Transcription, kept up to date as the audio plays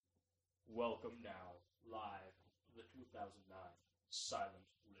Welcome now, live, to the 2009 Silent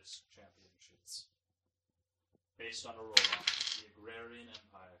Risk Championships. Based on a roll-off, the Agrarian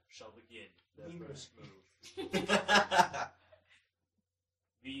Empire shall begin their first move.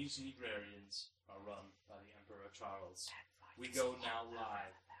 These Negrarians are run by the Emperor Charles. We go now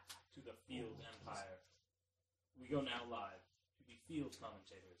live to the Field Empire. We go now live to the field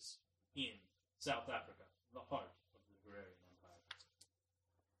commentators in South Africa, the heart of the Agrarian Empire.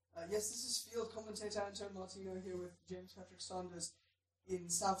 Yes, this is field commentator Anton Martino here with James Patrick Saunders in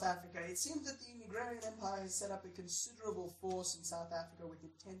South Africa. It seems that the Agrarian Empire has set up a considerable force in South Africa with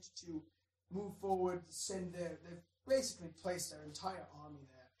intent to move forward, they've basically placed their entire army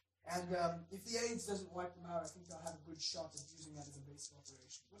there. And if the AIDS doesn't wipe them out, I think they'll have a good shot at using that as a base of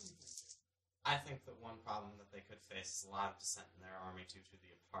operation. What do you think? I think that one problem that they could face is a lot of dissent in their army due to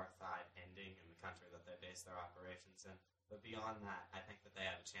the apartheid ending in the country that they base their operations in. But beyond that, I think that they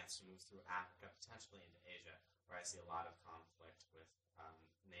have a chance to move through Africa, potentially into Asia, where I see a lot of conflict with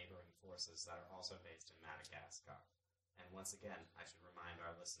neighboring forces that are also based in Madagascar. And once again, I should remind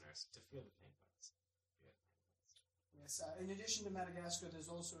our listeners to feel the penguins. Yes, in addition to Madagascar,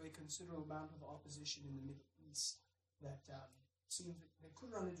 there's also a considerable amount of opposition in the Middle East that seems that they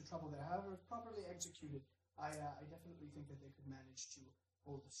could run into trouble there. However, if properly executed, I definitely think that they could manage to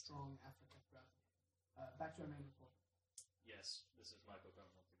hold a strong Africa throughout. Back to our main report. Yes, this is Michael Gunn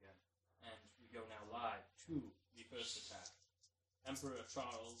once again. And we go now live to the first attack. Emperor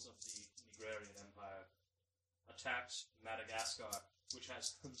Charles of the Negrarian Empire attacks Madagascar, which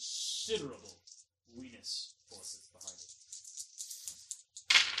has considerable Venus forces behind it.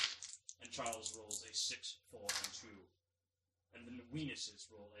 And Charles rolls a 6, 4, and 2. And the Venuses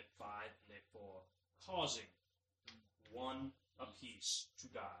roll a 5 and a 4, causing one apiece to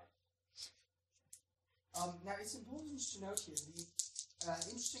die. Now, it's important to note here the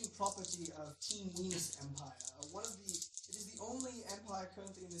interesting property of Team Venus Empire. It is the only empire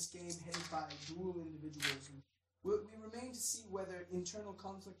currently in this game headed by dual individuals, and we remain to see whether internal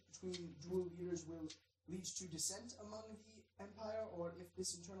conflict between dual leaders will lead to dissent among the empire, or if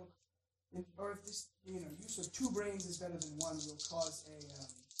this use of two brains is better than one will cause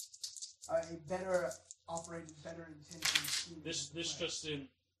a better operated, better intentioned team. This just in.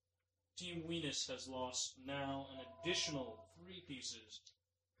 Team Venus has lost now an additional 3 pieces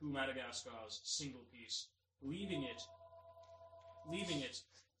to Madagascar's single piece, leaving it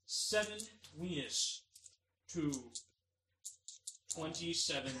 7 Venus to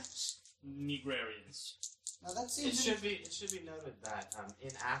 27 Negrarians. Now that seems It should be noted that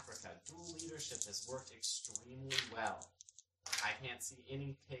in Africa, dual leadership has worked extremely well. I can't see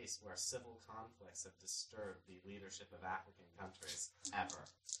any case where civil conflicts have disturbed the leadership of African countries ever.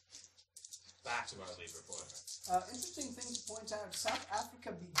 Back to our lead reporter. Interesting thing to point out, South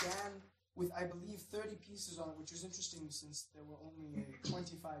Africa began with, I believe, 30 pieces on it, which was interesting since there were only a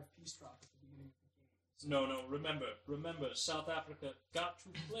 25-piece drop at the beginning of the game. So No, remember, South Africa got to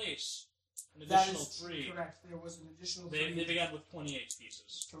place an additional 3. Correct, there was an additional 3. They began with 28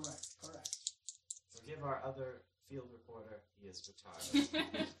 pieces. Correct. Forgive our other field reporter, he is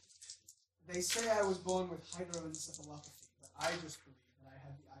retarded. They say I was born with hydroencephalopathy, but I just believe that I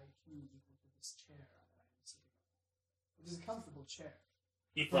have the IQ equal to this chair that I'm sitting on. It is a comfortable chair.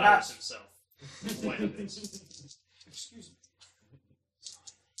 He flatters himself quite a bit. Excuse me.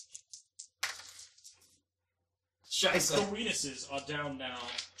 Scheiße. The Venuses are down now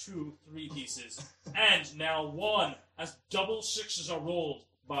 2 3 pieces, and now 1 as double 6s are rolled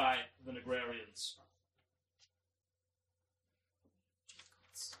by the Negrarians.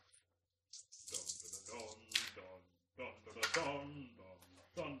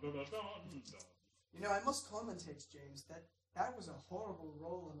 You know, I must commentate, James, that was a horrible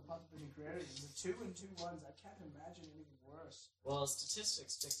roll on the part of the Negrarian. The 2 and 2 ones, I can't imagine anything worse. Well,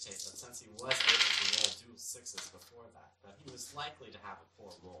 statistics dictate that since he was able to roll dual 6s before that he was likely to have a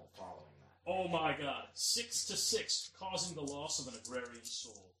poor roll following that. Oh my god, 6 to 6, causing the loss of an Agrarian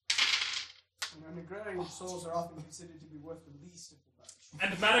soul. You know, Negrarian souls are often considered to be worth the least of the bunch.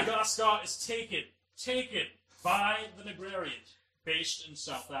 And Madagascar is taken by the Negrarians, based in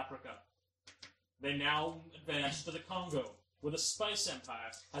South Africa. They now advance to the Congo, where the Spice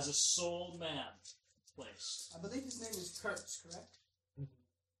Empire has a sole man placed. I believe his name is Kurtz, correct?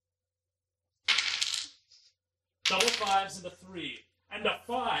 Double 5s and a 3. And a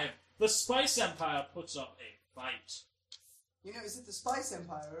 5. The Spice Empire puts up a fight. You know, is it the Spice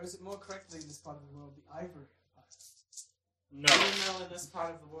Empire, or is it more correctly in this part of the world, the Ivory Empire? No. Even though in this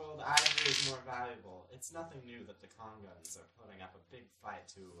part of the world ivory is more valuable, it's nothing new that the Congons are putting up a big fight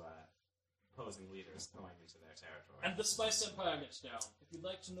to opposing leaders going into their territory. And the Spice Empire gets down. If you'd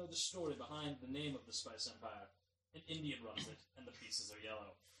like to know the story behind the name of the Spice Empire, an Indian runs it, and the pieces are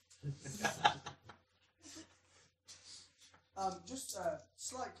yellow. Just a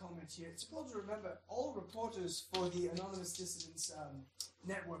slight comment here. It's important to remember all reporters for the Anonymous Dissidents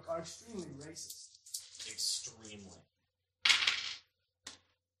network are extremely racist. Extremely.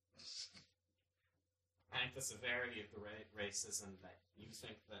 I think the severity of the racism that you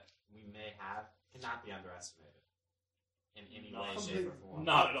think that we may have cannot be underestimated in any way, shape, or form.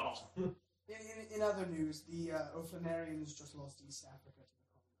 Not at all. In other news, the Oflanarians just lost East Africa to the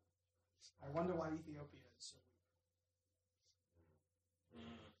Commonwealth. I wonder why Ethiopia is so weak.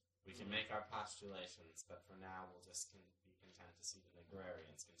 We can make our postulations, but for now we'll just be content to see the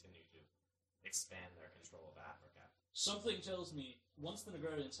Negrarians continue to expand their control of Africa. Something tells me, once the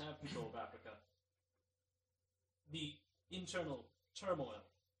Negrarians have control of Africa, the internal turmoil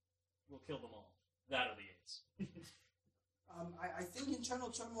will kill them all. That or the AIDS. I think internal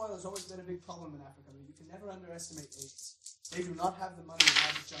turmoil has always been a big problem in Africa, but you can never underestimate AIDS. They do not have the money that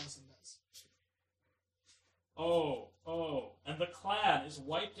Magic Johnson does. Oh, and the clan is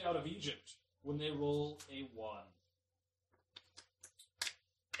wiped out of Egypt when they roll a 1.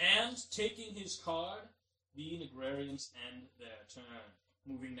 And taking his card, the Negrarians end their turn.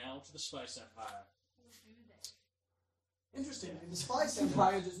 Moving now to the Spice Empire. Interesting. The Spice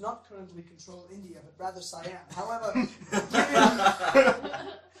Empire does not currently control India, but rather Siam. However,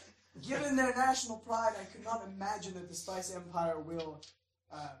 given their national pride, I could not imagine that the Spice Empire will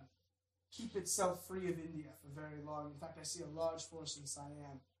keep itself free of India for very long. In fact, I see a large force in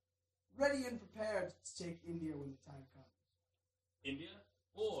Siam, ready and prepared to take India when the time comes. India?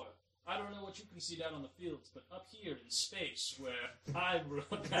 Or, I don't know what you can see down on the fields, but up here in space, where I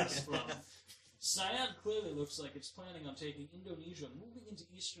broadcast from, Siam clearly looks like it's planning on taking Indonesia, moving into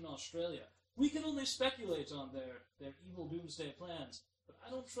eastern Australia. We can only speculate on their evil doomsday plans, but I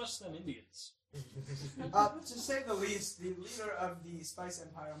don't trust them Indians. To say the least, the leader of the Spice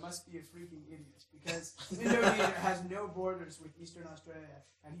Empire must be a freaking idiot, because Indonesia has no borders with Eastern Australia,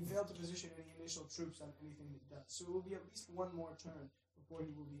 and he failed to position any initial troops on anything that he does. So it will be at least one more turn before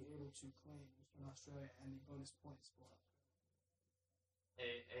he will be able to claim Eastern Australia and the bonus points for it.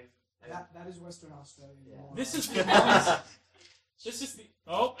 That is Western Australia. Yeah. This is the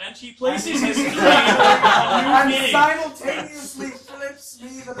oh, and he places his and simultaneously flips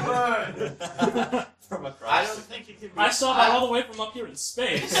me the bird. From across. I don't think it can be. I saw that all the way from up here in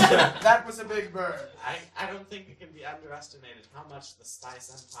space. That was a big bird. I don't think it can be underestimated how much the Spice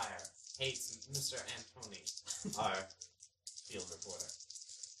Empire hates Mr. Antony, our field reporter.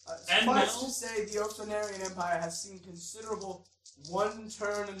 Suffice to say, the Oflanarian Empire has seen considerable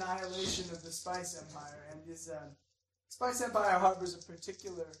one-turn annihilation of the Spice Empire, and this Spice Empire harbors a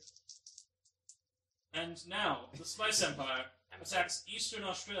particular... And now, the Spice Empire attacks Eastern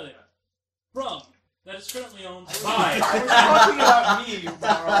Australia that is currently owned by... I was talking about me, you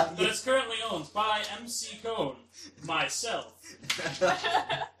moron. That is currently owned by MC Cone, myself,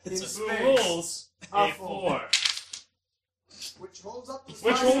 In who space. rules a Awful. 4. Which holds up the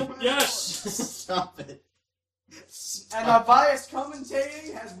Which Spice will... Empire. Yes! Stop it. And our biased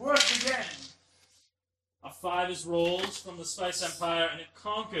commentating has worked again. A 5 is rolled from the Spice Empire, and it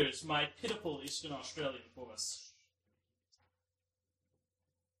conquers my pitiful Eastern Australian force.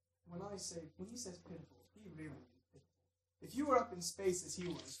 When he says pitiful, he really means pitiful. If you were up in space as he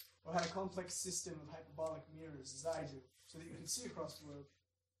was, or had a complex system of hyperbolic mirrors as I do, so that you could see across the world,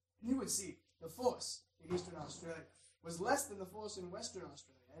 you would see the force in Eastern Australia was less than the force in Western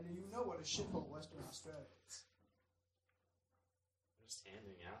Australia, and you know what a shithole Western Australia is. Just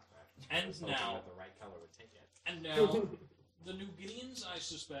handing out that. And I was hoping now- that the right color would take it. And now, the New Guineans, I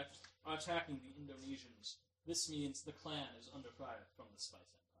suspect, are attacking the Indonesians. This means the clan is under fire from the Spice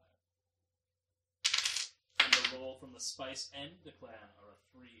Empire. And the roll from the Spice and the clan are a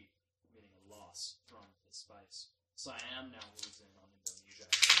 3, meaning a loss from the Spice. Siam now moves in on Indonesia.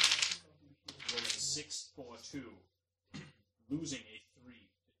 Rolling 6-4-2, losing a 3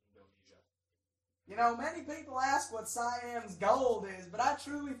 to Indonesia. You know, many people ask what Siam's gold is, but I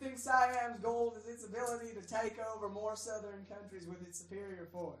truly think Siam's gold is its ability to take over more southern countries with its superior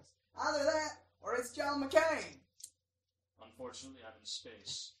force. Either that, or it's John McCain. Unfortunately, I'm in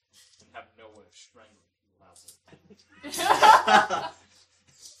space and have no way of strangling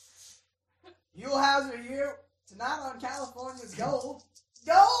Hugh Hulhauser here, tonight on California's Gold.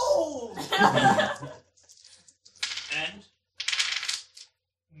 Gold! And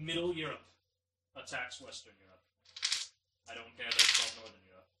Middle Europe attacks Western Europe. I don't care that it's called Northern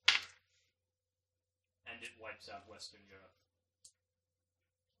Europe. And it wipes out Western Europe.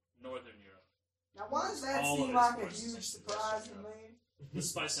 Northern Europe. Now, why does that All of seem its like a forces huge in surprise Western to Europe. me? The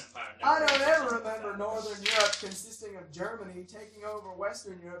Spice Empire. I don't never ever really remember that Northern much. Europe consisting of Germany taking over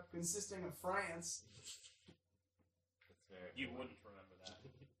Western Europe consisting of France. That's very You cool. wouldn't remember that.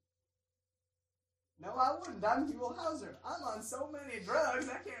 No, I wouldn't. I'm Huell Hauser. I'm on so many drugs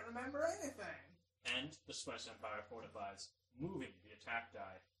I can't remember anything. And the Spice Empire fortifies, moving the attack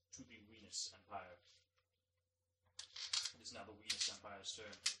die to the Venus Empire. It is now the Venus Empire's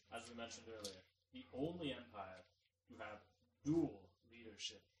turn. As we mentioned earlier, the only empire to have dual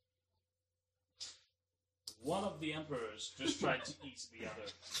leadership. One of the emperors just tried to eat the other.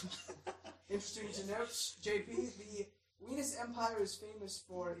 Interesting to note, JP, the Venus Empire is famous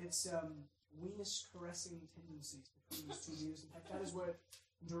for its Venus caressing tendencies between these two leaders. In fact, that is where it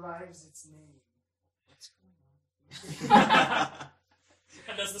derives its name. What's going on?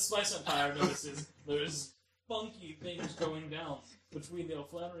 And as the Spice Empire notices, there's funky things going down between the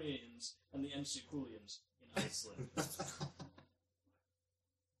O'Flanerians and the Emsiculians in Iceland.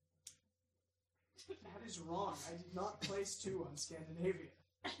 That is wrong. I did not place 2 on Scandinavia.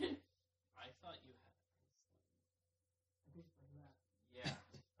 I thought you had. I think it's like that. Yeah,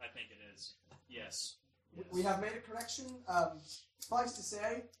 I think it is. Yes. We have made a correction. Suffice to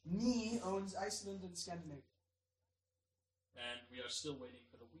say, me owns Iceland and Scandinavia. And we are still waiting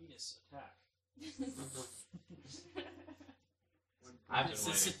for the Venus attack. I've been This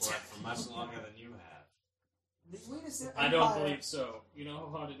waiting is for it for much longer than you have. The Venus Empire... I don't believe so. You know how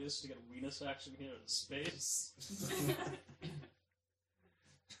hard it is to get a Venus action here in space?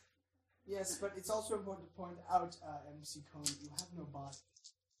 Yes, but it's also important to point out, MC Cone, you have no body.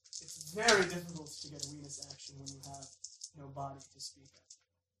 It's very difficult to get a Venus action when you have no body to speak of.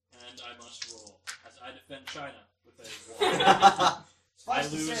 And I must roll as I defend China with a 1. I Suffice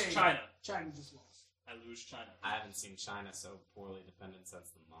to lose say, China. China just lost. I lose China. I haven't seen China so poorly defended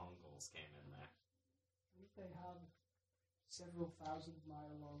since the Mongols came in there. Didn't they have several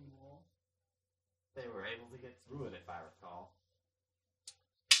 1,000-mile-long wall? They were able to get through it, if I recall.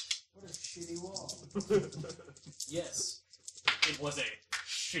 What a shitty wall. Yes, it was a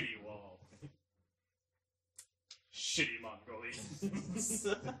shitty wall. Shitty Mongolians.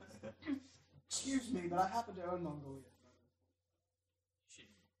 Excuse me, but I happen to own Mongolia.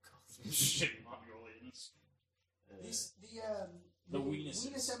 Shitty Mongolians. The Venuses.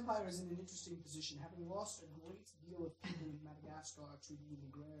 Venus Empire is in an interesting position, having lost a great deal of people in Madagascar to the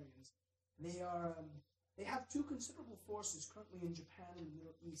Negrarians. They have 2 considerable forces currently in Japan and the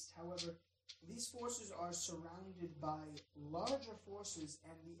Middle East. However, these forces are surrounded by larger forces,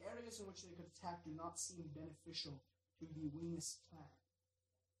 and the areas in which they could attack do not seem beneficial to the Venus plan.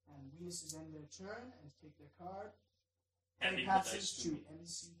 And Venuses end their turn and take their card. And Handing the passes dice to to me.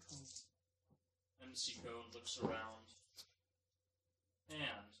 MC Cone. MC Cone looks around.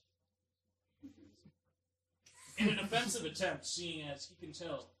 And in an offensive attempt, seeing as he can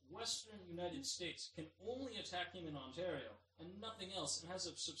tell Western United States can only attack him in Ontario and nothing else, and has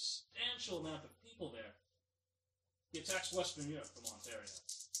a substantial amount of people there, he attacks Western Europe from Ontario.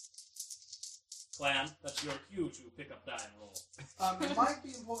 Clan, that's your cue to pick up die and roll. It might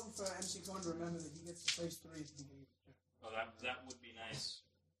be important for MC Cone to remember that he gets to place 3 at the beginning of the turn. Oh, that would be nice.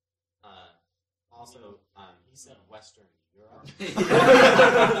 Also, he said Western Europe.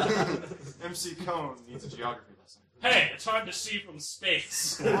 MC Cone needs a geography lesson. Hey, it's hard to see from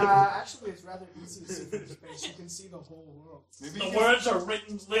space. Actually, it's rather easy to see from space. You can see the whole world. Maybe The words are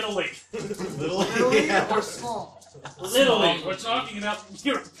written literally. Little or small? Literally, we're talking about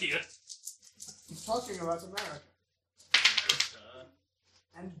European. I'm talking about America.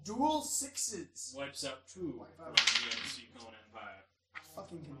 And dual 6s. Wipes out 2 Wipe from out. the MC Cone Empire.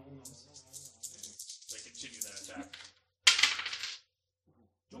 Fucking Canadians. They continue their attack.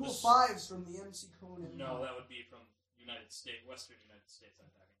 Dual This- 5s from the MC Cone Empire. No, that would be from United States, Western United States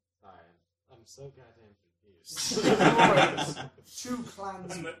attacking. Sorry, I'm so goddamn confused. 2 And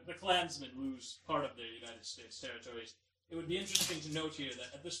clansmen. the Klansmen lose part of their United States territories. It would be interesting to note here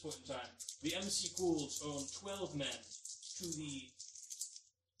that at this point in time, the MC Cools own 12 men to the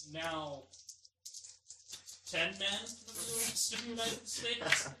now 10 men of the rest of the United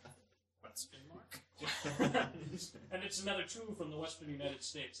States. Question mark? And it's another 2 from the Western United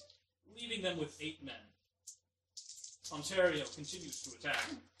States, leaving them with 8 men. Ontario continues to attack,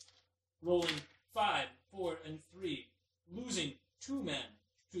 rolling 5, 4, and 3, losing 2 men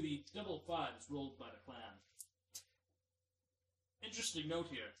to the double 5s rolled by the clan. Interesting note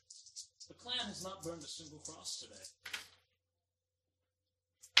here, the clan has not burned a single cross today.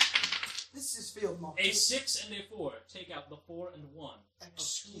 This is Field Mock. A 6 and a 4 take out the 4 and 1 of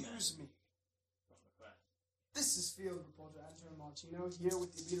 2 men Excuse me. from the clan. This is field reporter Antonio Martino here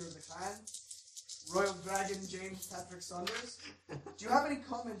with the leader of the clan, Royal Dragon James Patrick Saunders. Do you have any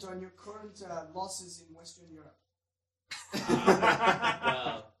comment on your current losses in Western Europe?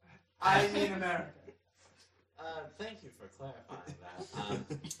 Well, I mean America. thank you for clarifying that.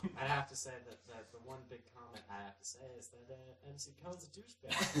 I'd have to say that the one big comment I have to say is that MC Cone's a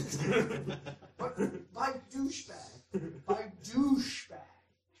douchebag. But by douchebag? By douchebag?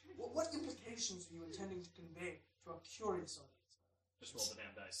 What implications are you intending to convey to a curious audience? Just roll the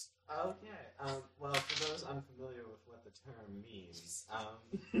damn dice. Okay. Well, for those unfamiliar with what the term means,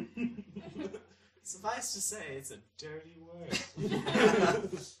 suffice to say, it's a dirty word.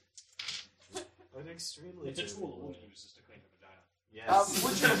 An extremely It's a dirty tool a word. woman uses to clean her vagina.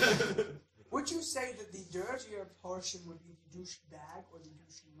 Yes. Would you say that the dirtier portion would be the douche bag or the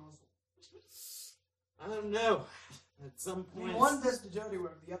douche nozzle? I don't know. At some I point. mean, one does the dirty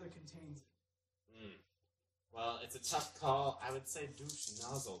work, the other contains it. Well, it's a tough call. I would say douche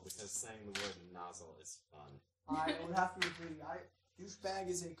nozzle because saying the word nozzle is fun. I would have to agree. Douchebag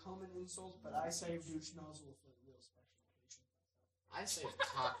is a common insult, but I say douche nozzle for the real special occasion. I say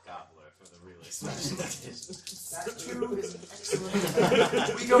cock gobbler for the really special occasion. That too is an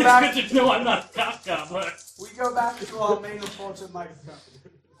excellent. We go back. Good to know I'm not a cock gobbler. We go back to our main reporter, Mike.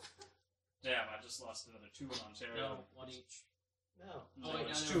 Damn, I just lost another 2 in Ontario. No, one each. No. No, Oh, wait,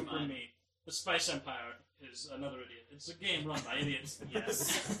 it's no, 2 never for mind. me. The Spice Empire is another idiot. It's a game run by idiots,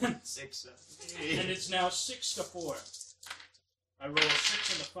 yes. 6, And it's now 6-4. I roll a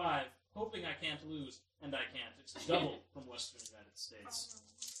 6 and a 5, hoping I can't lose, and I can't. It's double from Western United States.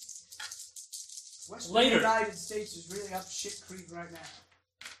 Western Later. United States is really up shit creek right now.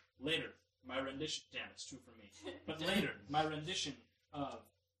 Later, my rendition. Damn, it's 2 for me. But later, my rendition of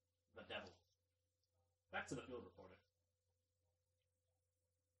the devil. Back to the field reporter.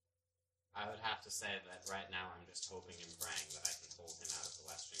 I would have to say that right now I'm just hoping and praying that I can hold him out of the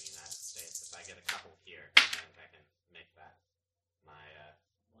Western United States. If I get a couple here, I think I can make that my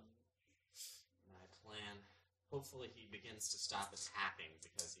plan. Hopefully he begins to stop attacking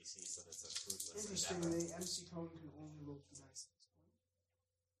because he sees that it's a fruitless endeavor. Interestingly, MC Cone can only roll 2 dice at this point.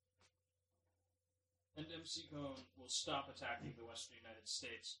 And MC Cone will stop attacking the Western United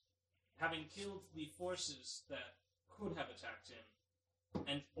States, having killed the forces that could have attacked him,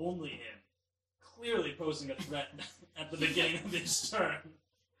 and only him, clearly posing a threat at the beginning of his turn.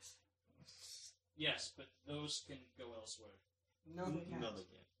 Yes, but those can go elsewhere. No, they can't. No, they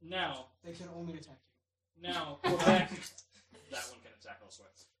can't. Now, They can only attack you. Now, Quebec... that one can attack elsewhere.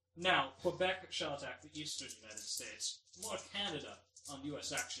 Now, Quebec shall attack the eastern United States. More Canada on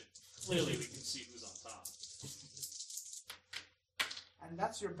U.S. action. Clearly we can see who's on top. And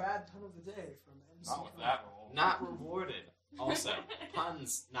that's your bad pun of the day from MC Not with Cone. that roll. Not rewarded. Also,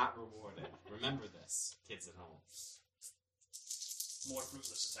 puns not rewarded. Remember this, kids at home. More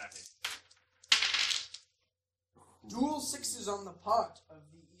fruitless attacking. Dual 6s on the part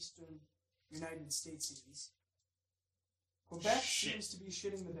of the eastern United States. Quebec Shit. seems to be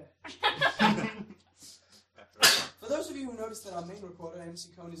shitting the bed. After For those of you who noticed that our main reporter, MC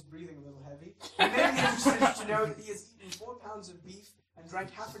Cone, is breathing a little heavy, you may be interested to know that he has eaten 4 pounds of beef and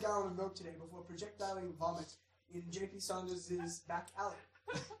drank half a gallon of milk today before projectiling vomit in JP Saunders' back alley.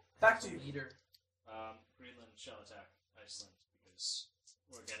 Back to you. Leader. Greenland shall attack Iceland because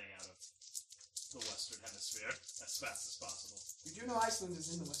we're getting out of the Western Hemisphere as fast as possible. You do know Iceland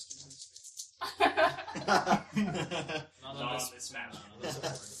is in the Western Hemisphere. Not Not on on this this map. Not on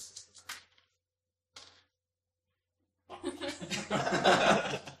this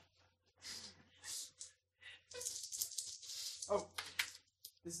Oh,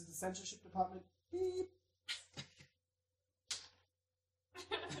 this is the censorship department. Beep.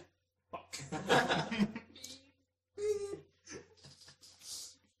 Fuck. Beep.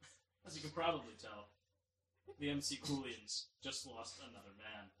 As you can probably tell, the MC Coolians just lost another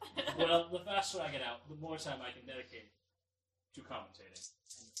man. Well, the faster I get out, the more time I can dedicate to commentating.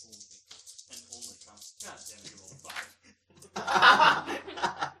 And only comment. God damn it, you rolled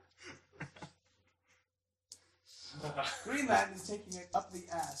 5. Greenland is taking it up the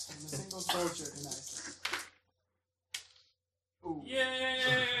ass from a single soldier in Iceland. Ooh.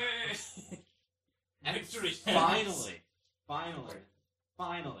 Yay! And Victory!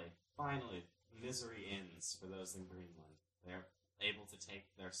 finally, misery ends for those in Greenland. They're able to take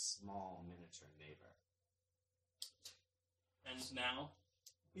their small miniature neighbor. And now,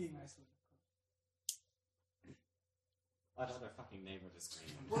 Being Iceland. What other fucking neighbor does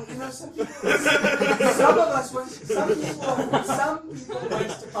Greenland? Well, you know, some people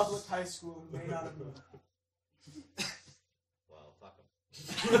went to public high school and may not have known. Well, fuck them.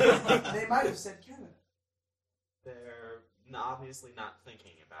 They might have said Canada. They're obviously not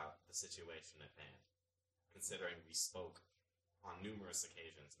thinking about the situation at hand, considering we spoke on numerous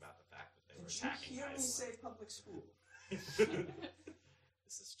occasions about the fact that they were Did you attacking hear me Iceland. say public school?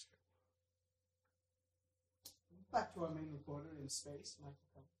 This is true. Back to our main reporter in space, Michael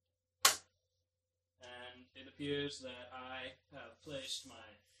Cohn. And it appears that I have placed my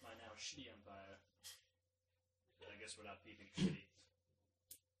now shitty empire. I guess we're not beeping shitty.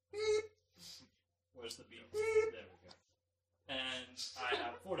 Beep! Where's the beep? There we go. And I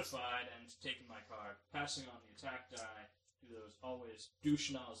have fortified and taken my card, passing on the attack die to those always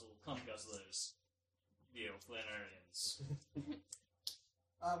douche nozzle cum guzzlers, the O'Flanarians.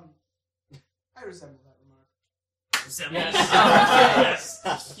 I resemble that remark. Yes,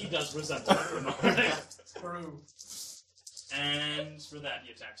 yes, he does resemble that remark. Peru. And for that,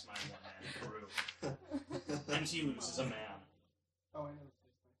 he attacks my one hand, Peru. And he loses a man. Oh, I know.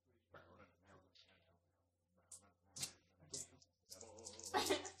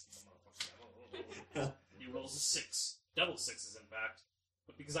 He rolls a 6. Double sixes, in fact.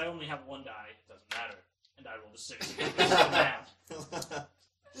 But because I only have one die, it doesn't matter. And I rolled a 6 against the man.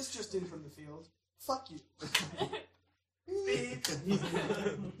 This just in from the field. Fuck you.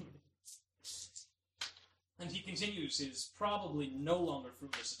 And he continues his probably no longer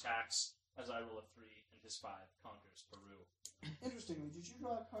fruitless attacks as I roll a 3 and his 5 conquers Peru. Interestingly, did you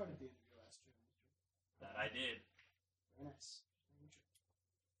draw a card at the end of your last turn? That I did. Very nice.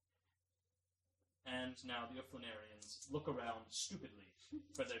 And now the O'Flanarians look around stupidly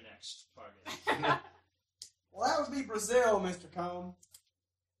for their next target. Well, that would be Brazil, Mr. Combe.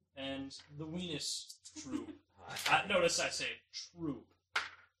 And the Venus troop, notice I say troop,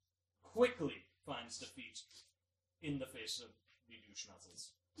 quickly finds defeat in the face of the douche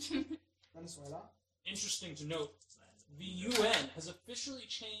nozzles. Venezuela. Interesting to note, the UN has officially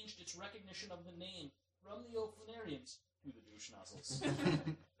changed its recognition of the name from the O'Flanarians to the douche nozzles.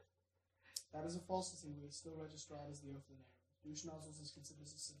 That is a falsity. We are still registered as the O'Flanarians. Douche Nozzles is considered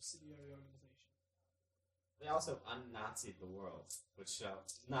a subsidiary organization. They also un-Nazi'd the world, which shall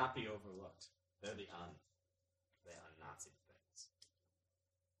not be overlooked. They're the un. They un-Nazi'd things.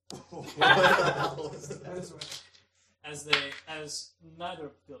 Venezuela. As neither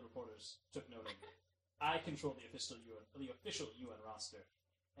of the field reporters took note of, I control the official UN roster,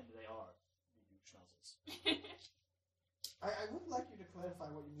 and they are the douche nozzles. I would like you to clarify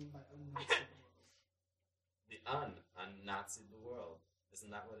what you mean by un-Nazi the world. The un-Nazi'd the world.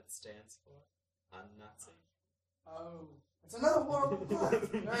 Isn't that what it stands for? Un-Nazi. Oh. It's another horrible pun.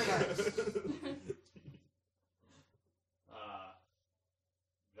 Very nice.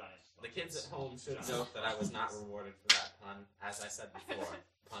 Giant The kids at home should Giant note that I was not rewarded for that pun. As I said before,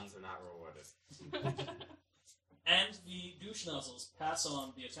 puns are not rewarded. And the douche nozzles pass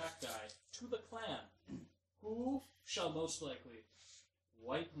on the attack die to the clan, who shall most likely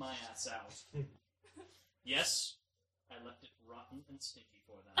wipe my ass out. Yes, I left it rotten and stinky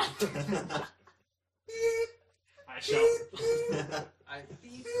for them. I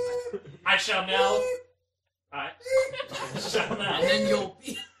shall now. I shall now. And then you'll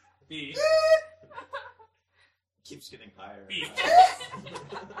be Keeps getting higher. beat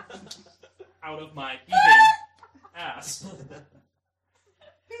out of my beating ass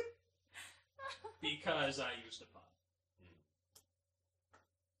because I used a pun.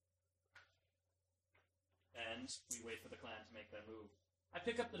 And we wait for the clan to make their move. I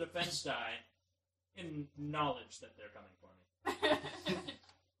pick up the defense die in knowledge that they're coming for me.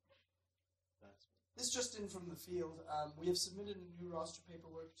 This just in from the field. We have submitted a new roster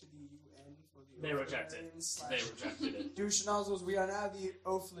paperwork to the UN for the They rejected. They rejected it. Douche Nozzles. We are now the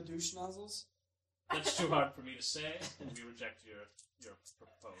Ofla Douche Nozzles. That's too hard for me to say, and we reject your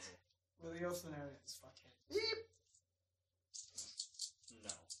proposal. We're the Oflanarians. Fuckhead. Beep.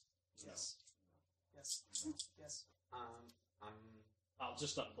 No. Yes. Yes. Yes. I'll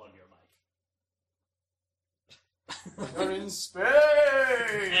just unplug your mic. You're in space!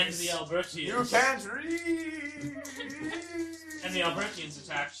 And the Albertians. You can't read! And the Albertians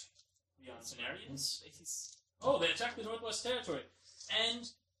attacked the Oncenarians. Oh, they attacked the Northwest Territory.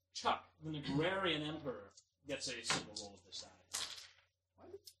 And Chuck, the Negrarian Emperor, gets a single roll of this side.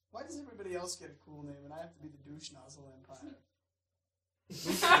 Why does everybody else get a cool name and I have to be the Douche Nozzle Empire? Who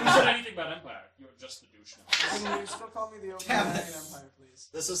said anything about Empire? You're just the douche now. Can you still call me the Oflanarian Empire, please?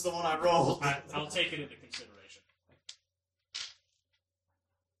 This is the one I rolled. I'll take it into consideration.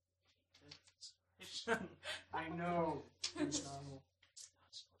 I know, Douche Nozzle.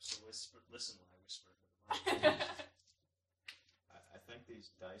 Not supposed to listen when I whisper. I think these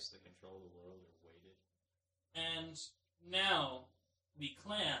dice that control the world are weighted. And now the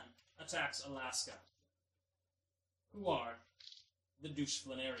clan attacks Alaska. who are the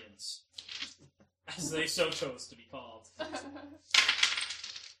Doucheflanarians, as they so chose to be called.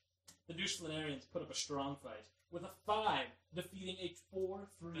 The Doucheflanarians put up a strong fight, with a 5 defeating a 4,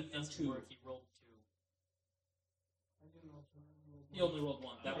 3, That and doesn't 2. work. He rolled 2. I didn't roll 2, I rolled He one. only rolled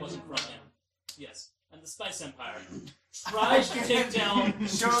 1. That Oh, wasn't yeah. from him. Yes. And the Spice Empire tries to take down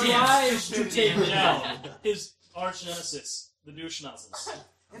his arch nemesis, the Douche Nozzles.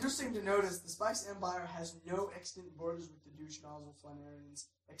 Interesting to notice, the Spice Empire has no extant borders with the douche nozzle Flanarians,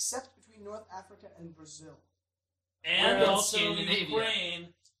 except between North Africa and Brazil. And Well, also Scandinavia.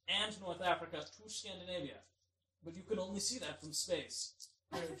 Ukraine and North Africa to Scandinavia. But you can only see that from space.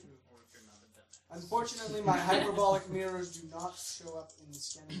 Very true. Or if you're not a dumbass. Unfortunately, my hyperbolic mirrors do not show up in the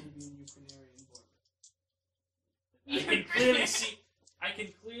Scandinavian-Ukrainian border. I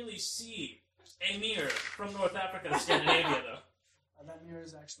can clearly see a mirror from North Africa to Scandinavia, though. That mirror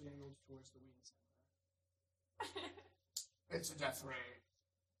is actually angled towards the wings. It's a death ray.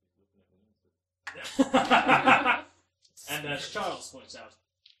 And as Charles points out,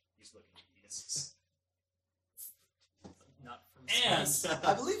 he's looking at penises. Not from And space.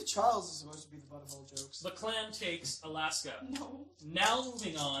 I believe Charles is supposed to be the butt of all jokes. the clan takes Alaska. No. Now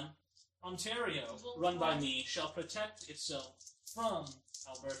moving on, Ontario, run by me, shall protect itself from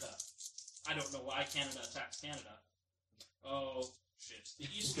Alberta. I don't know why Canada attacks Canada. Oh, shit. The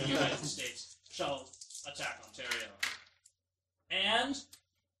Eastern United States shall attack Ontario. And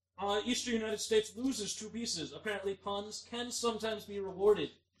Eastern United States loses 2 pieces. Apparently puns can sometimes be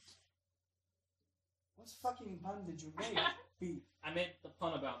rewarded. What fucking pun did you make? B. I made the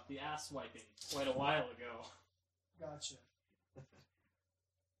pun about the ass wiping quite a while ago. Gotcha.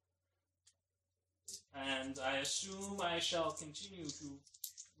 And I assume I shall continue to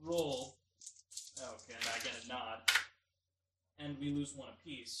roll. Okay, and I get a nod. And we lose 1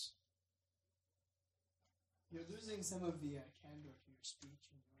 apiece. You're losing some of the candor to your speech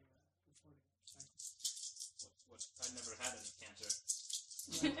and your reporting. What? I never had any cancer.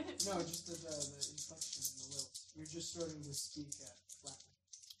 No, just the inflection and the lilt. You're just starting to speak flat.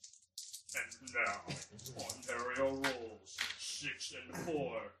 And now, Ontario rolls 6 and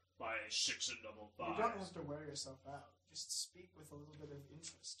 4 by 6 and double You 5. don't have to wear yourself out. Just speak with a little bit of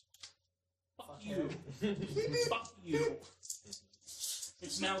interest. Fuck you. Fuck you.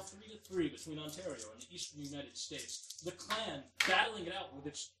 It's now 3-3 between Ontario and the Eastern United States. The clan battling it out with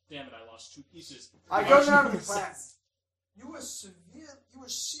its... Damn it, I lost 2 pieces. I go down to the clan. You were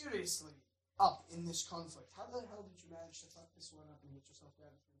seriously up in this conflict. How the hell did you manage to fuck this one up and get yourself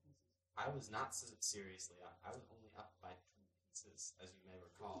down to 3 pieces? I was not seriously up. I was only up by 2 pieces, as you may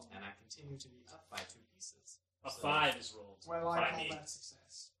recall, and I continue to be up by 2 pieces. A 5 is rolled Well, I by call me. that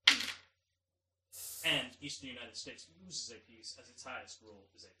success. And Eastern United States loses a piece as its highest roll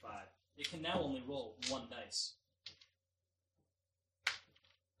is a 5. It can now only roll 1 dice.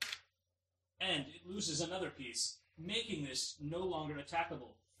 And it loses another piece, making this no longer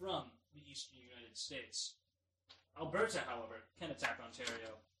attackable from the Eastern United States. Alberta, however, can attack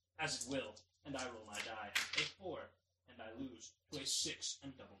Ontario, as it will, and I roll my die, a 4, and I lose to a 6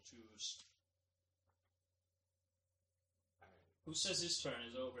 and double 2s. Who says his turn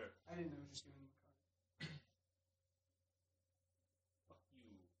is over? I didn't know just giving him a card. Fuck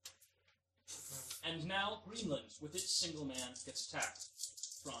you. And now Greenland, with its single man, gets attacked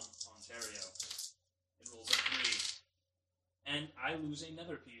from Ontario. It rolls a 3. And I lose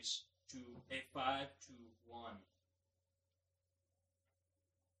another piece to a 5 to 1.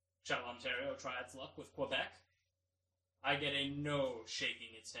 Shall Ontario try its luck with Quebec? I get a no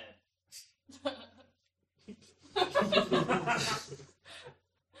shaking its head.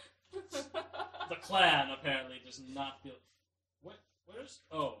 The clan apparently does not feel... What? Where's...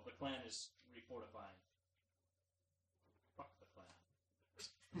 Oh, the clan is refortifying. Fuck the clan.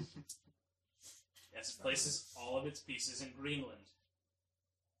 Yes, it places all of its pieces in Greenland.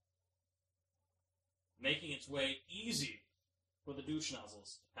 Making its way easy for the douche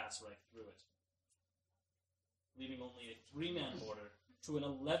nozzles to pass right through it. Leaving only a 3-man border to an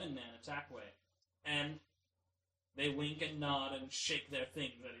 11-man attack way. And they wink and nod and shake their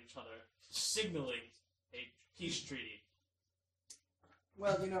things at each other, signaling a peace treaty.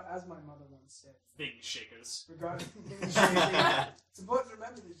 Well, you know, as my mother once said, Thing shakers. regarding things shaking, it's important to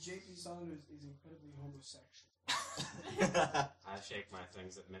remember that J.P. Saunders is incredibly homosexual. I shake my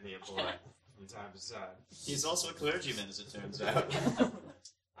things at many a boy from time to time. He's also a clergyman, as it turns out.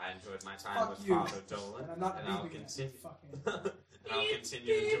 I enjoyed my time Fuck with you. Father Dolan, And I'm not and I'll beeping at you, continue. fucking... And I'll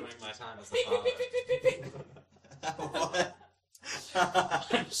continue enjoying my time as a father. What?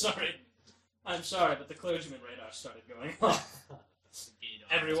 I'm sorry, but the clergyman radar started going off.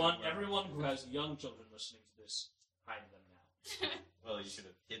 Everyone who has young children listening to this, hide them now. Well, you should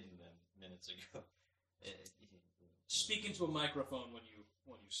have hidden them minutes ago. Speak into a microphone when you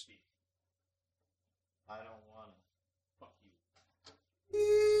speak. I don't want to. Fuck you.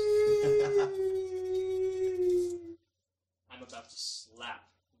 I'm about to slap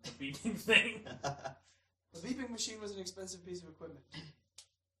the beeping thing. The beeping machine was an expensive piece of equipment.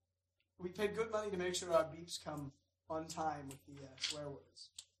 We paid good money to make sure our beeps come on time with the swear words.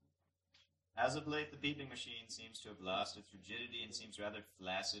 As of late, the beeping machine seems to have lost its rigidity and seems rather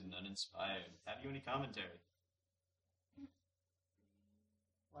flaccid and uninspired. Have you any commentary?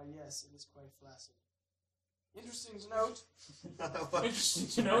 Why, yes, it is quite flaccid. Interesting to note. Interesting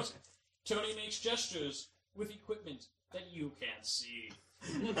to note, Tony makes gestures with equipment that you can't see.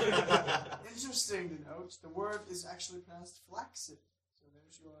 Interesting to note, the word is actually pronounced flaccid. So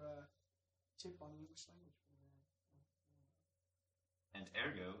there's your tip on English language. And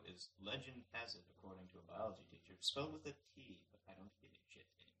ergo is legend has it, according to a biology teacher, spelled with a T, but I don't give a shit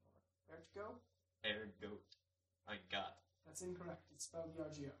anymore. Ergo? Ergo. I got. That's incorrect. It's spelled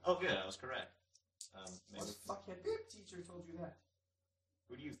E-R-G-O. Oh, good, I was correct. What fuckhead beep teacher told you that?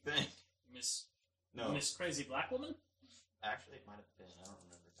 Who do you think? Miss No. Miss Crazy Black Woman? Actually, it might have been. I don't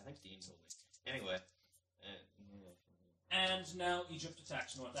remember. I think Dean told me. Anyway. And now Egypt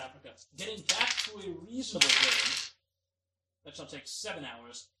attacks North Africa. Getting back to a reasonable game that shall take 7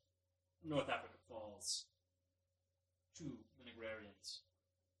 hours, North Africa falls to the Negrarians.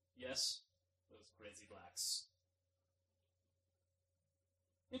 Yes, those crazy blacks.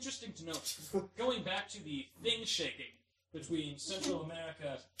 Interesting to note, going back to the thing shaking between Central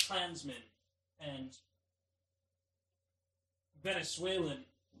America clansmen and Venezuelan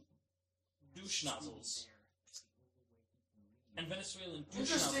douche nozzles. And Venezuelan douche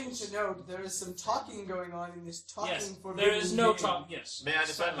Interesting nozzles. to note, there is some talking going on in this talking Yes, for there is no talk. Yes. May I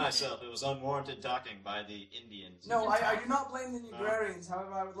defend Silent myself? It was unwarranted talking by the Indians. No, I do not blame the Negrarians.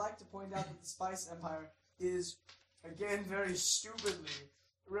 However, I would like to point out that the Spice Empire is, again, very stupidly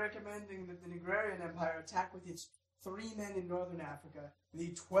recommending that the Negrarian Empire attack with its 3 men in Northern Africa,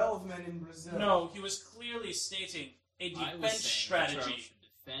 the 12 men in Brazil. No, he was clearly stating a I was defense saying that Charles strategy. should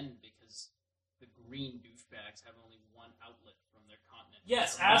defend because the green douchebags have only one outlet from their continent.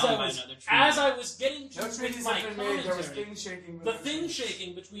 Yes, They're as bound I by was another treaty. as I was getting to No with treaties my have been made. There was commentary, thing shaking. the thing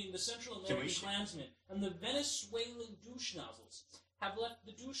shaking between the Central Can we American sh- clansmen and the Venezuelan douche nozzles have left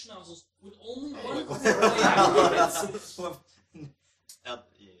the douche nozzles with only Wait, one what? way out.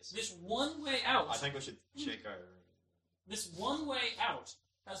 Yes. This one way out. I think we should shake our... This one way out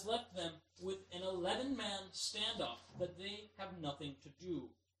has left them with an 11-man standoff that they have nothing to do.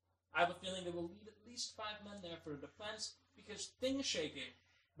 I have a feeling they will leave at least 5 men there for defense, because thing shaking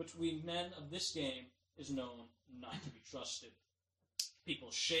between men of this game is known not to be trusted.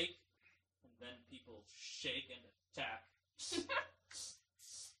 People shake, and then people shake and attack.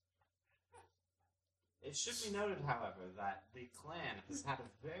 It should be noted, however, that the clan has had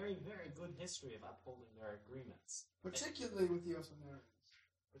a very, very good history of upholding their agreements, Particularly with the Othlonarians.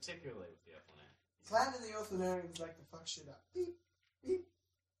 particularly with the Upland. The clan and the Othlonarians like to fuck shit up. Beep, beep.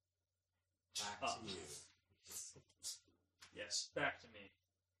 Back Oh. to you. Yes, back to me.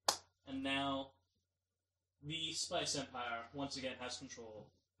 And now, the Spice Empire once again has control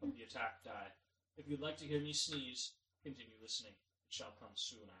of the attack die. If you'd like to hear me sneeze, continue listening. It shall come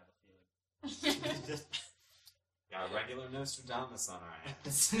soon, I have a feeling. Got a regular Nostradamus on our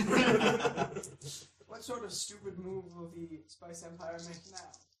hands. What sort of stupid move will the Spice Empire make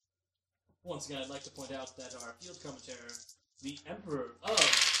now? Once again, I'd like to point out that our field commentator, the Emperor of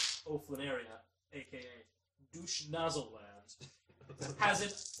Oflaneria, aka Douche Nozzleland, has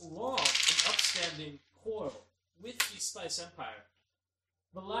a long and upstanding quarrel with the Spice Empire.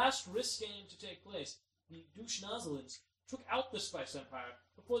 The last Risk game to take place, the Douche Nozzlelands took out the Spice Empire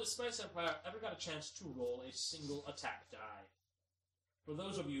before the Spice Empire ever got a chance to roll a single attack die. For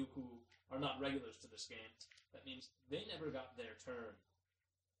those of you who are not regulars to this game, that means they never got their turn.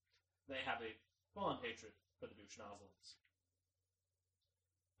 They have a fond hatred for the Douche Nozzlelands.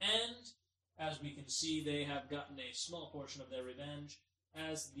 And, as we can see, they have gotten a small portion of their revenge,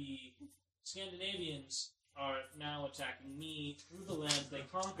 as the Scandinavians are now attacking me through the land they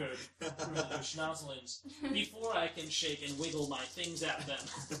conquered through the Douche Nozzlelands, before I can shake and wiggle my things at them.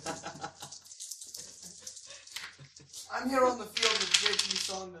 I'm here on the field with J.P.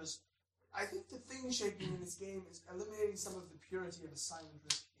 Saunders. I think the thing shaking in this game is eliminating some of the purity of a silent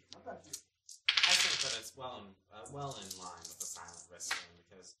risk game. What about you? I think that it's well in line with the silent risk game,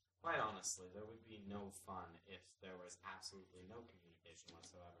 because, quite honestly, there would be no fun if there was absolutely no communication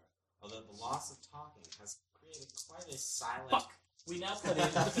whatsoever. Although the loss of talking has created quite a silent we now cut in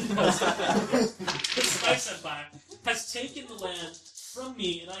because the Spice Empire has taken the land from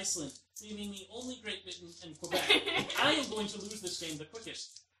me in Iceland, leaving me only Great Britain and Quebec. I am going to lose this game the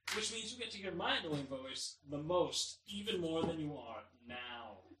quickest, which means you get to hear my annoying voice the most, even more than you are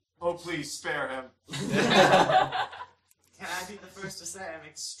now. Oh, please spare him. Can I be the first to say I'm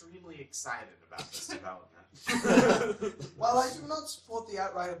extremely excited about this development? While I do not support the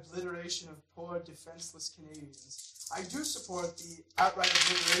outright obliteration of poor, defenseless Canadians, I do support the outright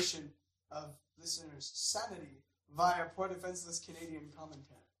obliteration of listeners' sanity via poor, defenseless Canadian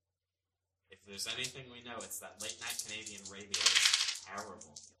commentary. If there's anything we know, it's that late-night Canadian radio is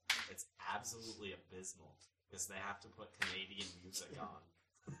terrible. It's absolutely abysmal, because they have to put Canadian music on.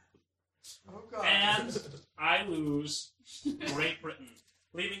 Oh god. And I lose Great Britain,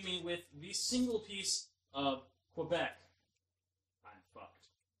 leaving me with the single piece of Quebec. I'm fucked.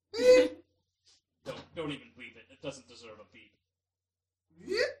 Don't even bleep it. It doesn't deserve a beep. Thank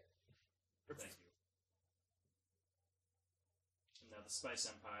you. And now the Spice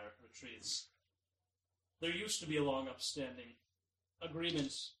Empire retreats. There used to be a long upstanding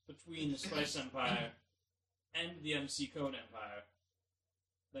agreement between the Spice Empire and the MC Code Empire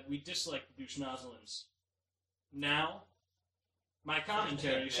that we dislike the Douche-Nozzlins. Now, my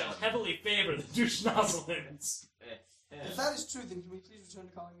commentary shall heavily favor the Douche-Nozzlins. If that is true, then can we please return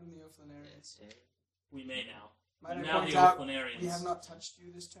to calling them the Oflanarians? We may now. Might I Now point the out, Oflanarians. we have not touched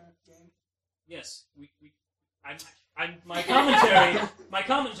you this game. Yes, my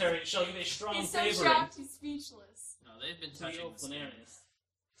commentary shall give a strong He's so favoring shocked he's speechless. No, they've been to the touching this game. Oflanarians.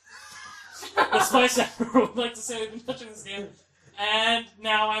 The Spice Empire would like to say we've been touching this game, and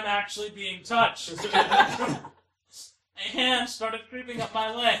now I'm actually being touched. A hand started creeping up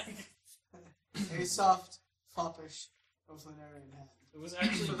my leg. A soft, foppish Oflanarian hand. It was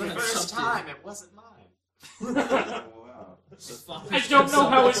actually For the first time, it wasn't mine. Oh, wow. I don't know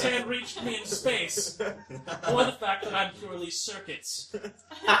how his hand reached me in space, or the fact that I'm purely circuits.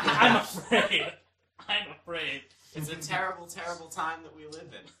 I'm afraid. I'm afraid. It's a terrible, terrible time that we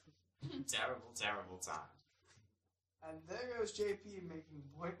live in. Terrible, terrible time. And there goes JP making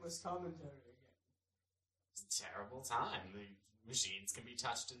pointless commentary again. It's a terrible time. The machines can be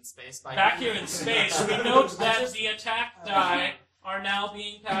touched in space by Back here in humans. space, we note that the attack die are now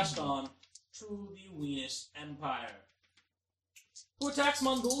being passed on to the Venus Empire, who attacks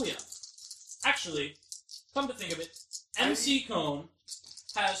Mongolia. Actually, come to think of it, MC Cone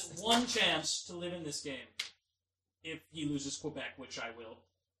has one chance to live in this game. If he loses Quebec, which I will.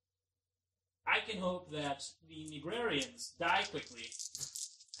 I can hope that the Negrarians die quickly,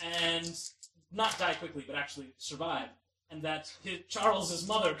 and not die quickly, but actually survive, and that Charles's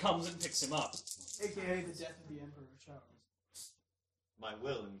mother comes and picks him up. AKA the death of the Emperor Charles. My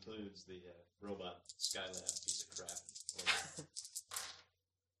will includes the robot Skylab piece of crap.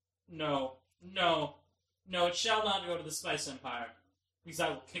 No, it shall not go to the Spice Empire, because I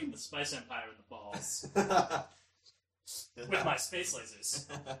will kick the Spice Empire in the balls with my space lasers.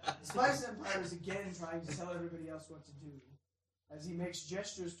 The Spice Empire is again trying to tell everybody else what to do, as he makes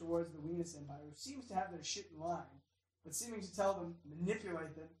gestures towards the Venus Empire, who seems to have their shit in line, but seeming to tell them,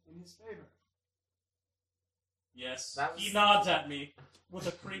 manipulate them in his favor. Yes, That was- he nods at me with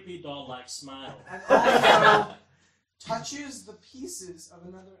a creepy doll-like smile. And also touches the pieces of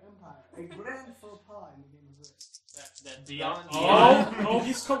another empire. A grand faux pas in the game of Risk. Beyond Oh,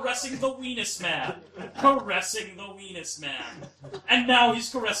 he's caressing the Venus man. Caressing the Venus man. And now he's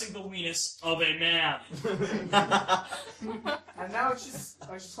caressing the Venus of a man. And now it's just,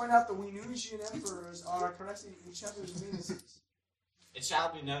 I should point out the Venusian emperors are caressing each other's Venuses. It shall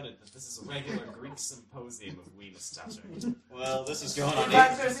be noted that this is a regular Greek symposium of Venus touching. Well, this is going In on.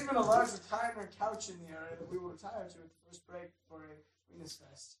 fact, there's even a large recliner couch in the area that we will retire to at the first break for a Venus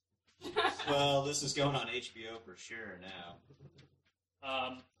Fest. Well, this is going on HBO for sure now.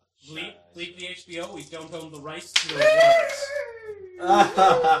 Bleep the HBO, we don't own the rights to those words.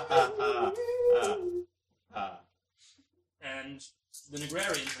 And the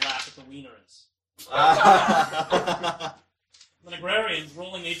Negrarians laugh at the Wienerans. The Negrarians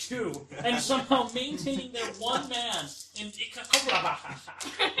rolling a 2 and somehow maintaining their one man in take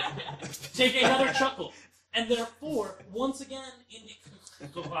another chuckle, and therefore, once again, in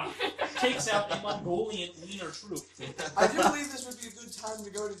takes out a Mongolian Wiener troop. I do believe this would be a good time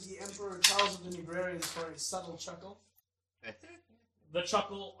to go to the Emperor Charles of the Negrarians for a subtle chuckle. The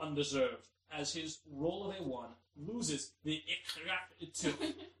chuckle undeserved, as his roll of a 1 loses the to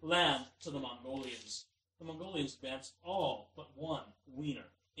land to the Mongolians. The Mongolians advance all but one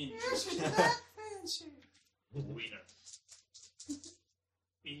Wiener into Wiener.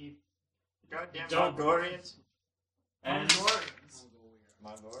 Goddamn Don't- Mongolians. And Mongolians. Mongolians.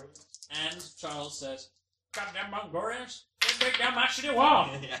 Mongolia? And Charles says, "Goddamn Mongolians! They break down my shitty wall!"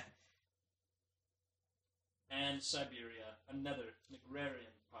 Yeah. And Siberia, another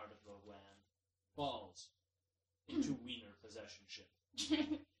agrarian part of Rowan, falls into Wiener possessionship.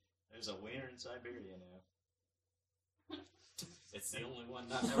 There's a wiener in Siberia now. It's the only one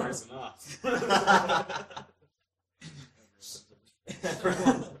that never is enough.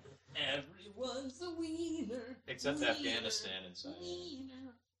 Everyone's a wiener. Except Wiener, Afghanistan and Siberia.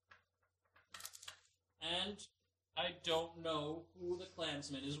 wiener. And I don't know who the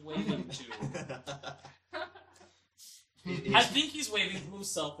Klansman is waving to. I think he's waving to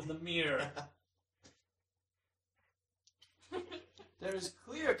himself in the mirror. There is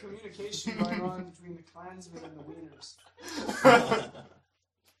clear communication going on between the Klansmen and the Wieners.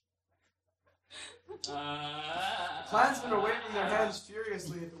 The Klansmen are waving their hands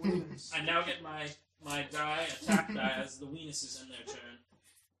furiously at the Wieners. I now get my die, attack die, as the Weenuses in their turn.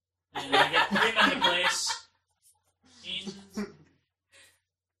 And I get 3 men to place in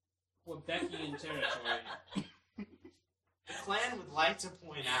Quebecian territory. The clan would like to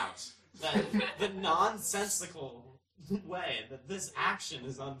point out that the nonsensical way that this action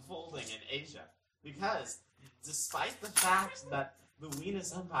is unfolding in Asia, because despite the fact that the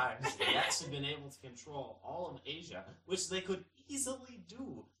Venus Empire has yet been able to control all of Asia, which they could easily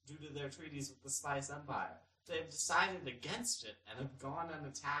do due to their treaties with the Spice Empire, they've decided against it and have gone and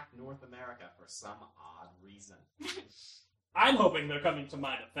attacked North America for some odd reason. I'm hoping they're coming to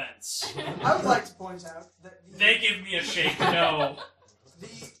my defense. I would like to point out that They give me a shake no. the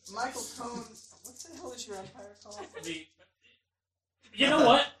Michael Cohn... What the hell is your empire called? You know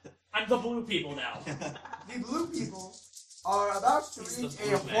what? I'm the blue people now. The blue people are about to He's wreak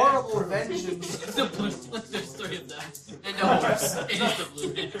the a blue man. horrible vengeance. The blue, there's 3 of them. And no horse. It is the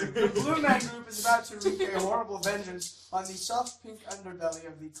blue man. The Blue Man Group is about to wreak a horrible vengeance on the soft pink underbelly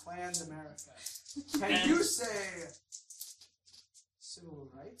of the Klans America. Can And- you say civil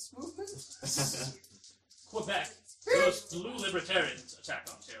rights movement? Quebec. Those blue libertarians attack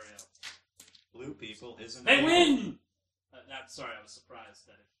Ontario. Blue people isn't. They win! Sorry, I was surprised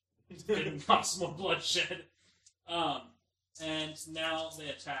that it didn't cause more bloodshed. And now they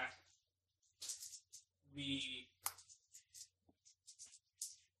attack the...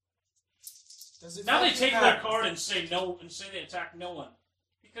 Does it Now they fucking take their matter? card and say no, and say they attack no one.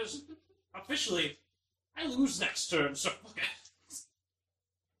 Because, officially, I lose next turn, so fuck it.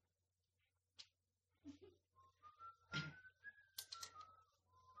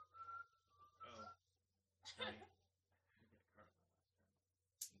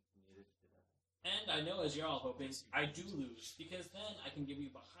 And I know, as you're all hoping, I do lose, because then I can give you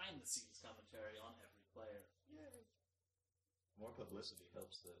behind-the-scenes commentary on every player. More publicity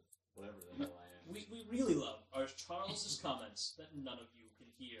helps the whatever the hell I am. We really love are Charles's comments that none of you can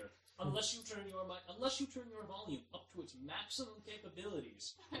hear, unless you turn your volume up to its maximum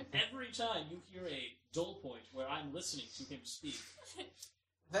capabilities. Every time you hear a dull point where I'm listening to him speak,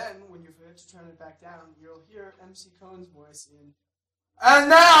 Then, when you forget to turn it back down, you'll hear MC Cohn's voice in...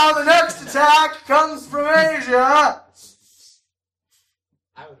 And now the next attack comes from Asia!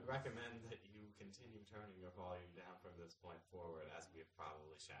 I would recommend that you continue turning your volume down from this point forward, as we have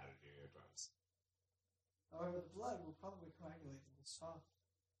probably shattered your eardrums. However, the blood will probably coagulate into soft,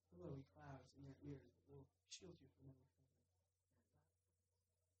 pillowy clouds in your ears that will shield you from anything.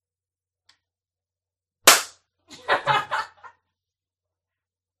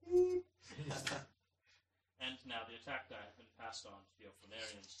 and now the attack die have been passed on to the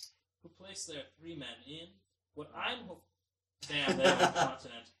Ophanarians, who place their 3 men in what I'm hoping... Damn, they have a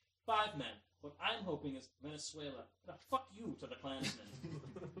continent. 5 men. What I'm hoping is Venezuela. Now, fuck you to the Klansmen.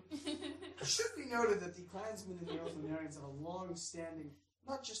 It should be noted that the Klansmen and the Ophanarians have a long-standing,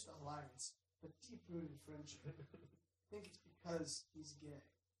 not just alliance, but deep-rooted friendship. I think it's because he's gay.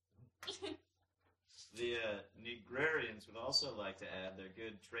 The Negrarians would also like to add their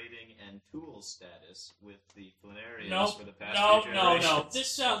good trading and tool status with the Flanarians for the past few generations. No.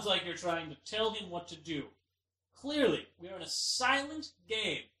 This sounds like you're trying to tell him what to do. Clearly, we are in a silent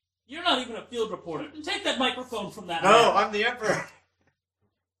game. You're not even a field reporter. Take that microphone from that No, man. I'm the Emperor!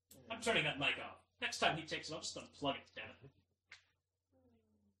 I'm turning that mic off. Next time he takes it, I'll just unplug it, damn it.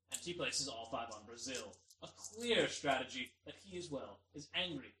 And he places all 5 on Brazil. A clear strategy that he as well is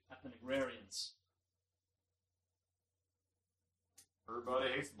angry at the Negrarians.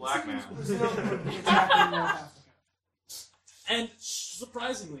 Everybody hates the black man. Brazil would be attacking North Africa. And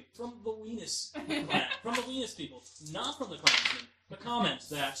surprisingly, from the Venus clan, from the Venus people, not from the Klansmen, the comment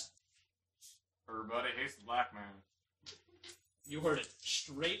that Everybody hates the black man. you heard it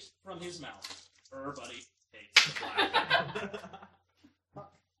straight from his mouth. Everybody hates the black man.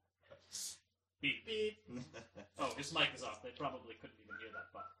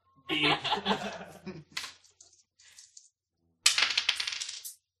 me.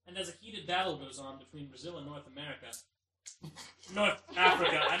 And as a heated battle goes on between Brazil and North America, North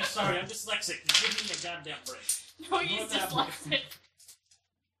Africa. I'm sorry, I'm dyslexic. Give me a goddamn break. No, he's North Africa. dyslexic.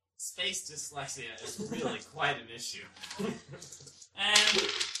 Space dyslexia is really quite an issue. And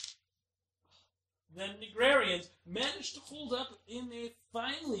the Negrarians managed to hold up in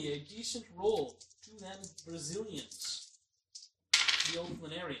finally a decent role to them Brazilians. The old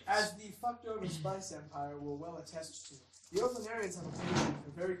Flanarians. As the fucked over Spice Empire will well attest to, the Oatlanarians have a penchant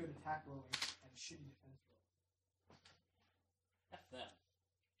for very good attack rolling and shitty defense rolling. F them.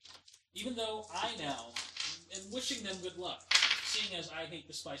 Even though I now am wishing them good luck, seeing as I hate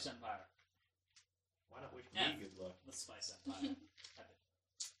the Spice Empire. Why not wish Yeah. me good luck? The Spice Empire.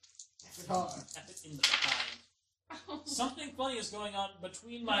 It's hard. F it in the behind. Something funny is going on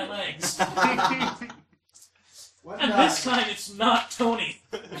between my legs. One And die. this time it's not Tony.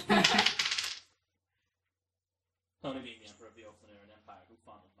 Tony being the Emperor of the Oatlanarian Empire, who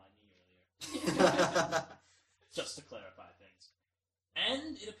fondled my knee earlier. Just to clarify things.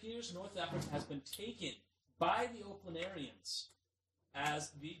 And it appears North Africa has been taken by the Oatlanarians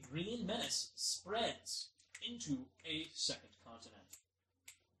as the Green Menace spreads into a second continent.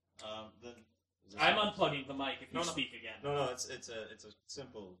 Then I'm unplugging the mic if you No. speak again. No, it's a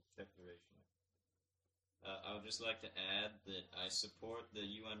simple declaration. I would just like to add that I support the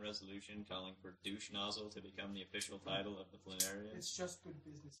UN resolution calling for douche nozzle to become the official title of the Flanarians. It's just good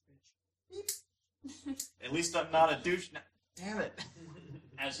business, bitch. At least I'm not a douche. Damn it!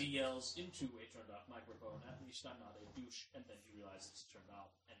 As he yells into a turned off microphone, at least I'm not a douche, and then he realizes it's turned off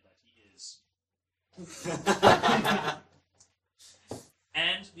and that he is.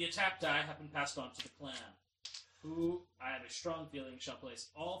 And the attack die have been passed on to the clan, who I have a strong feeling shall place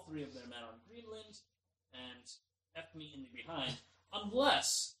all three of their men on Greenland and F me in the behind,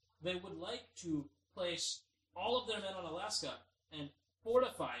 unless they would like to place all of their men on Alaska and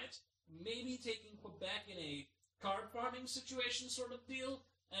fortify it, maybe taking Quebec in a card farming situation sort of deal,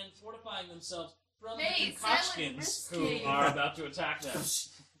 and fortifying themselves from Hey, the silent Kochkins risk who game. are about to attack them.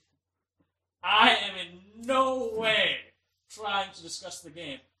 I am in no way trying to discuss the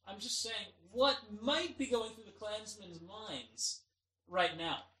game. I'm just saying what might be going through the clansmen's minds right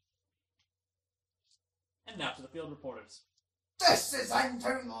now. And now to the field reporters. This is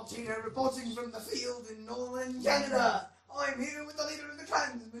Anton Martino reporting from the field in northern Canada. I'm here with the leader of the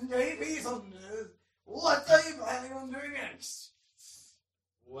clansmen, J.P. Saunders. What are you planning on doing next?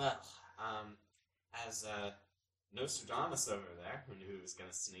 Well, as Nostradamus over there, who knew he was going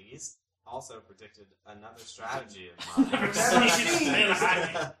to sneeze, also predicted another strategy of mine.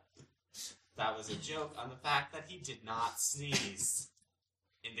 That was a joke on the fact that he did not sneeze,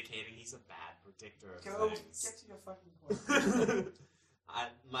 indicating he's a bad predictor of Go things. get to your fucking point.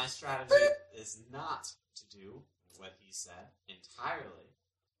 My strategy is not to do what he said entirely,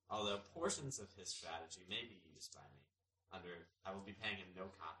 although portions of his strategy may be used by me. I will be paying him no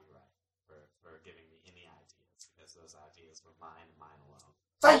copyright for giving me any ideas, because those ideas were mine and mine alone.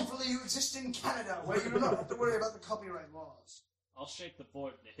 Thankfully, you exist in Canada, where you do not have to worry about the copyright laws. I'll shake the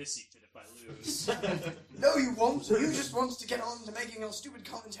board in a hissy fit if I lose. No, you won't. You just want to get on to making your stupid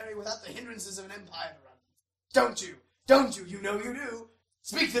commentary without the hindrances of an empire to run. Don't you? Don't you? You know you do.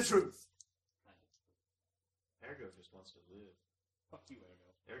 Speak the truth. Ergo just wants to live. Fuck you,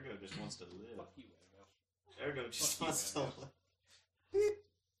 Ergo. Ergo just wants to live. Fuck you, Ergo. Ergo just Fuck you, wants to Ergo. live.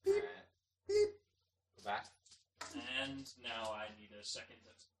 Alright. Go back. And now I need a second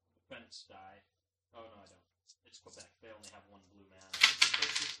defense die. Oh, no, I don't. It's Quebec. They only have one blue man. I don't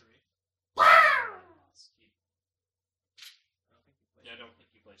think you played. Yeah, I don't think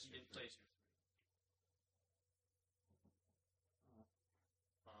you placed You your did three. place your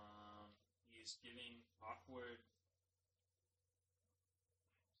He's giving awkwardness.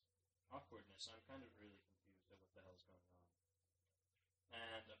 I'm kind of really confused at what the hell's going on.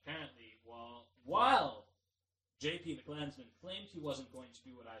 And apparently, while JP the Klansman claimed he wasn't going to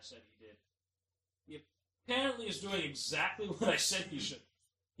do what I said he did, he apparently is doing exactly what I said he should.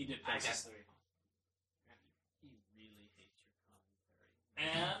 He did I place his guess- three. He really hates your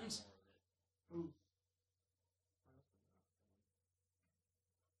commentary. And- More of it.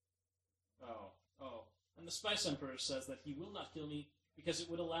 Oh. And the Spice Emperor says that he will not kill me because it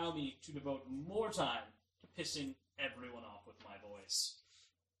would allow me to devote more time to pissing everyone off with my voice.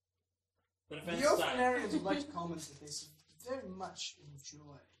 The The defense died. Oatlanarians would like to comment that they very much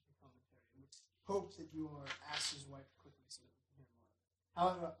enjoy the commentary and would hope that your ass is wiped quickly so that we can hear more.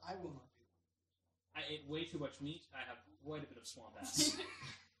 However, I will not be I ate way too much meat. I have quite a bit of swamp ass.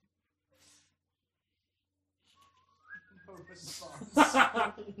 one. No response.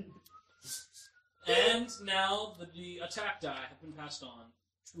 And now the attack die have been passed on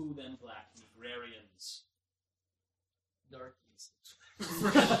to them black Negrarians. Darkies.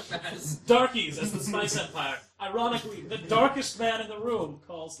 Darkies, as the Spice Empire, ironically, the darkest man in the room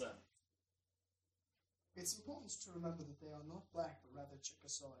calls them. It's important to remember that they are not black, but rather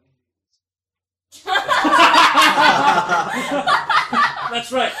Chickasaw Indians.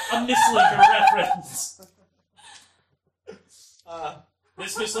 That's right, a Misslinker reference.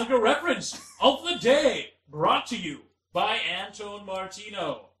 This Misslinker reference of the day brought to you by Anton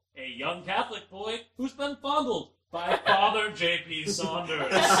Martino, a young Catholic boy who's been fondled by Father J.P.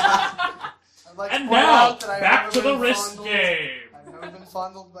 Saunders. I'd like And to point now, out that I've back never to the been wrist fondled. game. I've never been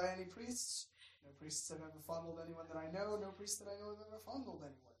fondled by any priests. No priests have ever fondled anyone that I know. No priest that I know have ever fondled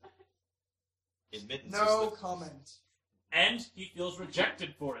anyone. Admittance No is comment. And he feels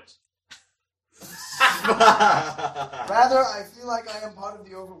rejected for it. Rather, I feel like I am part of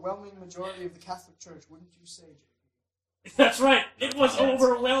the overwhelming majority of the Catholic Church. Wouldn't you say, JP? That's right, it was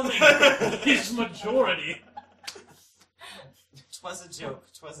overwhelming. His majority. Twas a joke.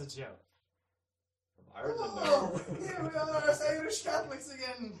 Twas a joke. Ireland. Oh, here we are, as Irish Catholics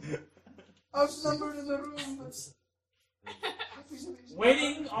again. Outnumbered in the room, but happy to be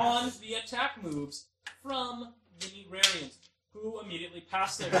Waiting on the attack moves from the Negrarians, who immediately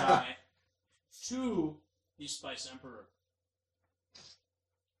pass their die to the Spice Emperor.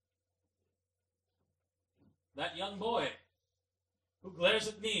 That young boy, who glares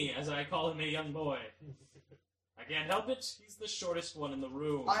at me as I call him a young boy. I can't help it, he's the shortest one in the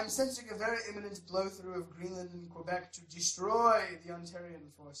room. I'm sensing a very imminent blow-through of Greenland and Quebec to destroy the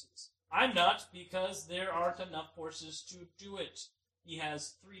Ontarian forces. I'm not, because there aren't enough forces to do it. He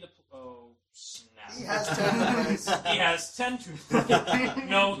has 3 to... Oh, snap. He has 10 to place. He has 10 to place.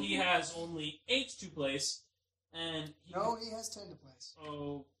 No, he has only 8 to place. And he No, he has 10 to place.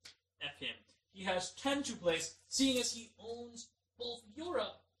 Oh, F him. He has 10 to place, seeing as he owns both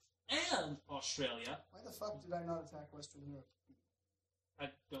Europe and Australia. Why the fuck did I not attack Western Europe? I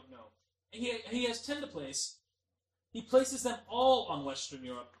don't know. He has 10 to place. He places them all on Western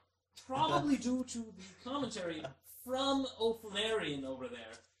Europe, probably due to the commentary from O'Flanarian over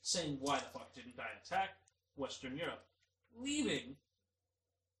there, saying, why the fuck didn't I attack Western Europe? Leaving,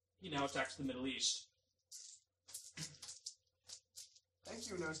 he now attacks the Middle East. Thank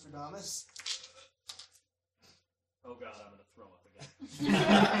you, Nostradamus. Oh god, I'm gonna throw up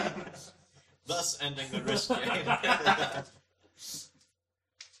again. Thus ending the risk game.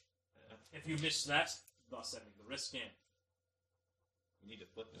 If you missed that, thus ending the risk game. You need to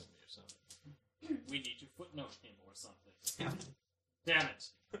footnote me or something. We need to footnote him or something. Damn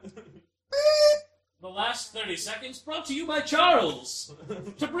it. The last 30 seconds brought to you by Charles,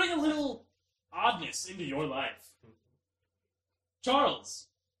 to bring a little oddness into your life. Charles,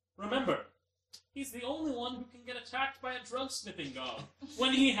 remember, he's the only one who can get attacked by a drug-sniffing dog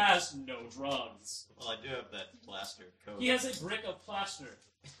when he has no drugs. Well, I do have that plaster coat. He has a brick of plaster,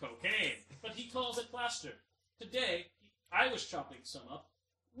 cocaine, but he calls it plaster. Today, I was chopping some up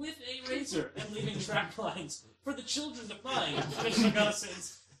with a razor and leaving track lines for the children to find in Mr.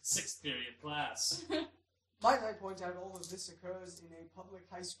 Gunnisson's 6th period class. Might I point out all of this occurs in a public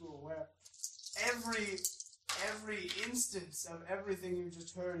high school where every instance of everything you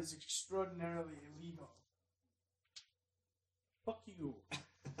just heard is extraordinarily illegal. Fuck you.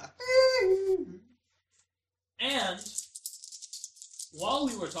 And while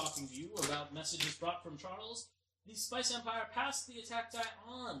we were talking to you about messages brought from Charles, the Spice Empire passed the attack die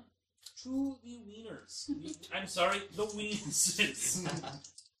on to the Wieners. I'm sorry, the Weenses.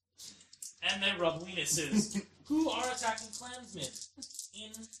 And their rub Weenuses, who are attacking Klansmen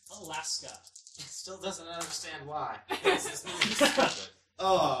in Alaska. Still doesn't understand why.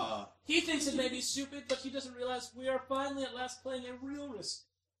 Oh. He thinks it may be stupid, but he doesn't realize we are finally at last playing a real risk.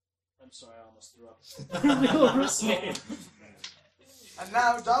 I'm sorry, I almost threw up. A real risk game. And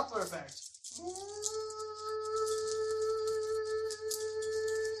now Doppler effect.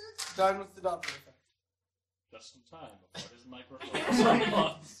 Done with the Doppler effect. Just in time before his microphone was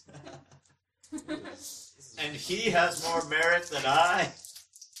unplugged. And he has more merit than I.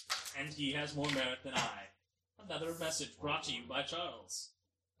 And he has more merit than I. Another message brought to you by Charles.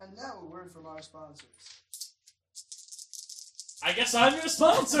 And now a word from our sponsors. I guess I'm your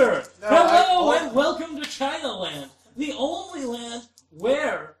sponsor! No, Hello I- and welcome to China Land, the only land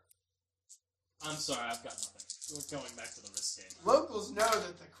where... I'm sorry, I've got nothing. We're going back to the risk game. Locals know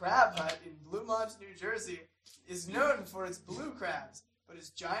that the Crab Hut in Bluemont, New Jersey is known for its blue crabs, but its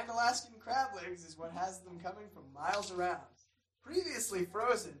giant Alaskan crab legs is what has them coming from miles around. Previously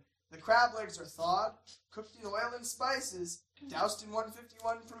frozen, the crab legs are thawed, cooked in oil and spices, doused in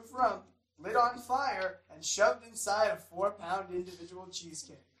 151 proof rum, lit on fire, and shoved inside a 4-pound individual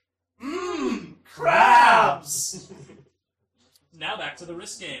cheesecake. Crabs! Now back to the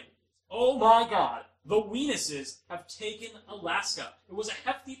risk game. Oh my god, the Weenuses have taken Alaska. It was a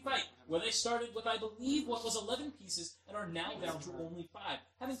hefty fight, where they started with, I believe, what was 11 pieces, and are now down to only 5,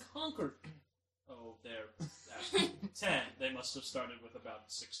 having conquered... Oh, they're at 10. They must have started with about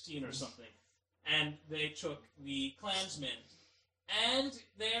 16 or something. And they took the Klansmen. And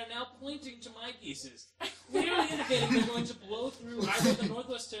they are now pointing to my pieces, clearly indicating they're going to blow through either the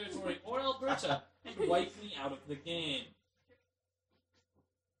Northwest Territory or Alberta and wipe me out of the game.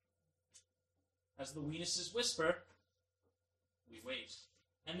 As the Weenuses whisper, we wait.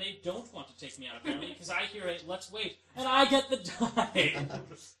 And they don't want to take me out, apparently, because I hear a let's wait, and I get the die.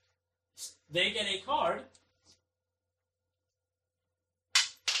 They get a card.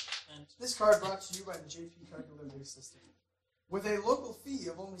 And This card brought to you by the JP Card Delivery System. With a local fee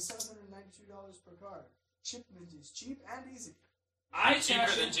of only $792 per card. Shipment is cheap and easy. I Cheaper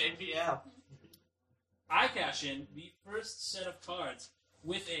cash than in, JPL. I cash in the first set of cards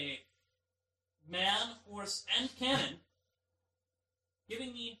with a man, horse, and cannon,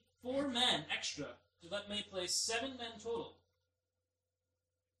 giving me 4 men extra to let me play 7 men total,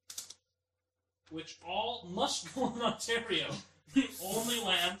 which all must go in Ontario, the only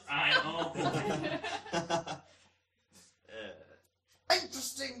land I own.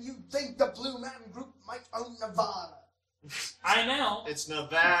 Interesting, you think the Blue Man Group might own Nevada. It's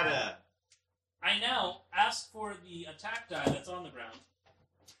Nevada. I now ask for the attack die that's on the ground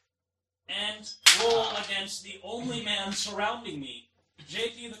and roll against the only man surrounding me,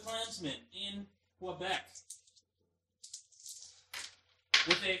 JP the Klansman in Quebec.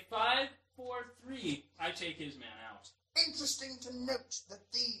 With a 5-4-3, I take his man out. Interesting to note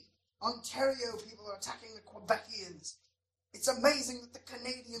that the Ontario people are attacking the Quebecians. It's amazing that the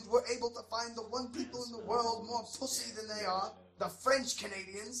Canadians were able to find the one people in the world more pussy than they are, the French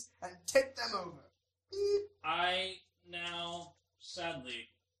Canadians, and take them over. Beep. I now, sadly,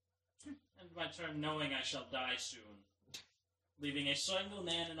 end my turn knowing I shall die soon, leaving a single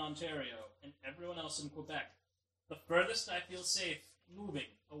man in Ontario and everyone else in Quebec. The furthest I feel safe moving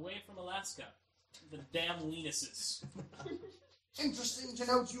away from Alaska. The damn Weenuses. Interesting to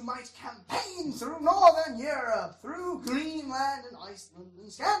note you might campaign through Northern Europe, through Greenland and Iceland,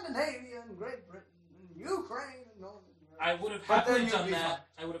 and Scandinavia and Great Britain, and Ukraine and Northern Europe. I would have But then happily you'd done be that.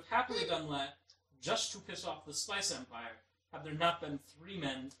 I would have happily done that just to piss off the Spice Empire, had there not been 3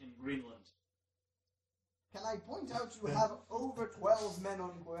 men in Greenland. Can I point out you have over 12 men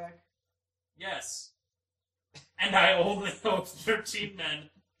on Quebec? Yes. And I only owe 13 men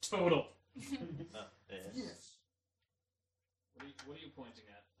total. Yes. What are you pointing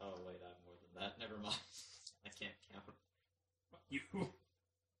at? Oh, wait, I'm more than that. Never mind. I can't count. Fuck you.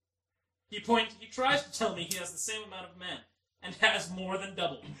 He tries to tell me he has the same amount of men, and has more than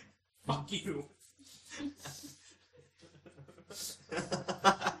double. Fuck you.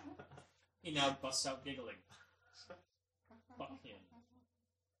 He now busts out giggling. Fuck him.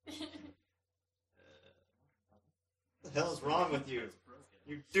 What the hell is wrong with you?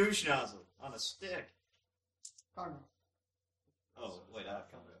 You douche nozzle on a stick. Cardinal. Oh, wait,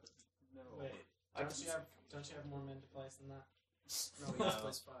 I've come up. No. Wait, don't you have more men to place than that? No, he just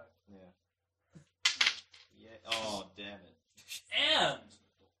plays 5. Yeah. Yeah. Oh, damn it. And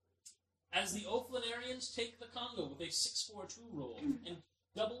as the Oflanarians take the Congo with a 6-4-2 roll and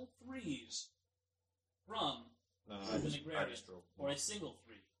double 3s from No, the Negrarian, I just rolled. or a single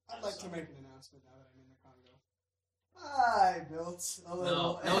 3. I'd like to make an announcement now that I'm in the Congo. I built a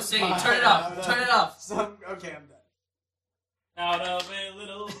little... No singing. empire Turn it off. out of Turn it off. Okay, I'm done. Out of a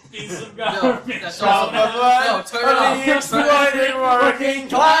little piece of No, garbage. that's from also- a- No, turn it off. The exploited working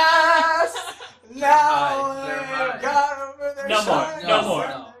class! Now Alright, they're they've right. got over their No more, shine. no more.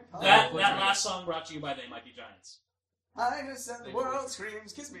 No. That What's your last song brought to you by They Might Be Giants. Highness and the world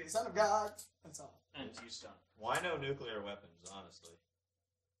screams, kiss me, son of God. That's all. And he's done. Why no nuclear weapons, honestly?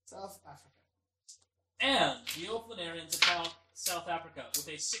 South Africa. And the Oflanarians attack South Africa with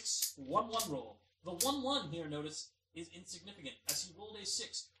a 6-1-1 roll. The 1-1 here, notice, is insignificant, as he rolled a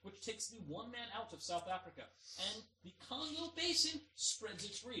 6, which takes the 1 man out of South Africa. And the Congo Basin spreads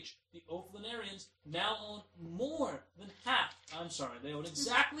its reach. The Oflanarians now own more than half, they own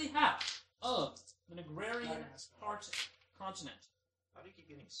exactly half of the Negrarian continent. How do you keep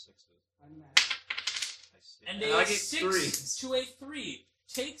getting 6s? I'm mad. I see. And I a get 6 3s. to a 3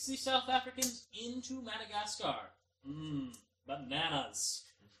 takes the South Africans into Madagascar. Bananas.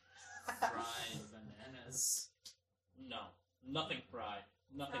 Fried bananas. No, nothing fried.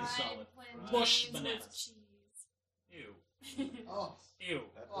 Nothing Fried solid. plantains Bush with bananas. cheese. Ew. Oh, Ew.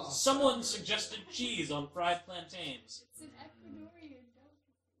 That Oh. doesn't Someone sound very suggested good. cheese on fried plantains. It's an Ecuadorian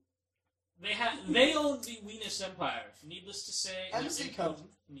delicacy. They own the Venus Empire. Needless to say, And that sea info cone.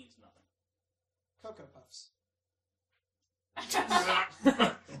 means nothing. Cocoa Puffs.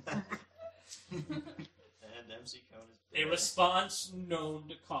 And MC Cone is A response known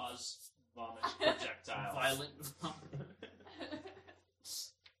to cause vomit projectiles. Violent.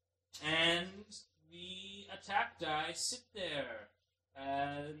 And the attack die sit there.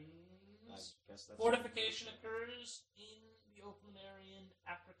 And I guess that's fortification occurs in the Oplanarian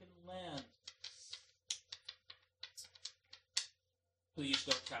African land. Please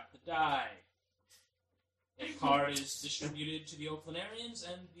don't tap the die. A card is distributed to the Oplanarians,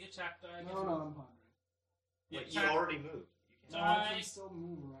 and the attack die. No, I'm pondering. The But you attack already moved. You No, can't. I die can still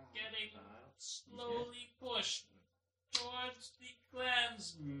move around. getting I don't- slowly pushed towards the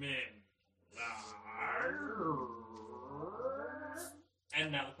clansmen.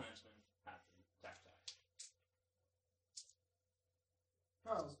 And now the clansmen have the attack die.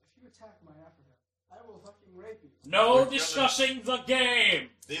 Charles, if you attack my Africa, I will fucking rape you. No We're gonna- discussing the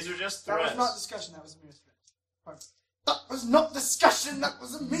game! These are just That threats. was not discussion, that was a mere threat. Pardon. That was not discussion, that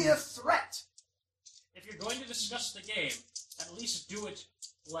was a mere threat! If you're going to discuss the game, at least do it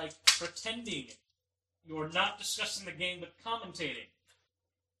like pretending you're not discussing the game but commentating.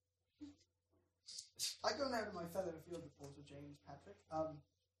 I go now to my fellow field reporter, James Patrick. Now,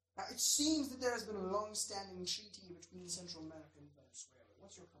 it seems that there has been a long-standing treaty between Central America and Venezuela.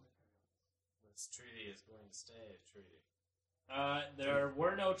 What's your commentary on This treaty is going to stay a treaty. There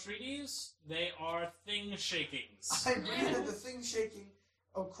were no treaties. They are thing shakings. that? I agree that the thing shaking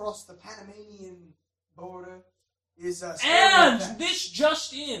across the Panamanian border is And this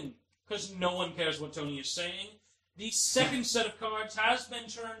just in, because no one cares what Tony is saying, the second set of cards has been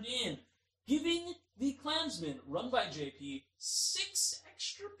turned in, giving the clansmen, run by JP, 6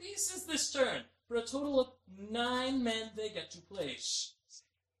 extra pieces this turn, for a total of 9 men they get to place.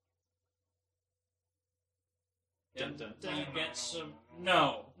 Dun, dun, Do dun. you get some...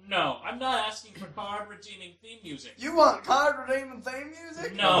 No, I'm not asking for card redeeming theme music. You want card redeeming theme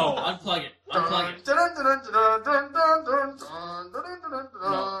music? No. Unplug it. Unplug it. The devil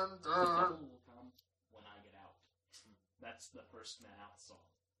will come when I get out. That's the first man out song.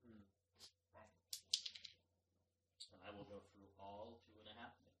 And I will go through all 2.5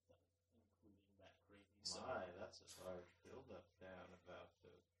 minutes, including that crazy song. My, that's a large build-up down about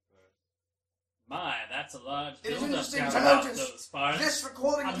those cards. My, that's a large It is build-up interesting down to about notice those parts. This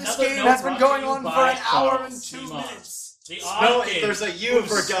recording of this Another game note has been brought going to you on for by an hour and Charles 2 Simon. minutes. The No, arcade there's a U,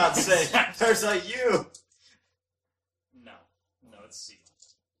 for was- God's sake! There's a U! No, it's C.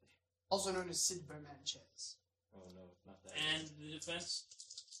 Also known as Sid Bermanchez. Oh no, not that. And the defense...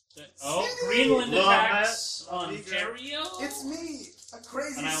 Greenland Love attacks it. Ontario? It's me, a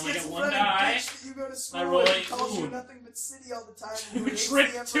crazy And I only get one schizophrenic die. bitch that you go to I school roll with a and calls you two. nothing but city all the time. and who You hates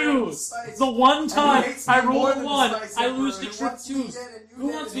trick the Emperor and two! the Spice. The one And who time hates I me more roll than the 1, Spice I Emperor, lose to who trick wants me 2. dead and you Who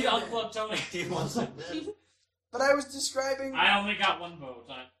dead wants and me to him dead. unplug Tony? He wants it dead. But I was describing... I only got 1 vote.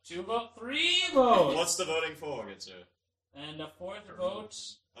 2 vote, 3 votes! What's the voting for, good sir? And a 4th vote.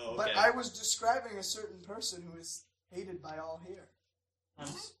 Oh, okay. But I was describing a certain person who is hated by all here.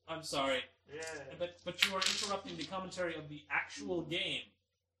 I'm sorry. Yeah. But you are interrupting the commentary of the actual game.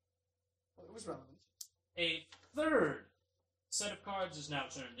 Well, it was relevant. A 3rd set of cards is now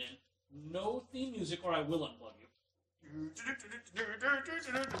turned in. No theme music or I will unplug you.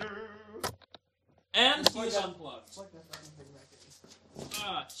 And It's like he's that- unplugged. It's like that fucking thing back then.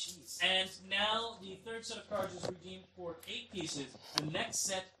 Ah, jeez. And now the 3rd set of cards is redeemed for 8 pieces. The next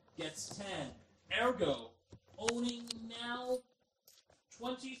set gets 10. Ergo, owning now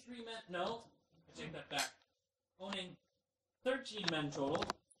 23 men. No, I take that back. Owning 13 men total.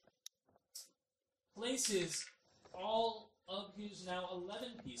 Places all of his now 11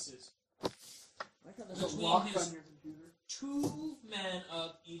 pieces Like how there's a between lock his on your computer. 2 men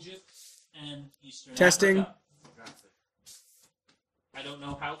of Egypt and Eastern Testing. Africa. I don't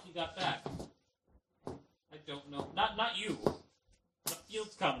know how he got back. I don't know. Not you. The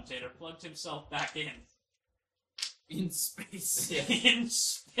field commentator plugged himself back in. In space. In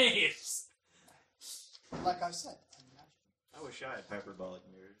space. Like I said, I'm magic. I wish I had hyperbolic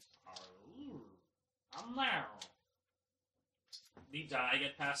mirrors. I'm there. The die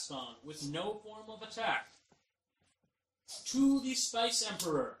get passed on with no form of attack to the Spice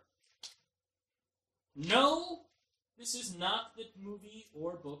Emperor. No, this is not the movie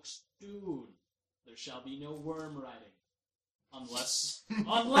or book's Dune. There shall be no worm riding. Unless it's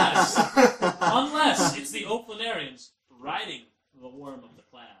the Oplanarians riding the worm of the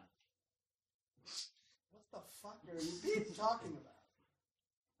clan. What the fuck are you people talking about?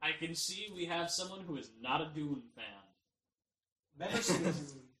 I can see we have someone who is not a Dune fan. Never seen a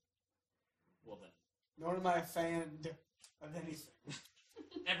Dune. Well then, Nor am I a fan of anything.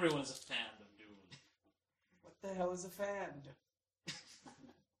 everyone is a fan of Dune. What the hell is a fan?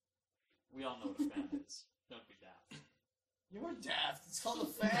 We all know what a fan is. Don't be daft. You're daft. It's called a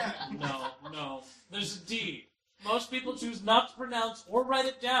fan. No. There's a D. Most people choose not to pronounce or write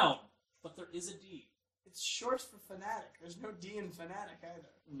it down, but there is a D. It's short for fanatic. There's no D in fanatic either.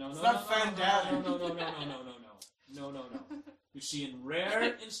 No. It's not fandaddy. No. You see, in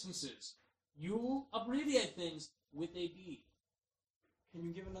rare instances, you abbreviate things with a D. Can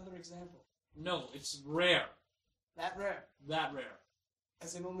you give another example? No, it's rare. That rare. That rare.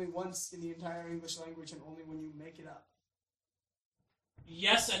 As in only once in the entire English language and only when you make it up.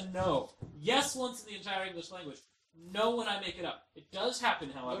 Yes and no. Yes, once in the entire English language. No, when I make it up. It does happen,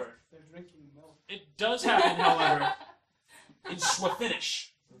 however. Look, they're drinking milk. It does happen, however, in Swahili,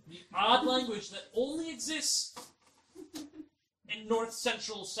 the odd language that only exists in North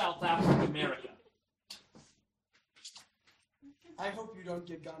Central South African America. I hope you don't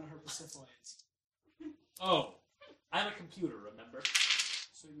get gonorrhea persiflage. Oh, I'm a computer, remember?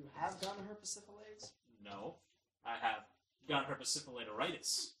 So you have gonorrhea persiflage? No, I have gonorrhea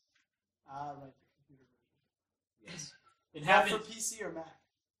persiflatoritis. Ah, right, the computer version. Yes. It Is that happened. for PC or Mac?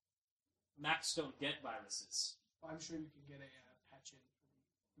 Macs don't get viruses. Well, I'm sure you can get a patch in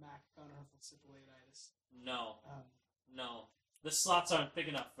for Mac gonorrhea persiflagitis. No, no. The slots aren't big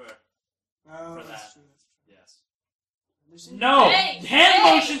enough for Oh, For that's that. true. That's true. yes. There's No! Hey! Hand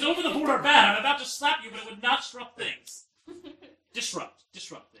Hey! motions over the board are bad. I'm about to slap you, but it would not disrupt things. Disrupt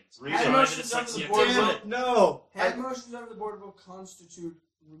things. Read Hand it. motions over the board Damn will, it, no! hand motions over the board will constitute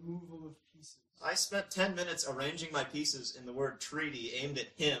removal of pieces. I spent 10 minutes arranging my pieces in the word treaty aimed at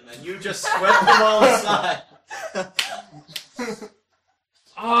him, and you just swept them all aside.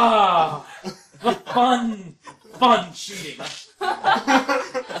 Ah! The fun cheating.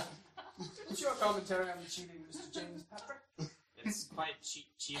 What's your commentary on the cheating, Mr. James Patrick? It's quite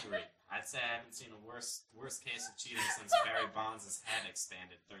cheatery. I'd say I haven't seen a worse case of cheating since Barry Bonds' head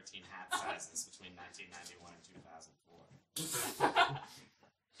expanded 13 hat sizes between 1991 and 2004.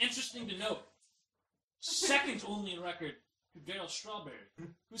 Interesting to note. Second only in record to Daryl Strawberry,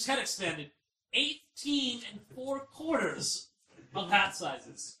 whose head expanded 18 4/4 of hat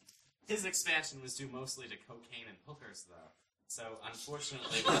sizes. His expansion was due mostly to cocaine and hookers, though. So,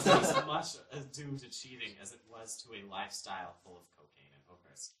 unfortunately, it wasn't as much due to cheating as it was to a lifestyle full of cocaine and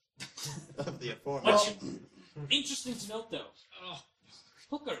hookers. Of the Well, aforementioned. interesting to note, though,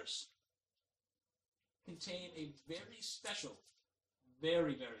 hookers contain a very special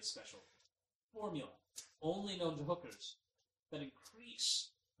formula, only known to hookers, that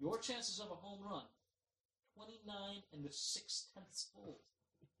increase your chances of a home run 29 6/10 fold.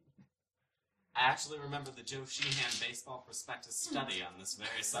 I actually remember the Joe Sheehan baseball prospectus study on this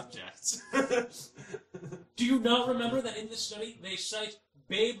very subject. Do you not remember that in this study they cite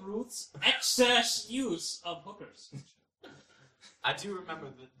Babe Ruth's excess use of hookers? I do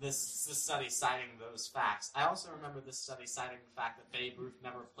remember this study citing those facts. I also remember this study citing the fact that Babe Ruth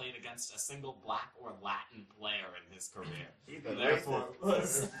never played against a single black or Latin player in his career. Even Therefore, it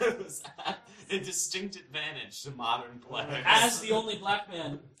was a distinct advantage to modern players. As the only black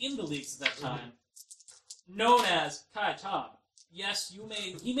man in the leagues at that time, known as Kai Taub. Yes,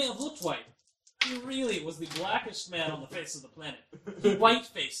 he may have looked white. He really was the blackest man on the face of the planet. He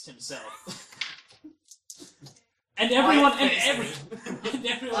white-faced himself. And everyone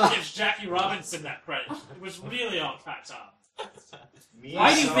gives Jackie Robinson that credit. It was really all Kai Taub.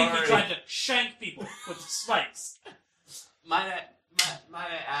 Why do you think he tried to shank people with spikes? Might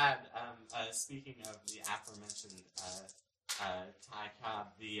I add, speaking of the aforementioned Ty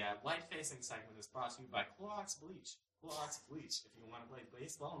Cobb, the white-facing segment is brought to you by Clorox Bleach. Clorox Bleach. If you want to play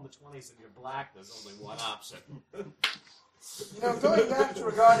baseball in the 20s and you're black, there's only one option. You know, going back to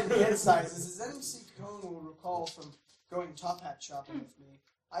regarding head sizes, as MC Cone will recall from going top hat shopping with me,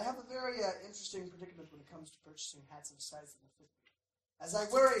 I have a very interesting predicament when it comes to purchasing hats of a size that will fit me. As I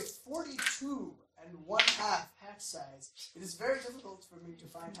wear a 42 1/2 hat size, it is very difficult for me to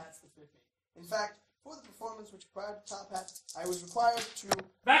find hats that fit me. In fact, for the performance which required a top hat, I was required to...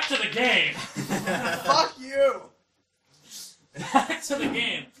 Back to the game! Fuck you! Back to the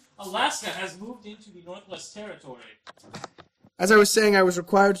game. Alaska has moved into the Northwest Territory. As I was saying, I was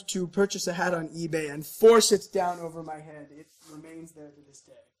required to purchase a hat on eBay and force it down over my head. It remains there to this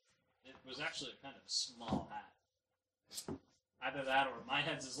day. It was actually a kind of small hat. Either that or my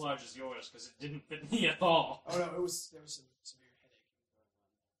head's as large as yours because it didn't fit me at all. Oh no, there was some severe headache.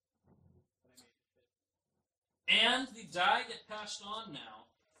 But I made it fit. And the die get passed on now,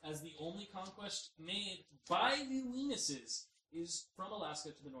 as the only conquest made by the Weenuses is from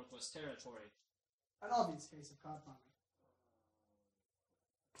Alaska to the Northwest Territory. An obvious case of cod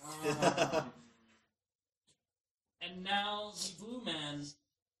farming. And now the Blue Men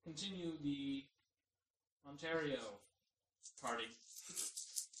continue the Ontario party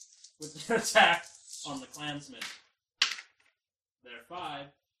with their attack on the Klansmen. Their 5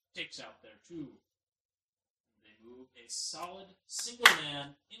 takes out their 2. They move a solid single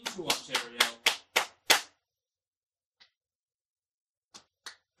man into Ontario.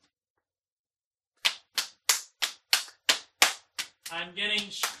 I'm getting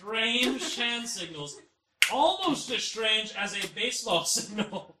strange hand signals. Almost as strange as a baseball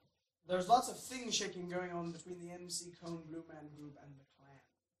signal. There's lots of thing shaking going on between the MC Cone Blue Man group and the clan.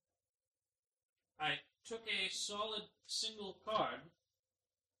 I took a solid single card.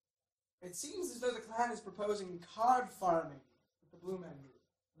 It seems as though the clan is proposing card farming with the Blue Man group.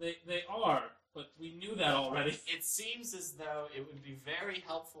 They are, but we knew that already. It seems as though it would be very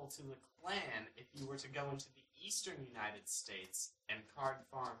helpful to the clan if you were to go into the eastern United States and card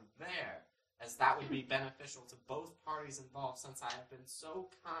farm there, as that would be beneficial to both parties involved, since I have been so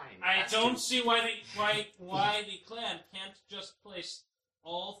kind. I don't see why the clan can't just place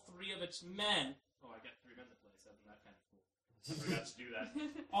all 3 of its men. Oh, I got 3 men to place. Isn't that kind of cool? I forgot to do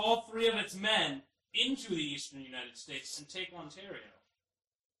that. All 3 of its men into the eastern United States and take Ontario.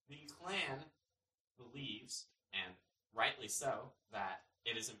 The clan believes, and rightly so, that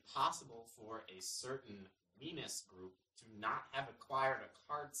it is impossible for a certain Venus group to not have acquired a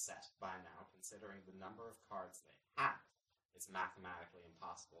card set by now, considering the number of cards they have. It's mathematically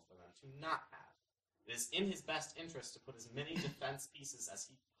impossible for them to not have. It is in his best interest to put as many defense pieces as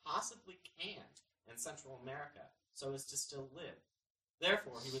he possibly can in Central America, so as to still live.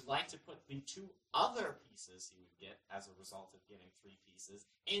 Therefore, he would like to put the 2 other pieces he would get as a result of getting 3 pieces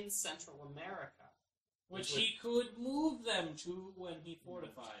in Central America. Which he could move them to when he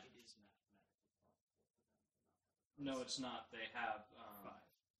fortified. No, it's not. They have 5.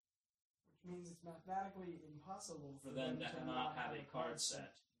 Which means it's mathematically impossible For them to not have a card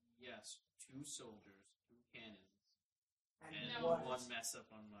set. Yes, 2 soldiers, 2 cannons, And and what? 1 mess up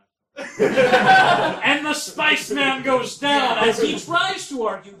on my part. And the Spice Man goes down as he tries to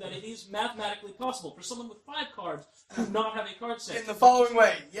argue that it is mathematically possible for someone with 5 cards to not have a card set. In the following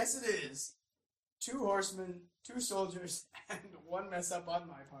way, yes it is. 2 horsemen, 2 soldiers, and 1 mess up on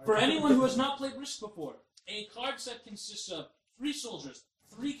my part. For anyone who has not played Risk before, a card set consists of 3 soldiers,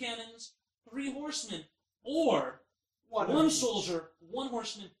 3 cannons, 3 horsemen, or 1 soldier, 1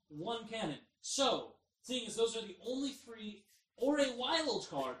 horseman, 1 cannon. So, seeing as those are the only 3, or a wild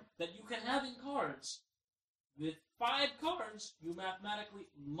card that you can have in cards, with 5 cards, you mathematically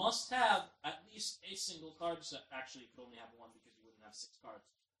must have at least a single card set. Actually, you could only have 1 because you wouldn't have 6 cards.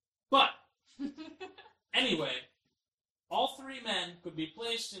 But, anyway, all 3 men could be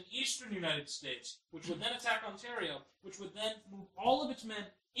placed in eastern United States, which would then attack Ontario, which would then move all of its men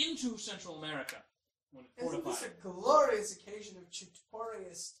into Central America when it Isn't this fortified. a glorious occasion of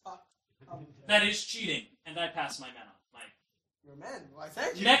tutorious talk? That is cheating, and I pass my men on. Your men. Why,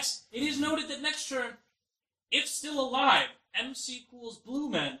 thank you. Next, it is noted that next turn, if still alive, MC Cool's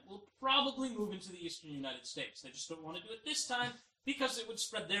Blue Men will probably move into the eastern United States. They just don't want to do it this time because it would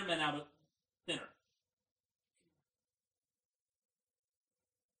spread their men out thinner.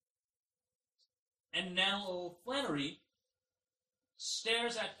 And now O'Flannery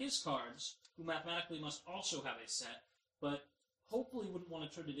stares at his cards, who mathematically must also have a set, but hopefully wouldn't want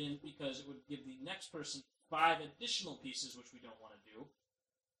to turn it in because it would give the next person 5 additional pieces, which we don't want to do.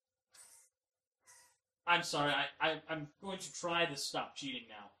 I'm sorry, I'm going to try to stop cheating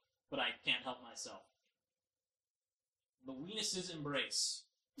now, but I can't help myself. The Weenuses embrace.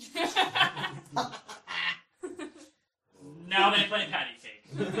 Now they play patty cake.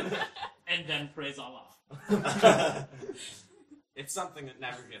 And then praise Allah. It's something that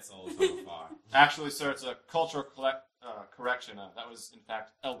never gets old from afar. Actually, sir, it's a cultural correction. That was, in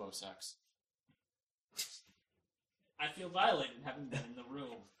fact, elbow sex. I feel violated having been in the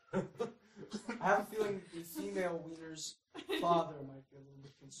room. I have a feeling the female wiener's father might be a little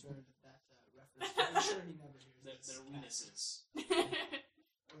bit concerned at that reference. But I'm sure he never hears They're this. Weenuses.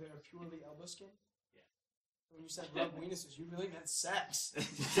 Oh, they are purely elbow skin? Yeah. When you said rub weenuses, you really meant sex.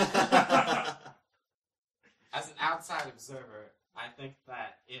 As an outside observer, I think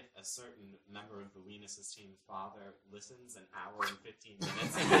that if a certain member of the Weenus's team's father listens an hour and 15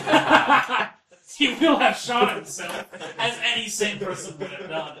 minutes, He will have shot himself, as any sane person would have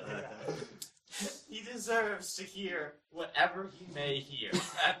done. he deserves to hear whatever he may hear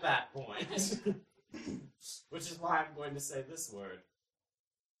at that point. Which is why I'm going to say this word.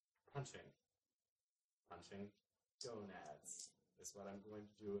 Punching. Punching gonads is what I'm going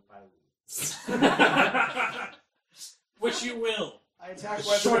to do if I lose. Which you will, I attack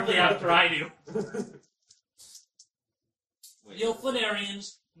shortly after I do. Wait, The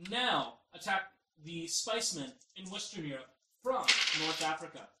Flanarians now attack the Spicemen in Western Europe from North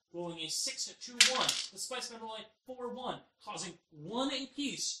Africa, rolling a 6-2-1. The Spicemen roll a 4-1, causing 1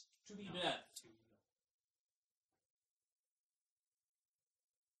 apiece to be dead.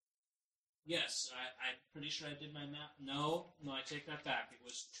 Yes, I'm pretty sure I did my math. No, I take that back. It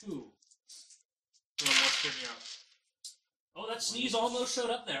was 2 from Western Europe. Oh, that sneeze almost showed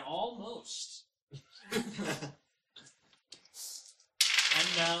up there. Almost. And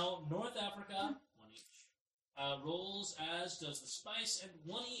now North Africa 1 each. rolls as does the Spice, and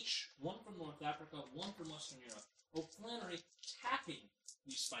 1 each. 1 from North Africa, 1 from Western Europe. O'Flannery attacking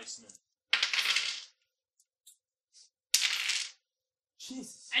the Spicemen.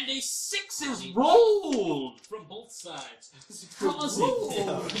 Jesus. And a 6 is rolled from both sides, causing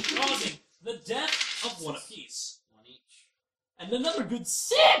the death of 1 apiece. 1 each. And another good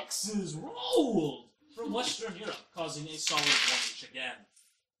 6 is rolled from Western Europe, causing a solid 1 each again.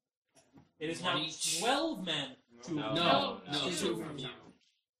 It is now 1 each. 12 men to... No, 2 2 from from you.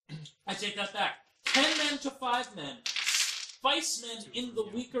 I take that back. 10 men to 5 men. Spicemen in the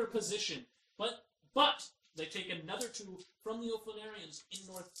weaker position. But they take another 2 from the O'Flanarians in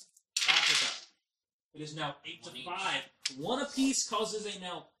North Africa. It is now 8 to 1 each. 5. 1 apiece causes a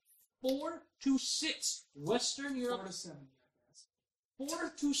now 4 to 6 Western 4 Europe. to 7, jackass. 4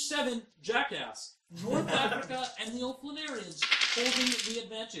 to 7 Jackass. North Africa and the O'Flanarians holding the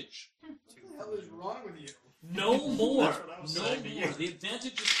advantage. What the hell is wrong with you? No more. That's what I was No saying to more. you. The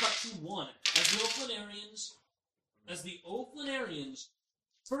advantage is cut to 1 as the O'Flanarians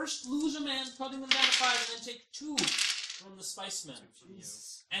first lose a man, cutting them down to 5, and then take 2 from the Spicemen.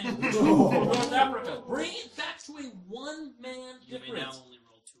 Jesus. And 2 from North Africa. Bring it back to a 1-man You may now difference. only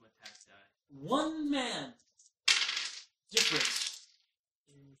roll 2 attack die. 1 man difference.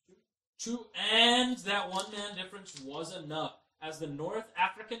 And that 1-man difference was enough as the North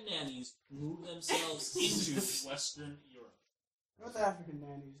African nannies moved themselves into Western Europe. North African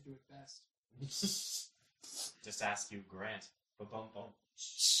nannies do it best. Just ask you, Grant. Ba-bum bum.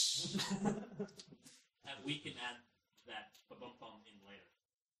 And we can add that ba-bum-bum in later.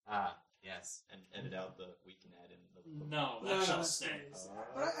 Ah, yes. And edit out the we can add in the. No, that shall that stay. stays.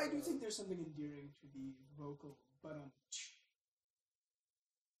 But I do think there's something endearing to the vocal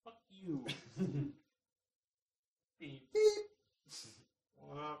Fuck you. beep.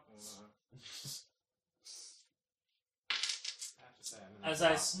 I have to say, I'm in As the I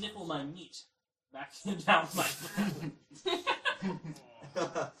top. sniffle my meat back down my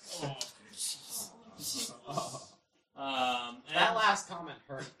and That last comment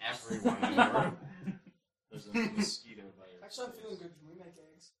hurt everyone in the room. There's a mosquito by your Actually, I'm feeling good. Can we make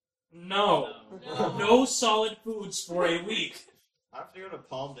eggs? no. No. No solid foods for a week. I have to go to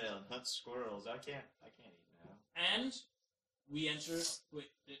Palmdale and hunt squirrels. I can't eat now. And we enter.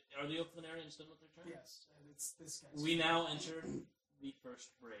 Wait, are the O'Flanarians done with their turn? Yes. And it's this guy's. We now enter the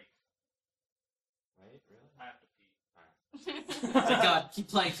first break. Wait, really? I have to pee. Thank God. Keep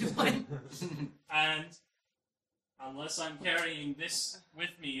playing. Keep playing. And unless I'm carrying this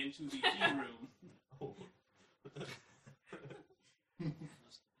with me into the tea room,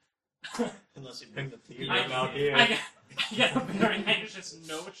 Unless you bring the pee I, room out here. I got a very anxious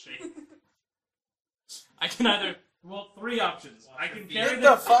notion. I can either 3 options. I can carry Get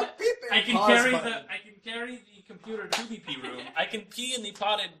the fuck beep and I can pause carry button. the computer to the pee room. I can pee in the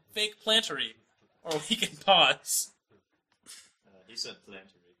potted fake plantery, or we can pause. He said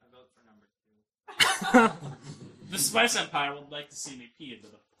plantery. I vote for number 2. The Spice Empire would like to see me pee into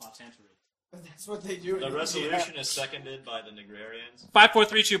the plantery. But that's what they do. The in resolution is seconded by the Negrarians. 5, 4,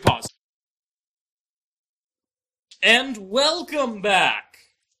 3, 2, pause. And welcome back.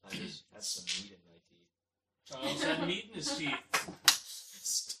 I just had some meat in my teeth. Charles had meat in his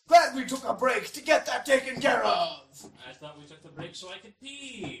teeth. Glad we took a break to get that taken care of. I thought we took the break so I could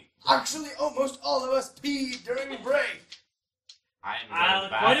pee. Actually, almost all of us peed during break. I am going to the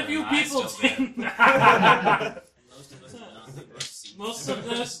Quite a bathroom, few I people still did. didn't. Most of us did not leave our seats. Most of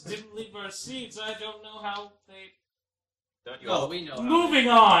us didn't leave our seats. I don't know how they... Don't you Oh, all? we know. how Moving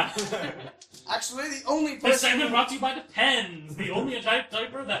on. Actually, the only This person. segment brought to you by Depends, the only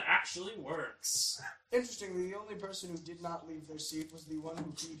diaper that actually works. Interestingly, the only person who did not leave their seat was the one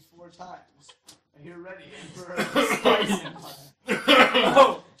who peed 4 times. Are you ready, Emperor of the Spice Empire?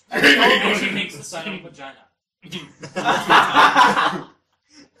 Oh, and she makes the sign of a vagina.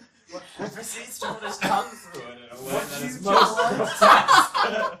 What proceeds to put his tongue through it in a way What that you is just most grotesque.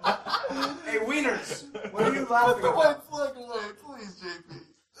 Hey, Wieners, what are you laughing about? flag alone, please,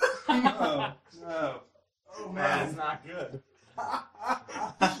 JP. No. Oh, That man. is not good.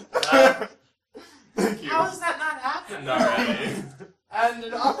 Thank you. How has that not happened already? And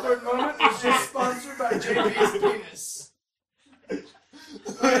an awkward moment was just sponsored by JP's penis.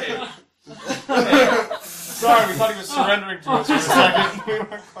 Wait. Sorry, we thought he was surrendering to us for a second.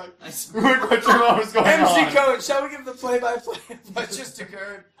 We weren't quite sure what was going MC on. Cohen, shall we give the play-by-play of what just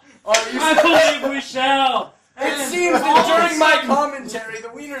occurred? Or are you I believe we shall. It And seems all that of a during my sudden- commentary, the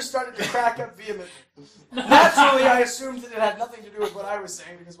wieners started to crack up vehemently. Naturally, I assumed that it had nothing to do with what I was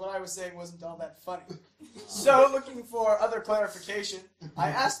saying, because what I was saying wasn't all that funny. So, looking for other clarification, I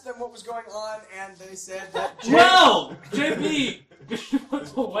asked them what was going on, and they said that No! JP! Put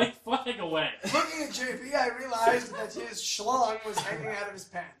the white flag away. looking at JP, I realized that his schlong was hanging out of his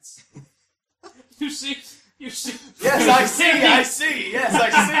pants. You see? Yes, I see, yes,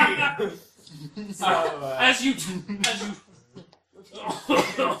 I see. So, As you oh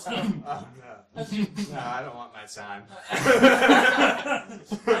no. No, I don't want my time.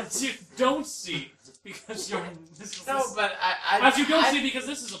 as you don't see because you're No, but I as you don't see because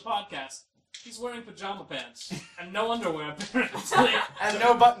this is a podcast. He's wearing pajama pants and no underwear apparently. And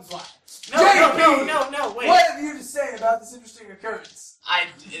no button fly. No, wait. What have you to say about this interesting occurrence?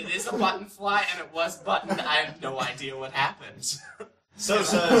 It is a button fly, and it was buttoned. I have no idea what happened. So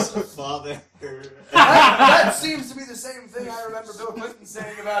says Father. That seems to be the same thing I remember Bill Clinton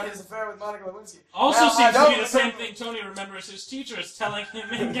saying about his affair with Monica Lewinsky. Also Now, I seems to don't be the same remember- thing Tony remembers his teachers telling him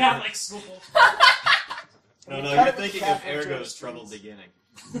in Catholic school. No, Cut you're it with thinking of Catholic Ergo's Church, trouble please. beginning.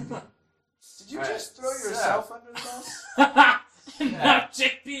 Did you Alright, just throw so- yourself under the bus? And now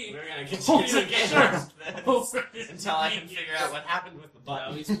JP We're gonna holds continue a the game shirt with this over his until I can knee. figure out what happened with the No,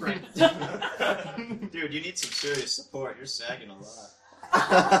 button. he's pregnant. Dude, you need some serious support. You're sagging a lot.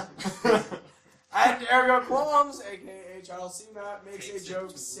 And Ergo Qualms, aka Charles C. makes a Takes it joke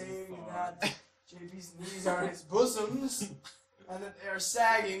too saying far. that JP's knees are his bosoms, and that they are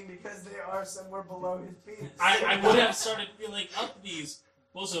sagging because they are somewhere below his penis. I would have started feeling up these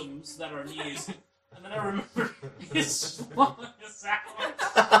bosoms that are knees, and then I remembered his schlong is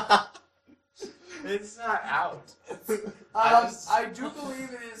out. It's not out. I do believe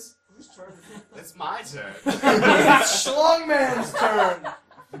it is. Whose turn? It's my turn. It's Schlongman's turn.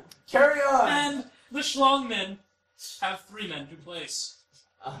 Carry on. And the schlongmen have 3 men to place.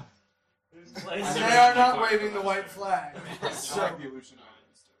 And they are not waving the white flag. So,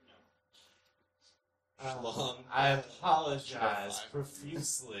 Schlong. I apologize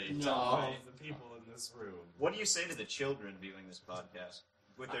profusely to No. all of the people in this room. What do you say to the children viewing this podcast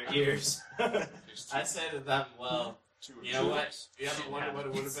with their ears? I say to them, well, you know what? You ever wonder what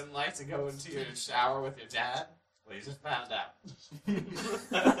it would have been like to go into your shower with your dad? Well, you just found out.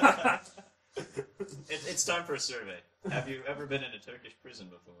 It's time for a survey. Have you ever been in a Turkish prison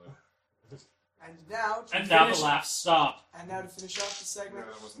before? And now to And now finish. the laughs stop. And now to finish off the Yeah, segment.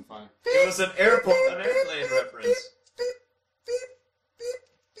 that wasn't funny. It was an airplane reference.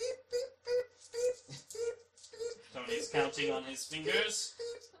 Tony's counting on his fingers.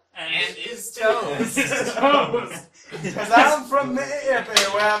 And And his toes. his toes. Because I'm from the Mississippi,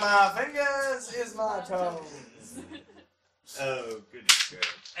 where my fingers is my toes. Oh, goodness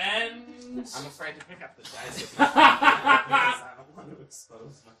gracious. And I'm afraid to pick up the dice with my because I don't want to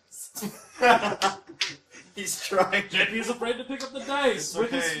expose myself. He's trying to... JP is afraid to pick up the dice It's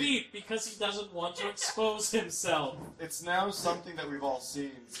with his okay. feet because he doesn't want to expose himself. It's now something that we've all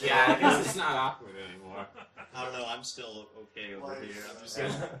seen. So Yeah, I guess it's not awkward anymore. I don't know, I'm still okay over Like, here. I'm just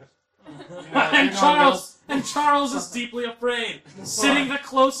gonna... And Charles is deeply afraid, sitting the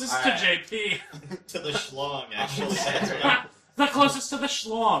closest Alright. to JP, to the schlong, actually. That's what I'm... the closest to the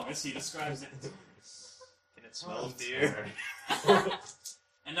schlong, as he describes it. Can it smell fear?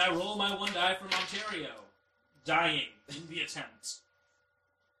 And I roll my 1 die from Ontario, dying in the attempt.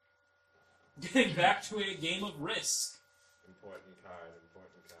 Getting back to a game of Risk. Important card.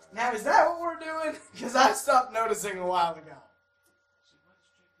 Now, is that what we're doing? Because I stopped noticing a while ago.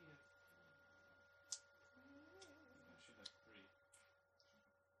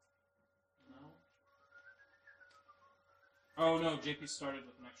 Oh no, JP started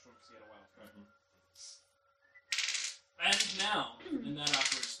with an extra because he had a wild card. And now, in that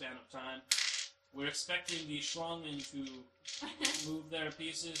awkward span of time, we're expecting the Schlongmen to move their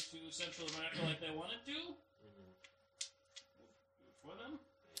pieces to Central America like they wanted to. Good for them.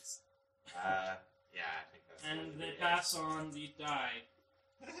 Yeah, I think that's And what they it pass on the die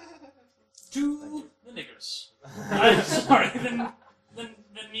to the niggers. I'm sorry, the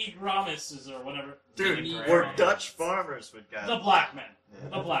Negromises or whatever. Dude, Maybe- or Dutch farmers would The got black men. Yeah.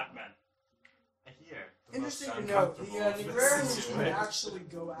 The black men. Here. Interesting to note, the Negrarians would situation. actually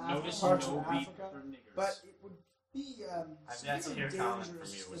go after Notice parts no of beat Africa, for niggers. but it would be I've yet to severely hear comment from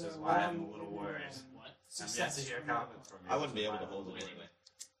dangerous you, for which their is why I'm a long- little worried. What? I'm yet to success hear from comment from you. I wouldn't be which is able to why I'm hold a it little anyway.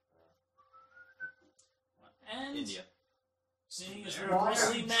 And India. seeing as There. there are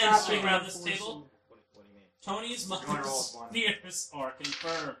mostly men Trapped sitting around this force table, What do you mean? Tony's You're gonna roll mother's one. fears are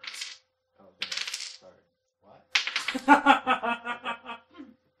confirmed. Oh, good. Sorry. What?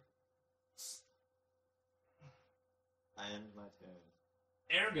 I end my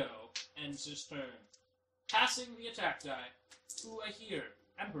turn. Ergo ends his turn, passing the attack die to Ahir,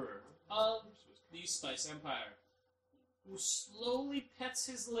 Emperor of the Spice Empire, who slowly pets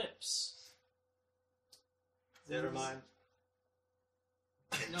his lips. Never mind.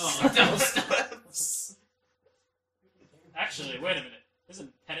 No, don't stop. Actually, wait a minute.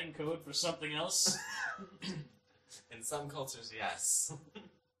 Isn't petting code for something else? In some cultures, yes.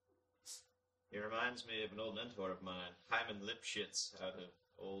 He reminds me of an old mentor of mine, Hyman Lipschitz, out of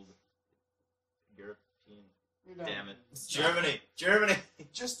old European. You're done. Damn it. Germany! Germany!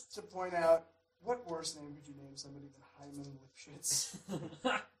 Just to point out, what worse name could you name somebody than Hyman Lipschitz?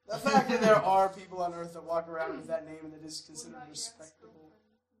 The fact that there are people on Earth that walk around with that name and that is What considered about your respectable.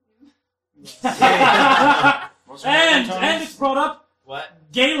 ex-girlfriend? Yes. What's your name, and Tony? it's brought up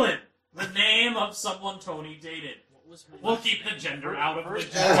What? Galen, the name of someone Tony dated. What was her We'll last keep the name? gender out of the First-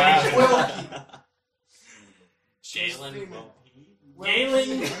 equation. Jalen female. Wilkie?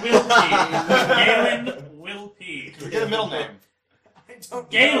 Galen Wilkie. Galen Wilkie. We get a middle name. I don't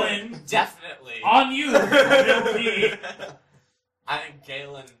Galen, Definitely. on you, Wilkie. I think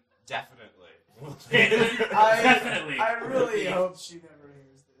Galen definitely. Galen, I- definitely. I really hope she never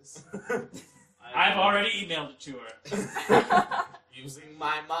hears this. I've already emailed it to her. Using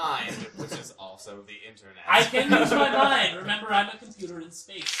my mind, which is also the internet. I can use my mind. Remember, I'm a computer in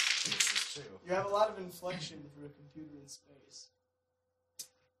space. This is true. You have a lot of inflection for a computer in space.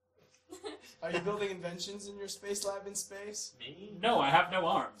 Are you building inventions in your space lab in space? Me? No, I have no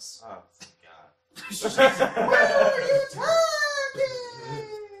arms. Oh, God. Where are you talking?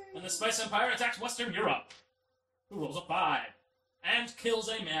 And the Spice Empire attacks Western Europe, who rolls a 5, and kills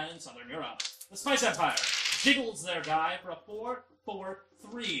a man in Southern Europe. The Spice Empire jiggles their die for a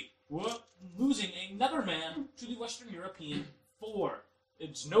 4-4-3, losing another man to the Western European 4.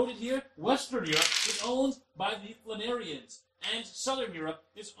 It's noted here, Western Europe is owned by the Flanarians, and Southern Europe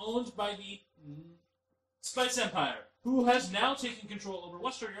is owned by the Spice Empire, who has now taken control over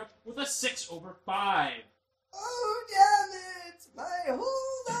Western Europe with a 6/5. Oh, damn it! My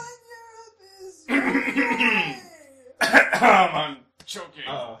hold on Europe is I'm choking.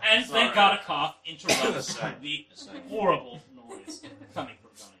 Oh, And sorry. thank God a cough interrupts Sorry. the Sorry. horrible noise coming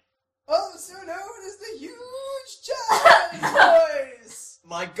from Johnny. also known as the huge giant voice.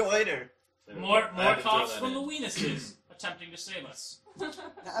 My goiter! More I had to throw coughs that from in. the weenuses attempting to save us. Now,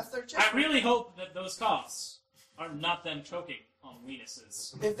 if they're just I really hope that those coughs are not them choking on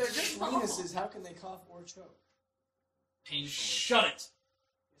weenuses. if they're just weenuses, how can they cough or choke? Painfully. Shut it!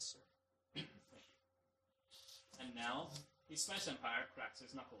 Yes, sir. And now, the Spice Empire cracks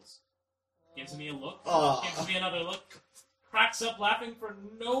his knuckles. Gives me a look. Oh. Gives me another look. Cracks up laughing for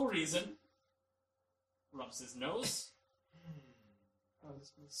no reason. Rubs his nose. Oh,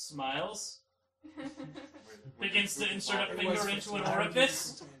 this was Smiles. Begins to insert a it finger was into an 15.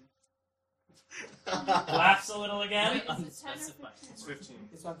 orifice. 10. Laughs a little again. Wait, is it 10 or Unspecified. 15? It's 15.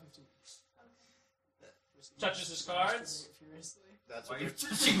 It's not 15. Touches his cards. Furiously. That's Why what are you you're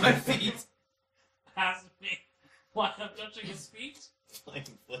touching my feet? Asks me why I'm touching his feet. playing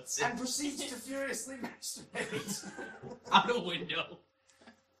footsie. And proceeds to furiously masturbate. Out a window.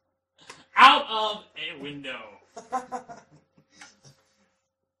 Out of a window.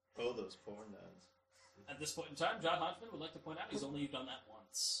 Oh, those porn nuns. At this point in time, John Hodgman would like to point out he's only done that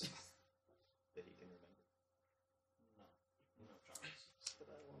once. That he can remember.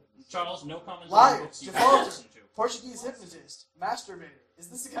 No, Charles, no comment Liar, on the books you defaulter. can listen to. Portuguese hypnotist. Masturbator. Is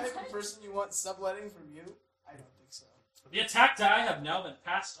this the kind of person you want subletting from you? I don't think so. The attack die have now been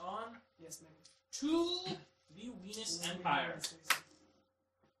passed on Yes, ma'am. to the Venus Empire.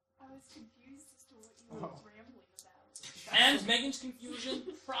 I was confused as to what you were Oh. rambling about. And Megan's confusion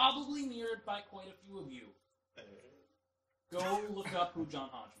probably mirrored by quite a few of you. Go look up who John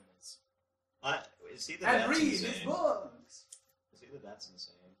Hodgman is. Is he the And that's read his insane? books. Is he the that's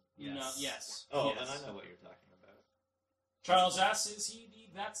insane? Yes. No, yes. Oh, yes. then I know what you're talking about. Charles asks, is he the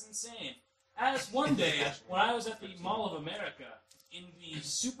That's Insane? As one day, when I was at the Mall of America, in the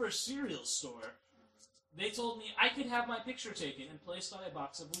Super Cereal store, They told me I could have my picture taken and placed on a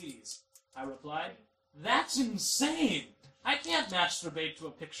box of Wheaties. I replied, "That's insane! I can't masturbate to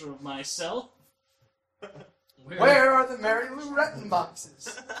a picture of myself." Where are the Mary Lou Retton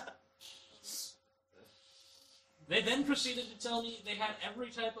boxes? They then proceeded to tell me they had every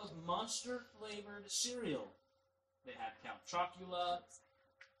type of monster-flavored cereal. They had Count Chocula,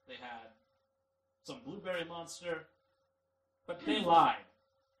 they had some blueberry monster, but they lied.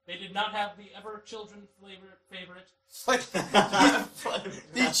 They did not have the ever-children favorite.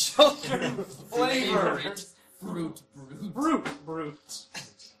 The children flavor. Favorite fruit brute. Brute.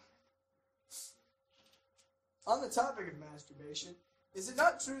 On the topic of masturbation, is it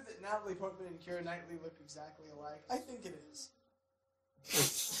not true that Natalie Portman and Keira Knightley look exactly alike? I think it is.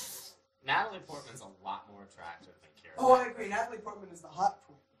 Natalie Portman's a lot more attractive than Keira. Oh, I Knightley. agree. Natalie Portman is the hot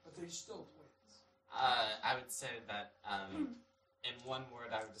twin, but they're still twins. I would say that in one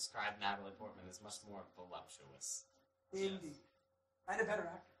word, I would describe Natalie Portman as much more voluptuous. Indeed. And a better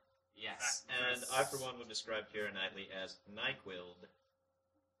actor. Yes. And I, for one, would describe Keira Knightley as NyQuil'd.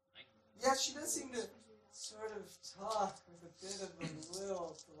 Yeah, she does seem to sort of talk with a bit of a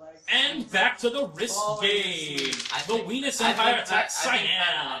lilt, like. And back to the wrist game. The Venus Empire attacks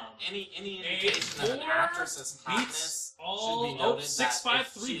Siam. Any indication of an actress's hotness should be noted that if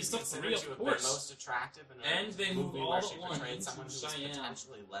 653 she's is the considered three, to of have been course. most attractive in a And they move movie all where at she one portrayed into someone who was Siam.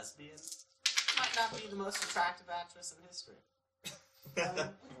 potentially lesbian, might not be the most attractive actress in history.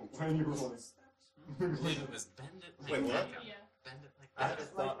 When you were I believe it was Bend It Like Wait, what? That. Yeah. Bend It Like I That.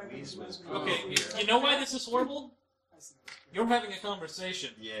 just thought Weeze was Okay, Oh, you know why this is horrible? I see. You're having a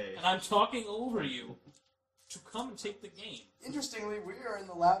conversation, Yay. and I'm talking over you to come and take the game. Interestingly, we are in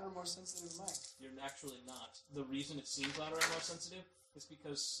the louder, more sensitive mic. You're actually not. The reason it seems louder and more sensitive is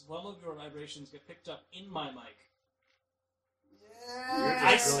because some of your vibrations get picked up in my mic. Yeah. You're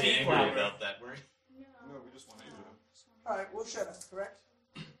I just really speak angry louder. about that, weren't you? No, we just want you to. Alright, we'll shut up, correct?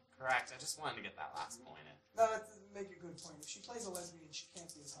 Correct. I just wanted to get that last point in. No, that doesn't make a good point. If she plays a lesbian, she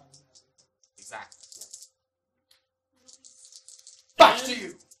can't be as hot as Natalie Portman. Exactly. Back to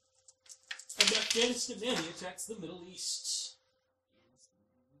you! And Afghanistan attacks the Middle East.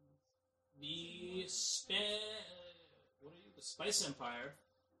 The Spice Empire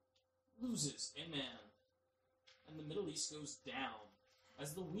loses a man, and the Middle East goes down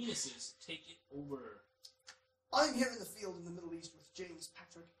as the Venuses take it over. I'm here in the field in the Middle East with James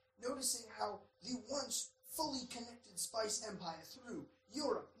Patrick, noticing how the once fully connected Spice Empire through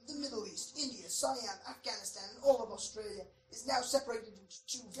Europe, the Middle East, India, Siam, Afghanistan, and all of Australia is now separated into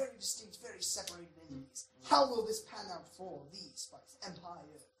two very distinct, very separated entities. How will this pan out for the Spice Empire?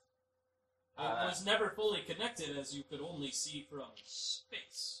 It was never fully connected, as you could only see from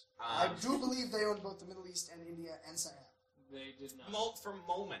space. I do believe they own both the Middle East and India and Siam. They did not. For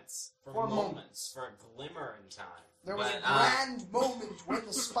moments. For moments. For a glimmer in time. There was But, a grand moment when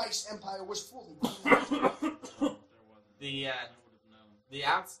the Spice Empire was fully connected. The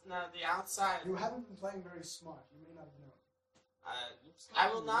outside. You haven't been playing very smart. You may not have known. I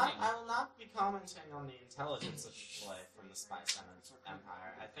will not be commenting on the intelligence of the play from the Spice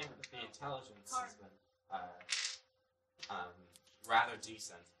Empire. I think that the intelligence has been rather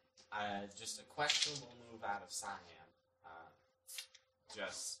decent. Just a questionable move out of Siam.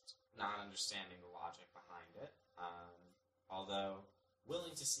 Just not understanding the logic behind it. Although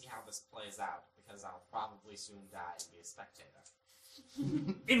willing to see how this plays out, because I'll probably soon die and be a spectator.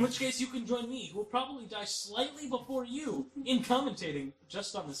 In which case, you can join me, who will probably die slightly before you, in commentating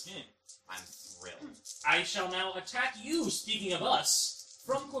just on this game. I'm thrilled. I shall now attack you, speaking of us,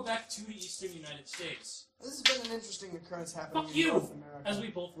 from Quebec to the eastern United States. This has been an interesting occurrence happening Fuck in you! North America. As we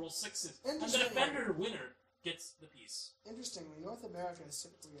both roll sixes. And the Interesting. defender winner gets the piece. Interestingly, North America is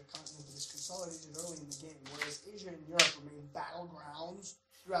typically a continent that is consolidated early in the game, whereas Asia and Europe remain battlegrounds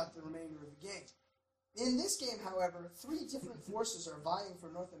throughout the remainder of the game. In this game, however, three different forces are vying for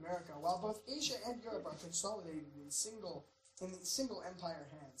North America, while both Asia and Europe are consolidated in single empire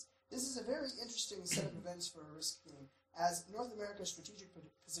hands. This is a very interesting set of events for a Risk game, as North America's strategic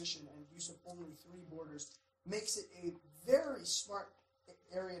position and use of only three borders makes it a very smart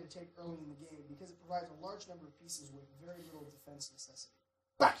area to take early in the game, because it provides a large number of pieces with very little defense necessity.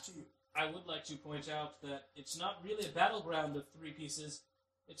 Back to you. I would like to point out that it's not really a battleground of three pieces.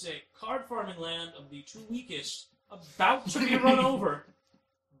 It's a card farming land of the two weakest, about to be run over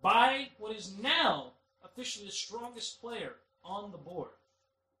by what is now officially the strongest player on the board.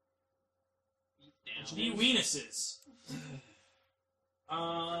 Beat down. The Venuses. Beat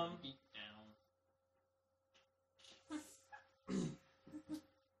down.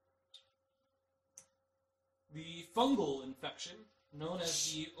 The fungal infection known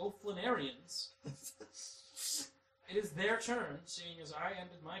as the Oflanarians. It is their turn, seeing as I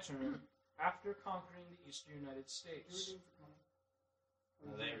ended my turn after conquering the eastern United States.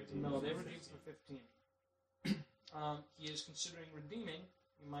 No, they redeemed No, for they redeemed 15. for 15. He is considering redeeming.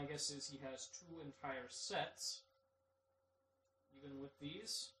 My guess is he has 2 entire sets. Even with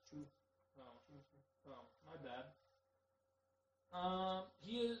these? 2. Oh, my bad.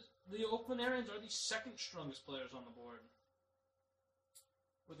 The Oaklandarians are the second strongest players on the board,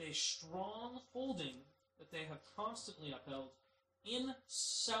 with a strong holding that they have constantly upheld in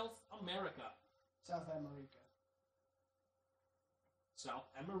South America. South America. South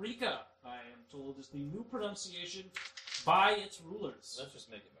America, I am told, is the new pronunciation by its rulers. Let's just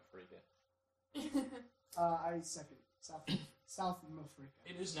make it Africa. I second. South Africa.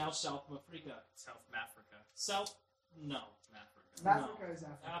 It is now South Africa. South Africa. South, no. Africa. Africa is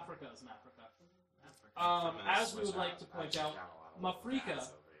Africa. Africa is Africa. Africa. As we would like to point out, Mafrika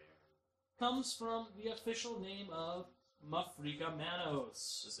comes from the official name of Mafrika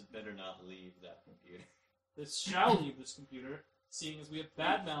Manos. This had better not leave that computer. This shall leave this computer, seeing as we have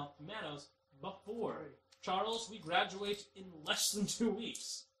badmouthed Manos before. Charles, we graduate in less than 2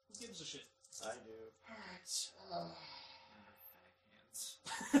 weeks. Who gives a shit? I do.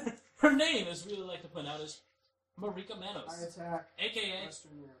 Alright. Her name, as we would like to point out, is Marika I Manos, attack a.k.a.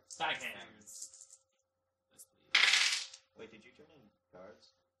 Western Europe. Backhands. Yes, please. Wait, did you turn in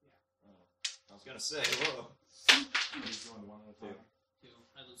cards? Yeah. Oh. I was gonna say, whoa. He's going one at a time. 2.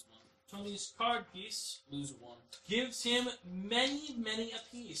 I lose 1. Tony's card piece Lose 1. gives him many, many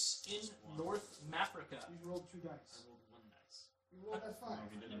apiece in North Africa. You rolled 2 dice. I rolled 1 dice. You rolled that 5. No,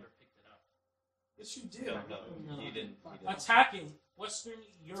 he I didn't. never picked it up. Yes, you did. No, No. he didn't. Attacking Western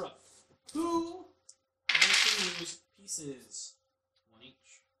Europe. Who make lose pieces. 1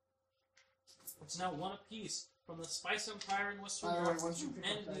 each. It's now 1 apiece from the Spice Empire in Western By the way, Europe once you pick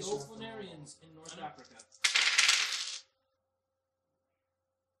and up the dice, you have to roll. Oflanarians in North Africa.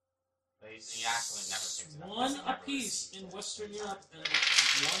 He actually never picks it up. 1 He never apiece received in it. Western Europe and 1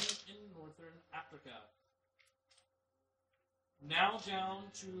 in Northern Africa. Now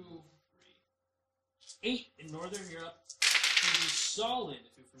down to 8 in Northern Europe to the solid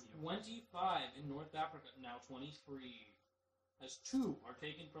 2 from you. 25 in North Africa. Now 23. As 2 are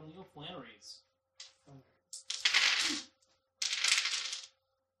taken from the O'Flannerys.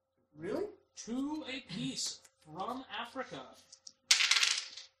 Really? 2 apiece from Africa.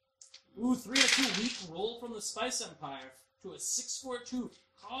 Ooh, 3 and a 2 weak roll from the Spice Empire to a 6-4-2,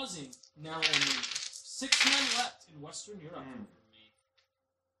 causing now only 6 men left in Western Europe.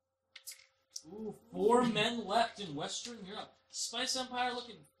 Ooh, 4 men left in Western Europe. Spice Empire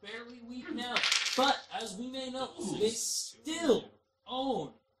looking fairly weak now, but as we may know, they still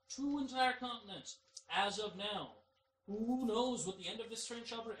own 2 entire continents as of now. Who knows what the end of this turn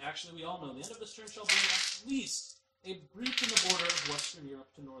shall bring? Actually, we all know the end of this turn shall bring at least a breach in the border of Western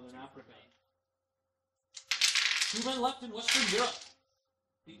Europe to Northern Africa. 2 men left in Western Europe.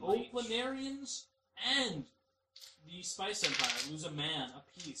 The Oaklandarians and the Spice Empire lose a man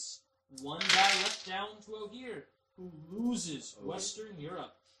apiece. 1 guy left down to O'Here, who loses Western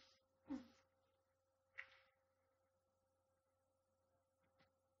Europe.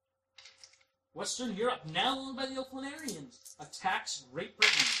 Western Europe, now owned by the Oaklandarians, attacks Great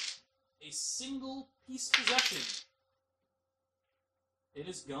Britain. A single piece possession. It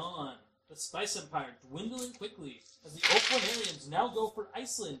is gone. The Spice Empire dwindling quickly as the Oaklandarians now go for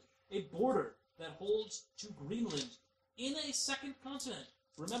Iceland, a border that holds to Greenland in a second continent.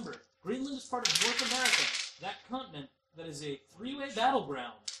 Remember, Greenland is part of North America, that continent that is a 3-way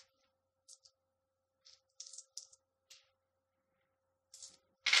battleground.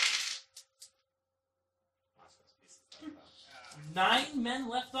 Watch those pieces. 9 men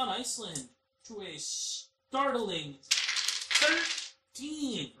left on Iceland to a startling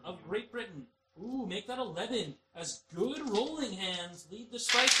 13 of Great Britain. Ooh, make that 11 as good rolling hands lead the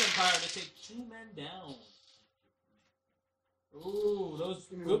Spice Empire to take 2 men down. Ooh, those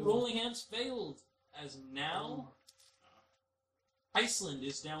good rolling hands failed as now Iceland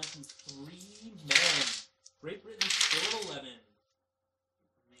is down to 3 men. Great Britain still at 11.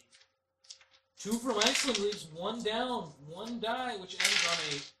 2 from Iceland leaves 1 down, 1 die, which ends on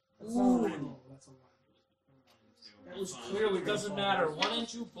a That's not a ooh. roll. That's a 1. That was It clearly doesn't gonna matter. fall. 1 and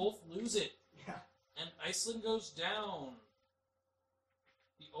 2 both lose it, Yeah. and Iceland goes down.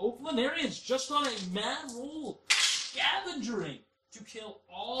 The Oaklandarians just on a mad roll, scavengering to kill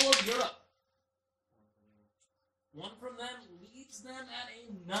all of Europe. 1 from them leads them at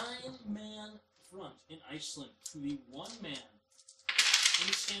a 9-man front in Iceland to the 1 man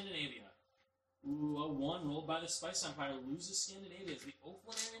in Scandinavia. Ooh, a 1 rolled by the Spice Empire loses Scandinavia as the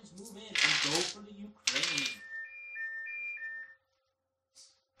Oaklandarians move in and go for the Ukraine.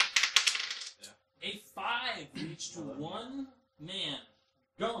 A 5 leads to 1 man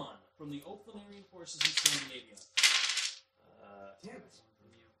gone from the Oaklandarian forces in Scandinavia. Damn it.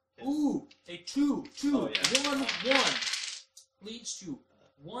 Ooh, a 2, Oh, yeah. 1, 1 leads to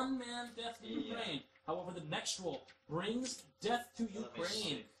 1 man death in Ukraine. However, the next roll brings death to Let me Ukraine.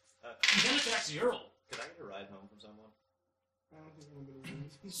 see. He then attacks Ural. Could I get a ride home from someone? I don't think anybody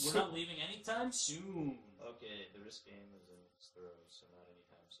leaves. We're not leaving anytime soon. Okay, the risk game is in its throes, so not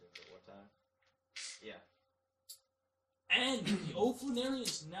anytime soon, but what time? Yeah. And the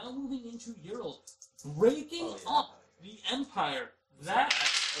Oaklandarians now moving into Ural, breaking Oh, yeah. up the empire that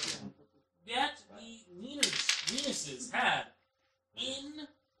Okay. the Venuses had in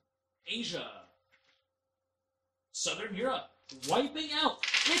Asia. Southern Europe, wiping out.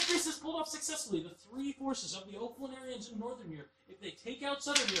 If this is pulled off successfully, the 3 forces of the Oaklandarians in Northern Europe, if they take out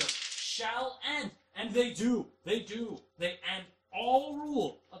Southern Europe, shall end. And they do. They do. They end all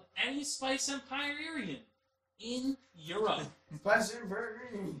rule of any Spice Empire-arian in Europe. Pleasure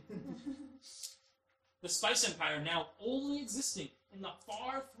burger. The Spice Empire now only existing in the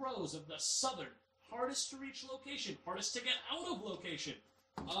far throes of the southern, hardest to reach location, hardest to get out of location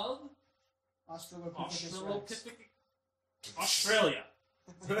of Australopithecus Australia.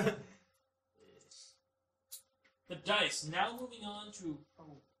 The dice now moving on to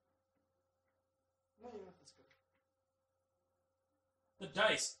Oh. No, you know, that's good. the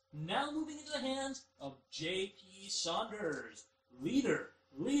dice now moving into the hands of J.P. Saunders, leader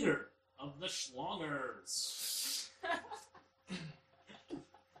of the Schlongers.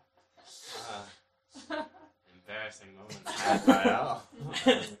 Embarrassing moments had by all.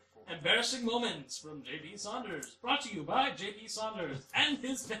 Embarrassing moments from J.P. Saunders, brought to you by J.P. Saunders and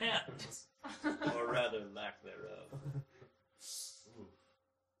his band. Or rather, lack thereof.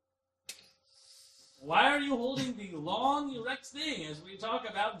 Why are you holding the long, erect thing as we talk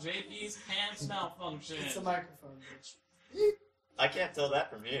about JP's pants malfunction? It's a microphone, bitch. I can't tell that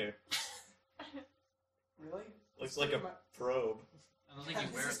from here. Really? Looks like a probe. I don't think you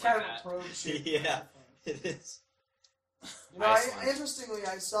wear This is it like kind that. of a probe shaped Yeah. microphone. It is. You know, Iceland. interestingly,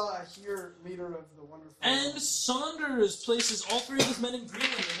 I saw a here leader of the wonderful. And Saunders places all 3 of his men in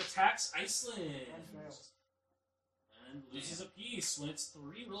Greenland and attacks Iceland. And fails. And loses a piece when it's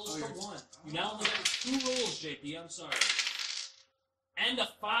 3 rolls Oh, to you're- 1. You now only have 2 rolls, JP, I'm sorry. And a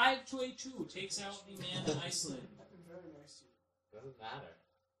 5 to a 2 takes out the man in Iceland. I've been very nice to you. Doesn't matter.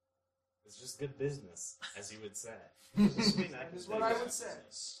 It's just good business, as you would say. Does this mean I That can is take what I Africa? would say.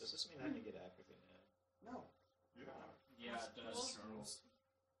 Does this mean I can get Africa now? No. Yeah, it does.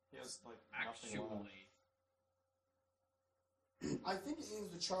 He has like nothing left. Actually, I think it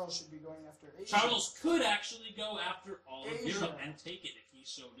means that Charles should be going after Asia. Charles could actually go after all of Asia. Europe and take it if he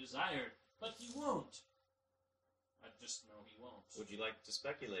so desired, but he won't. I just know he won't. Would you like to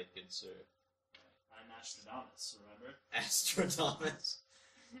speculate, good sir? I'm Nostradamus, remember? Astrodamus?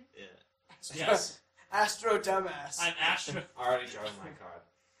 Yeah. Yes. Astro dumbass. I'm Astro. Already drawn my card.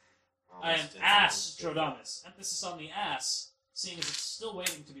 I am Almost did something good. Astrodamus. Emphasis on the ass, seeing as it's still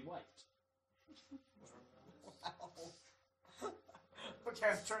waiting to be wiped. Okay,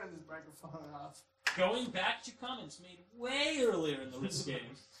 I'm turning this microphone off. Going back to comments made way earlier in the risk game.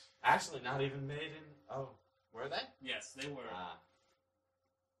 Actually, not even made in. Oh, were they? Yes, they were. Ah,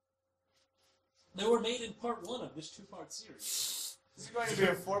 They were made in part 1 of this 2-part series. This is going to be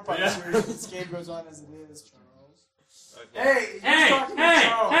a 4-part Yeah. series if this game goes on as it is, Charles. Okay. Hey, you're Hey, talking to hey,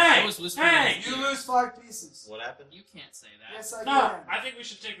 Charles. I was whispering. hey! in his You ear. lose 5 pieces. What happened? You can't say that. Yes, I No, can. I think we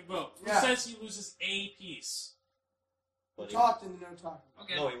should take a vote. Who Yeah. says he loses a piece? We But he, talked into no talking.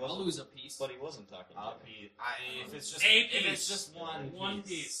 Okay, No, he I'll wasn't. lose a piece. but he wasn't talking I'll to me. be. If it's just A if it's piece. just one One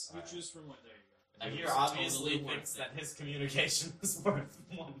piece. You Alright. choose from what? There you And It here was obviously totally thinks worth that his communication is worth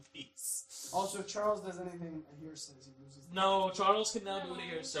one piece. Also, if Charles does anything here says he loses. go. No, Charles can now do what he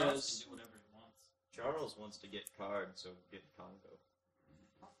here Charles says. can do whatever he wants. Charles wants to get card, so get Congo.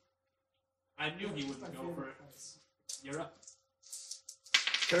 I knew he It's wouldn't my go for favorite it. place. You're up.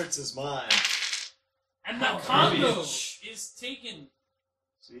 Kurtz is mine. And the Oh, Congo bitch. is taken.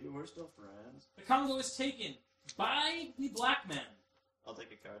 See, we're still friends. The Congo is taken by the black men. I'll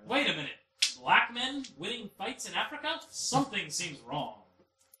take a card now. Wait a minute. Black men winning fights in Africa? Something seems wrong.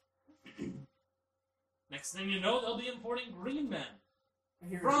 Next thing you know, they'll be importing green men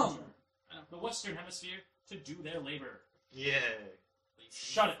Here's from your turn. the Western Hemisphere to do their labor. Yay. Please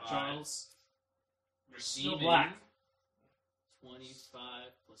Shut it, 25. Charles. You're still Receiving black.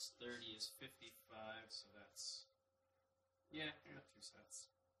 25 plus 30 is 55, so that's... Yeah, I got 2 sets.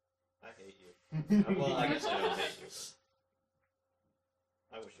 I hate you. Well, I guess I don't hate you.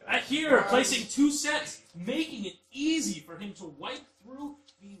 But I wish I. Ahir placing 2 sets, making it easy for him to wipe through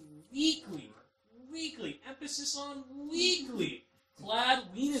the weekly, emphasis on weekly, clad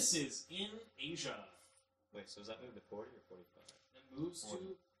weenuses in Asia. Wait, so does that move to 40 or 45? It moves to...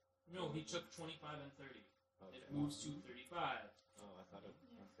 No, he took 25 and 30. Okay. It moves to 35. Oh, I thought it.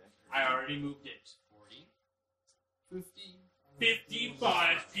 Okay. I already moved it. 40, 50,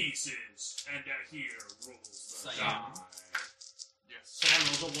 55 pieces, and Ahir rolls the Siam. die. Yes. Sam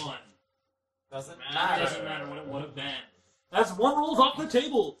rolls a 1. Doesn't It matter. doesn't matter what it would have been. As 1 rolls off the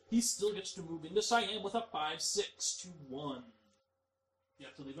table, he still gets to move into Siam with a 5-6 to 1. You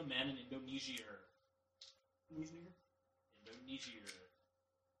have to leave a man in Indonesia. Indonesia.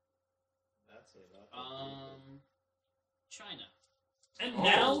 That's a lot. China. And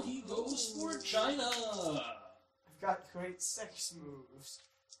now he goes for China. I've got great sex moves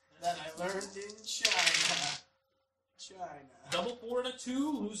that I learned in China. Double 4 and a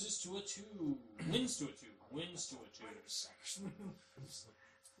 2, loses to a 2. Wins to a 2. Wins to a 2. Sex moves.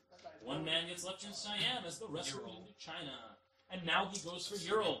 One man gets left in Siam as the rest move into China. And now he goes for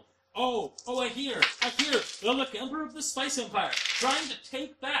Ural. Oh, I hear, the Emperor of the Spice Empire, trying to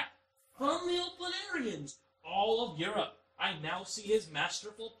take back from the Oplanarians all of Europe. I now see his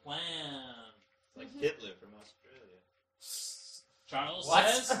masterful plan. Like Hitler from Australia. Charles What?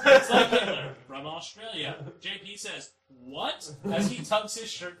 says, it's like Hitler from Australia. JP says, what? As he tugs his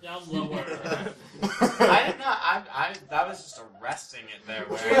shirt down lower. I did not. That was just arresting it there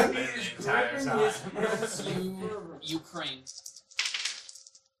where it's been the entire time. Ukraine.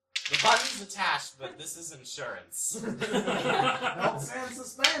 The button's attached, but this is insurance. Don't stand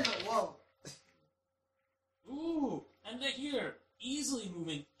suspended. Whoa. Ooh, and here, easily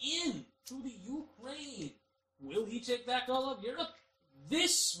moving in to the Ukraine. Will he take back all of Europe?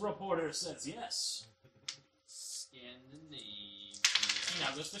 This reporter says yes. Scandinavia. He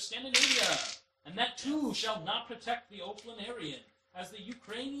now goes for Scandinavia. And that too shall not protect the Oplanarian, as the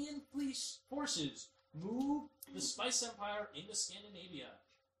Ukrainian police forces move the Spice Empire into Scandinavia.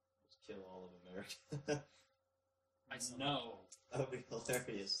 Just kill all of America. No. That would be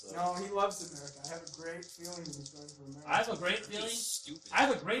hilarious. Though. No, he loves America. I have a great feeling he's going for America. I have a great feeling. Stupid. I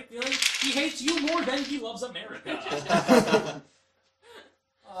have a great feeling he hates you more than he loves America.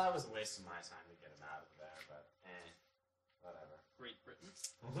 Well, that was a waste of my time to get him out of there, but whatever. Great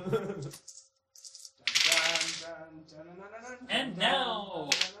Britain. And now,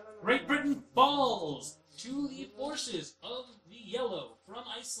 Great Britain falls to the forces of the Yellow from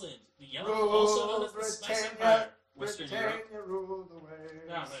Iceland. The Yellow, also known as the Spice Empire. Western Britannia Europe. rule the waves.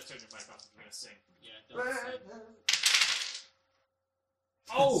 Now I'm going to turn your mic off. I'm going to sing. Yeah, don't say.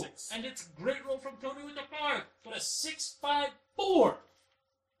 Oh, 6. and it's a great roll from Tony with the 5, but a 6-5-4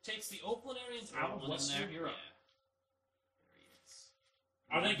 takes the Oplanarians out of One in Western there? Europe.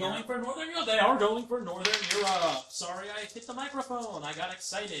 Yeah. Are they going for Northern Europe? They are going for Northern Europe. Sorry, I hit the microphone. I got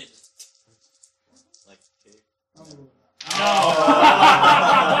excited. Like cake. No.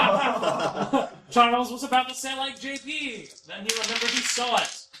 Charles was about to say like JP. Then he remembered he saw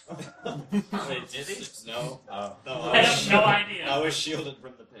it. Wait, did he? No. No. I have no idea. I was shielded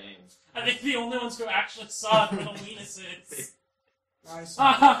from the pain. I think the only ones who actually saw it were the weenuses. Nice. The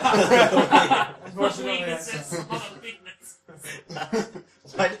Unfortunately, weenuses that's saw the weenus.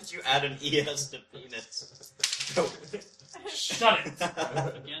 Why did you add an ES to penis? Shut it.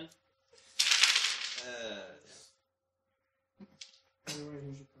 Again? Anyway,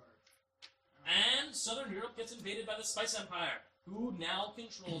 here's your card. And Southern Europe gets invaded by the Spice Empire, who now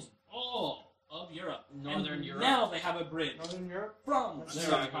controls all of Europe. Northern And Europe. Now they have a bridge Northern Europe? from That's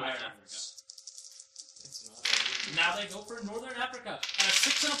their right. empires. It's not a Now they go for Northern Africa, and a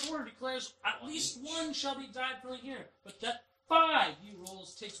 6 and a 4 declares at least one shall be died from here. But that 5 he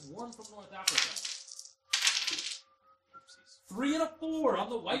rolls takes 1 from North Africa. 3 and a 4 on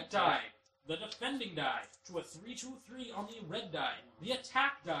the white die, the defending die, to a 3-2-3 on the red die, the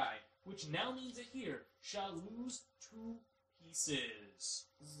attack die, which now means that here shall lose 2 pieces.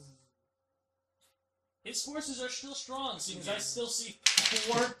 His forces are still strong, seeing as I still see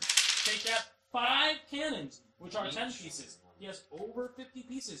 4 take that 5 cannons, which are 10 pieces. He has over 50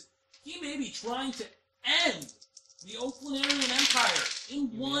 pieces. He may be trying to end the Oplanarian Empire in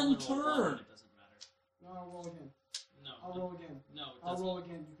You one only roll one, turn. It doesn't matter. No, I'll roll again. No. I'll roll again. No, it I'll doesn't. roll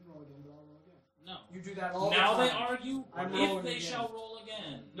again. You can roll again, but I'll roll again. No. You do that all Now the they time. argue I'm if rolling they again. shall roll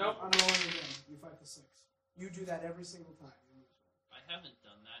again. Nope, I'm rolling again. You fight the 6. You do that every single time. You lose. I haven't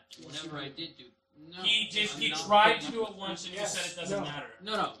done that. And Yes, whenever you I did. did do... No. He I'm not tried putting to do up it once and Yes. you said it doesn't No. matter.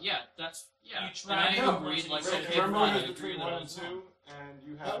 No, yeah, that's... Yeah. You And tried I to do it agreed, once like, and you said okay, it fine, doesn't I matter. agree between that 1 I and was 2, wrong. and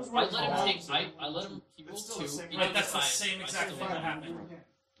you That have. was I right. let him Wow. take. I let him. He It's rolled still 2. the same he roll. got That's the highest. same I exact still thing let that him. happened.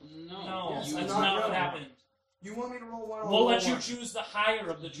 No, Yes, that's I not know. what happened. You want me to roll one? I'll We'll roll let you one. choose the higher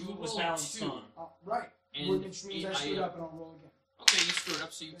of the two it was rolled balanced 2. on. Right. And Which means I I, screwed up and I'll roll again. Okay, you screwed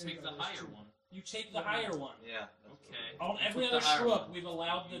up, so you There you take go, the that's higher true. one. You take the higher one. Yeah. Okay. On You every took other the higher screw up, one. we've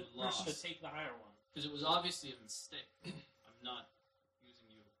allowed the You person to lost. take the higher one. Because it was obviously a mistake. I'm not using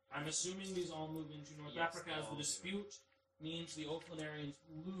you. I'm assuming these all move into North Yes, Africa they as all the do. dispute means the Oaklandarians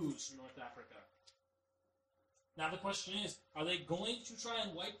lose North Africa. Now the question is, are they going to try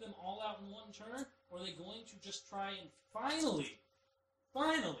and wipe them all out in one turn, or are they going to just try and finally,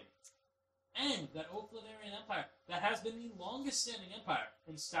 end that Oaklandarian Empire that has been the longest standing empire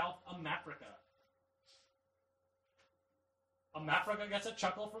in South America? America gets a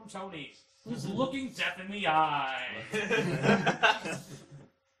chuckle from Tony, who's looking death in the eye.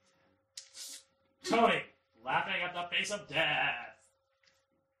 Tony, laughing at the face of death.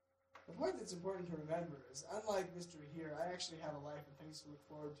 The point that's important to remember is, unlike Mystery here, I actually have a life and things to look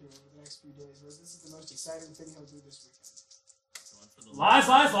forward to over the next few days, whereas this is the most exciting thing he'll do this weekend. Going for the Lies,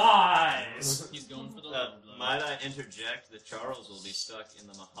 lies, lies! He's going for the Might I interject that Charles will be stuck in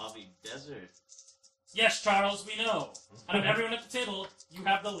the Mojave Desert? Yes, Charles, we know. Out of everyone at the table, you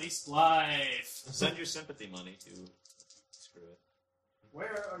have the least life. Send your sympathy money to screw it.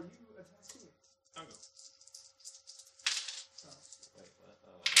 Where are you attacking it? Congo. Wait, what?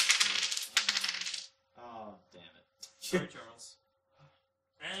 Oh, damn it. Sorry, Charles.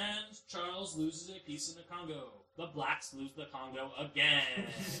 And Charles loses a piece in the Congo. The blacks lose the Congo again.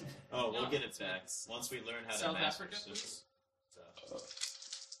 Oh, we'll No. get it back once we learn how to South master Africa, systems. please?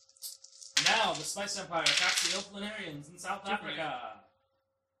 Now the Spice Empire attacks the Oaklandarians in South Chipper. Africa.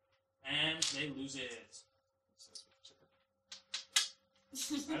 And they lose it.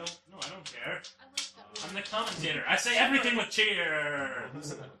 I don't care. I like that I'm word. the commentator. I say everything with cheer.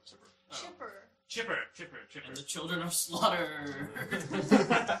 Oh. Chipper. Chipper. And the children of slaughter.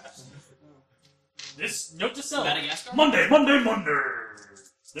 This note to self. Madagascar? Monday.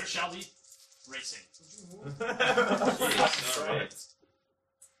 There shall be racing. Yes, all right.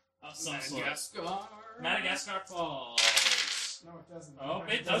 Of some sort. Madagascar. Madagascar falls. No, it doesn't. Oh,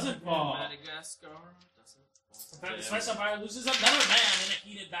 it doesn't fall. Madagascar doesn't In fact, the Spice Empire loses another man in a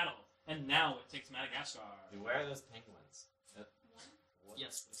heated battle. And now it takes Madagascar. Where are those penguins?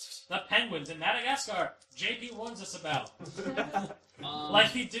 Yes, please. The penguins in Madagascar. JP warns us about. Like Like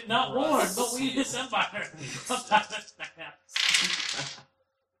he did not warn the Venus Empire about the snaps.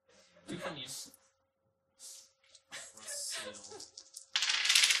 2 from you.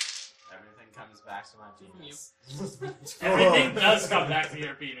 Everything comes back to my From penis. Everything does come back to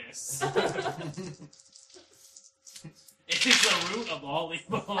your penis. It is the root of all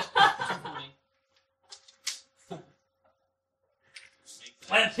evil. 2 from me. Make that.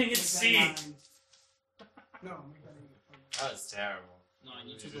 Planting Make its that seed. 9. No, make that 8. That was terrible. No, I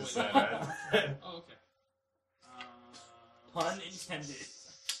need to You go just away. said that. Oh, okay. Pun intended.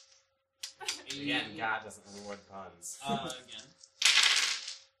 Again, God doesn't reward puns. Again.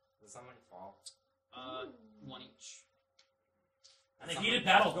 Does someone fall? 1 each. And a heated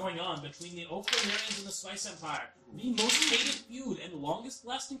battle going on between the Oaklandarians and the Spice Empire. The most hated feud and longest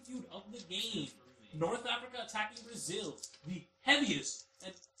lasting feud of the game. North Africa attacking Brazil. The heaviest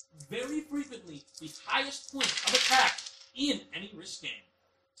and very frequently the highest point of attack in any risk game.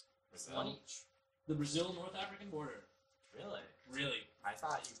 Brazil? 1 each. The Brazil-North African border. Really? Really. I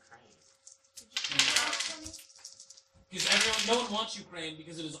thought Ukraine. Because no one wants Ukraine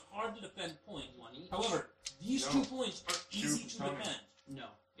because it is hard to defend point. 1 each. However, these No. 2 points are easy to Tony. defend, No.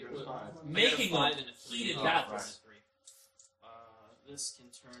 It Here's would. 5. making I got a 5 them and a 3. heated Oh, battles. right. 3. This can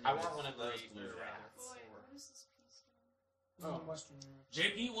turn. I into want one of those 3 blue or rather jackets. Boy, 4. what is this piece doing? This is in Western Europe.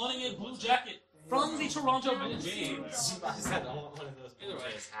 JP wanting a blue jacket from the Toronto Blue Jays. I said I want one of those Either blue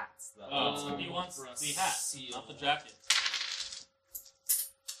way. Jays hats. Though. He wants the hat, Seal. not the jacket.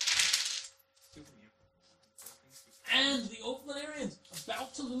 2 from you. And the Oaklandarians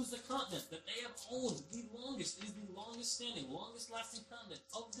about to lose the continent that they have owned the longest. It is the longest standing, longest lasting continent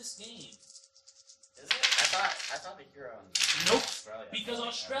of this game. Is it? I thought the hero owned Nope. Australia. Because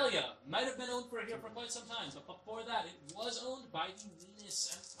Australia might have been owned for here for quite some time, but before that it was owned by the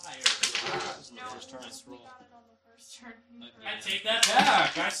Venus Empire. No, First turn. we got it on the first turn. I take that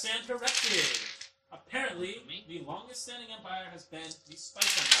back. I stand corrected. Apparently, Me? the longest standing empire has been the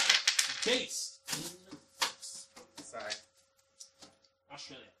Spice Empire, based in Sorry.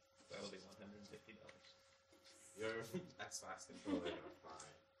 Australia. That will be $150. Your Xbox controller is fine.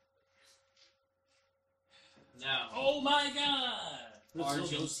 Now. Oh my god! Brazil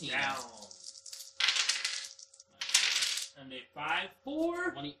goes Argentina. down. And and a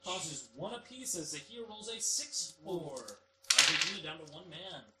 5-4 One each. causes 1 apiece as Zahir rolls a 6-4. Argentina down to 1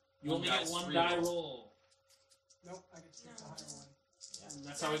 man. You One only dice, get 1 3 die rolls. roll. Nope, I get to get the higher one. And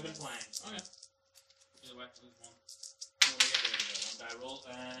that's how we've been playing. Okay. Either way, lose one. You only get there you go, 1 die roll,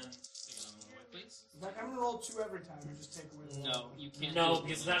 and Take another one away, please. Like, I'm gonna roll 2 every time and just take away the No, one. you can't. no, do it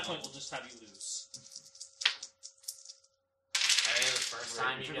because at with that one. point we'll just have you lose. Hey, the first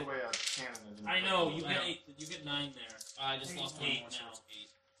time You you took get away a cannon. And didn't I put know, it you in. get know. 8, you get 9 there. I just lost one 8 more, so now. it's 8.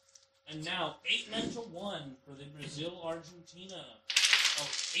 And now 8 men to 1 for the Brazil Argentina. Oh,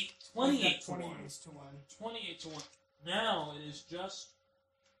 8, We've 28 got to 1. 28 to 1. 28 to 1. Now it is just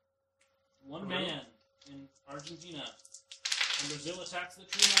 1 man in Argentina. And Brazil attacks the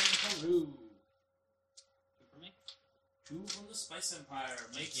tree line in Peru. 2 for me. 2 from the Spice Empire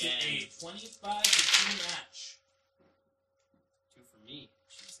makes Again. it a 25 to 2 match. 2 for me.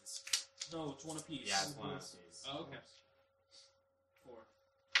 Jesus. No, it's 1 apiece. Yeah, it's 1 of these. Oh, okay. 4.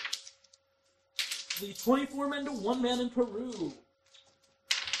 The 24 men to 1 man in Peru.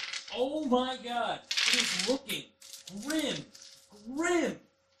 Oh my god. It is looking grim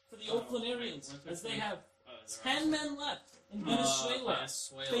for the Oaklandarians as they have 10 men left in Venezuela,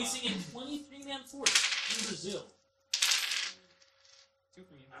 facing a 23-man force in Brazil. 2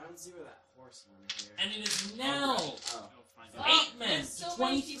 for me. I don't see where that horse went here. And it is now Oh. I'll find Oh. out. 8 men There's to so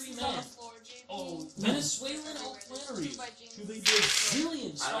many 23 pieces on men. the floor, JP. Oh, Venezuelan Oak Flannery Two by James. to the Brazilian I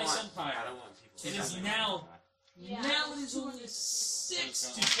don't Spice want, Empire. I don't want people It is to now- Yeah, Now it is two only hundred.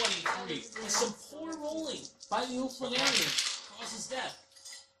 6 to 23. With some poor rolling by the Oak Flannery causes death.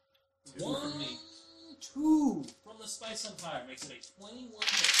 2 for me. 1-2 from the Spice Empire makes it a 21 to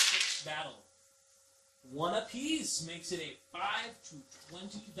 6 battle. 1 apiece makes it a 5 to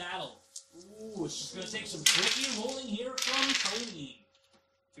 20 battle. Ooh, it's just gonna take some tricky rolling here from Tony.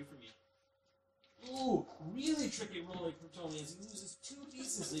 2 for me. Ooh, really tricky rolling from Tony as he loses 2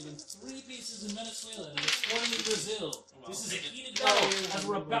 pieces, leaving 3 pieces in Venezuela and a 20 in Brazil. Well, This is a take it. heated battle as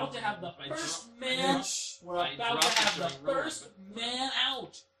we're about to have the I first dropped- man. We're I about to dropped it have the during rolling, first but- man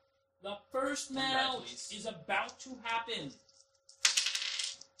out. The first man die, out please. is about to happen.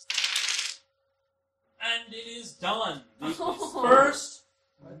 And it is done. The first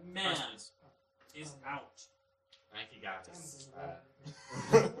man First, is out. Thank you, guys.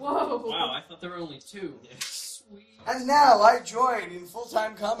 Whoa. Wow, I thought there were only 2. Sweet. And now I join in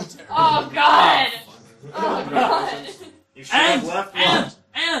full-time commentary. Oh god. Oh god. You should have And, left and, one.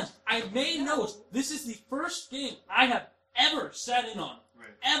 and, I may note, this is the first game I have ever sat in on, Right.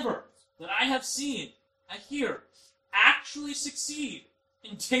 ever, that I have seen a here actually succeed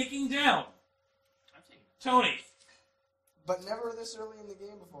in taking down I'm taking it. Tony. But never this early in the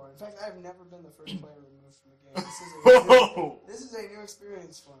game before. In fact, I've never been the first player removed from the game. This is a new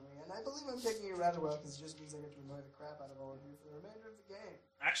experience for me, and I believe I'm taking it rather well because it just means I get to annoy the crap out of all of you for the remainder of the game.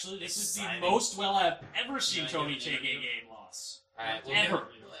 Actually, this is the Exciting. most well I've ever seen Yeah, I Tony get it, take a yeah. game loss. Alright, well, Ever.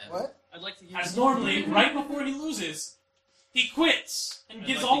 What? I'd like to give As you- normally, right before he loses, he quits and I'd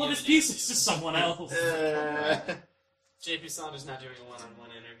gives like to all of give his an pieces interview. to someone else. JP Saunders now doing a one-on-one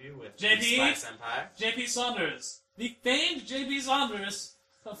interview with JP? the Spice Empire. JP Saunders, the famed JP Saunders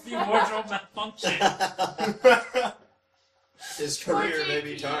of the wardrobe malfunction. His Poor career may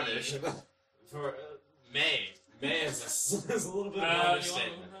be JP. tarnished. For May is a little bit of an Do you want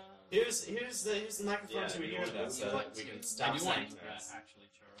understatement. Here's the microphone Yeah, to you hear want that to so do that that? we can I stop do want saying to do that, things. actually,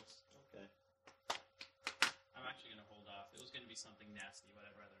 Charles. Okay. I'm actually going to hold off. It was going to be something nasty, but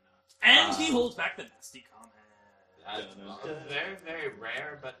I'd rather not. And he holds back the nasty comment. A very, very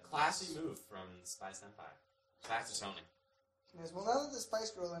rare but classy move from the Spice Empire. Back to Tony. Yes, well, now that the Spice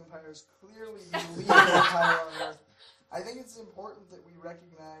Girl Empire is clearly the leading empire on Earth, I think it's important that we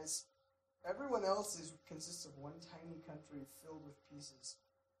recognize everyone else consists of one tiny country filled with pieces.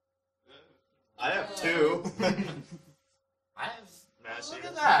 I have 2. I have. Massey. Look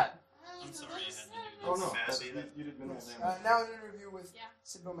at that. I'm sorry I had to do Oh this. no, Massey, you did minimize Now an interview with Yeah.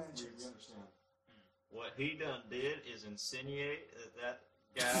 Sidbo We Manchins. understand. What he done did is insinuate that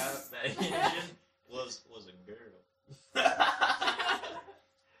guy, that Indian, was a girl.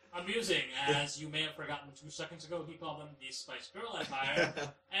 Amusing, as you may have forgotten 2 seconds ago, he called them the Spice Girl Empire,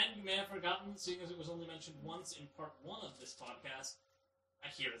 and you may have forgotten, seeing as it was only mentioned once in part 1 of this podcast, I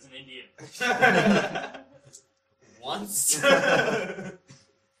hear it's an Indian. Once. To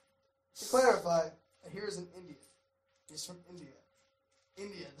clarify, here is an Indian. He's from India.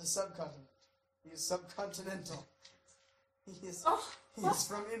 India, the subcontinent. He is subcontinental. He is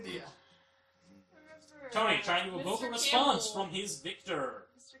from India. Remember, Tony, trying to evoke Mr. a response Campbell- from his victor.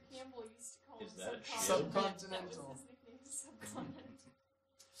 Mr. Campbell used to call Is him that subcontinent. Subcontinental? That was his nickname, subcontinent.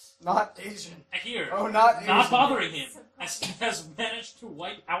 Not Asian. Here. Oh, not Asian. Not bothering him, as he has managed to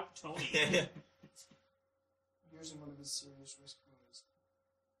wipe out Tony. Using one of his serious risk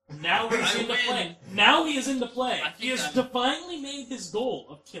moves. Now he's I into win. play. Now he is into play. I think He has I'm- defiantly made his goal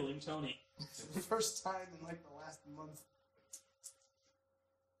of killing Tony. For the first time in like the last month.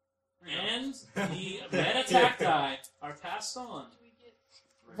 And the red attack die are passed on. Do we get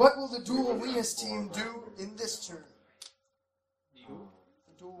What will the Dual Weenus team do in this turn? You?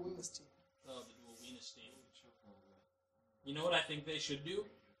 The Dual Weenus team. Oh, the dual Venus team. You know what I think they should do?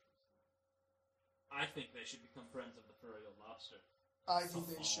 I think they should become friends of the furry old lobster. I think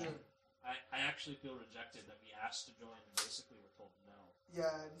they should. I actually feel rejected that we asked to join and basically were told no. Yeah,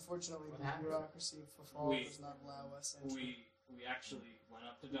 unfortunately, What the happened? bureaucracy for fall We- does not allow us entry. We actually went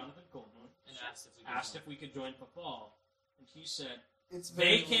up to Jonathan Coleman, And asked if we could asked if we could join for fall, and he said It's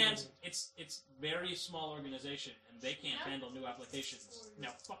they very can't. limited. It's very small organization and they can't handle new applications.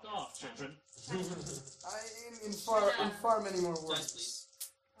 Now fuck off, children. In far many more Dice, words. please.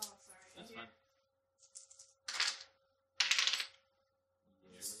 Oh, sorry. That's Here. fine.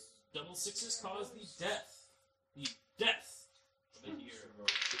 Double sixes cause the death. The death of a year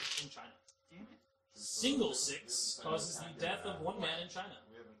in China. Damn it. Single six causes the death of one man in China.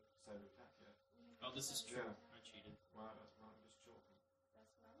 We haven't decided to attack yet. Oh, this is true. Yeah. I cheated. Why not just chill?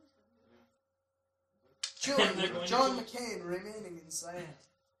 That's what I was gonna do. Chilling And they're with going John to- McCain remaining in Cyan.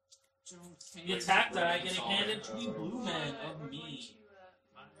 The attack die getting handed to the blue man of me.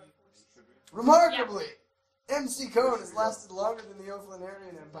 Remarkably, MC Cone has lasted longer than the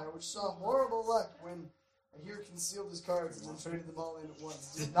Oflanarian Empire, which saw horrible luck when Ahir concealed his cards and then traded them all in at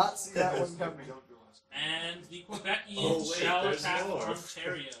once. Did not see that one coming. And the Quebecians Oh, wait, shall there's attack more.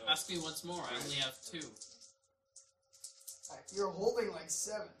 Ontario. Ask me once more. I only have 2. You're holding like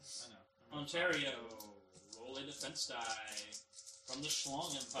 7. I know. Ontario, roll a defense die from the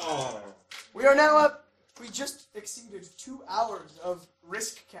Schlong Empire. Oh. We are now up. We just exceeded 2 hours of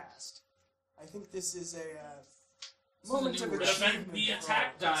risk cast. I think this is a moment This is a of new The, record. achievement. the for all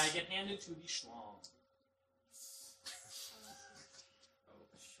attack of us. die get handed to the Schlong. Oh,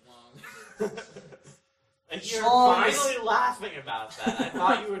 schlong. And you're Sean is- finally laughing about that. I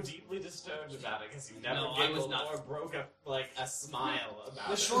thought you were deeply disturbed about it because you never No, I was giggled not. or broke a smile about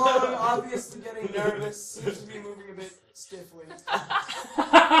The it. Schlong, obviously getting nervous, seems to be moving a bit stiffly.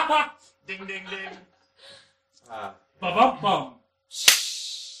 Ding ding ding. No, Bum.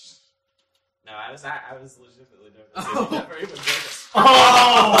 I was legitimately nervous. You never even broke a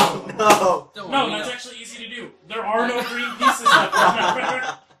Oh! no. Don't No, worry, that's no. actually easy to do. There are no green pieces left,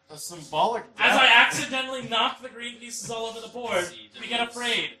 remember? A symbolic As death. I accidentally knock the green pieces all over the board, See, we get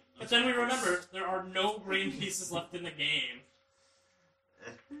afraid. But then we remember there are no green pieces left in the game.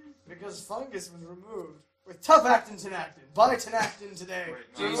 Because fungus was removed with tough actin Tenactin. Buy Tenactin today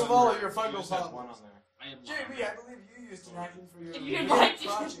Wait, to no, remove you all of your fungal just had one problems. on there. I had JB, I believe you used Tenactin for your You project. did.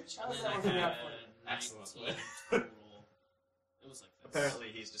 How's that working out for you? Excellent. 19 total. It was like this. Apparently,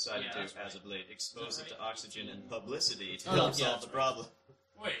 he's decided Yeah, to, that's as of late, expose Is it that to right? oxygen and publicity to Oh, help yeah, solve that's the problem.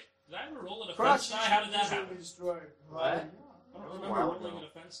 Wait, did I ever roll a defense Crotch die? How did that usually happen? destroyed. What? I don't That was a remember while rolling ago. a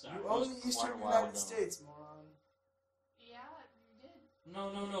defense die. You own the Quite a Eastern while United ago. States, moron. Yeah, you did.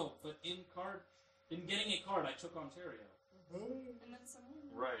 No. But in getting a card, I took Ontario. And then someone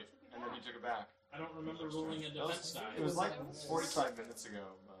Right, took it and then back. you took it back. I don't remember rolling a That was- defense die. It was like 45 minutes ago,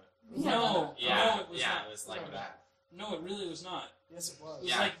 but No, Yeah, no, it was yeah, not. it was like that. No, it really was not. Yes, it It was. was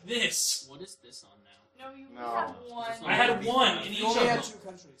Yeah. like this. What is this on now? No, you No. had one. It's I had one in You each only of had them. 2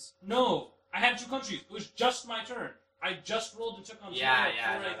 countries. No, I had 2 countries. It was just my turn. I just rolled and took Ontario. Yeah,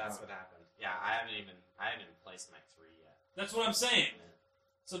 before no, I- that's what happened. Yeah, I haven't even placed my 3 yet. That's what I'm saying.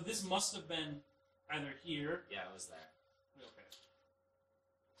 So this must have been either here. Yeah, it was there. Okay.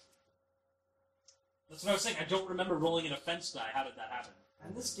 That's what I was saying. I don't remember rolling a defense die. How did that happen?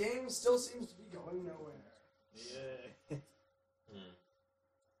 And this game still seems to be going nowhere. Yeah.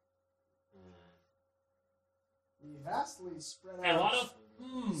 The vastly spread A out lot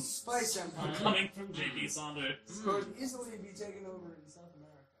of Spice Empire coming from J.D. Saunders. could easily be taken over in South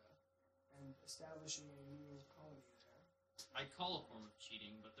America and establishing a new colony there. I call a form of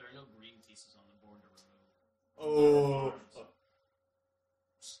cheating, but there are no green pieces on the board to remove. Oh.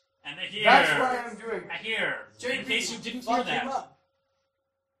 And a here. That's why I'm doing A here. JP, In case you didn't hear fuck him that. up.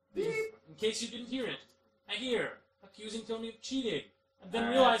 Beep. In case you didn't hear it. A here. Accusing Tony of cheating. And then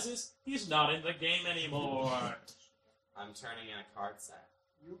Alright. realizes he's not in the game anymore. I'm turning in a card set.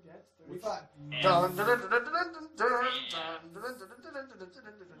 You get 35. And Dun, the dun, dun, dun, dun, dun, dun,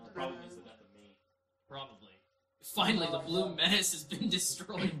 dun, problem is the death of me. Probably. Finally, the blue menace has been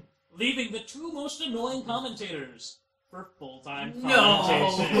destroyed. Leaving the 2 most annoying commentators. for full-time No!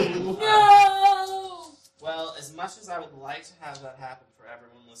 commentation. No! Well, as much as I would like to have that happen for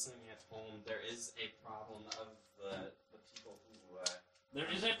everyone listening at home, there is a problem of the people who. There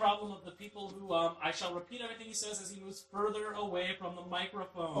is a problem of the people who, I shall repeat everything he says as he moves further away from the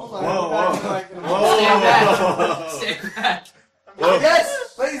microphone. Hold Whoa, on. whoa. Stay back! Whoa.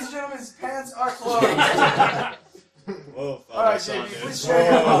 Yes, ladies and gentlemen, his pants are closed. Whoa, Father All right, JP, Saunders. please share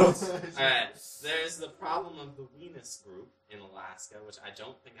your thoughts. Alright, there's the problem of the Venus group in Alaska, which I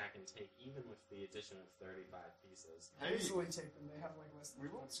don't think I can take even with the addition of 35 pieces. Hey, Easily take them. They have like less than we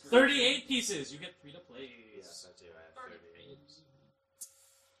won't screw 38 pieces. You get 3 to play. Yes, I do. I have 38.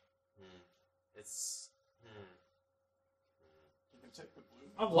 It's. You can take the blue.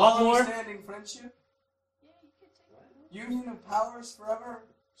 A lot more. Long-standing friendship, Yeah, you could take What? it. union of powers forever.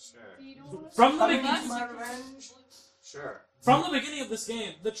 Sure. You don't want to From the Coming beginning- to my revenge. Sure. From the beginning of this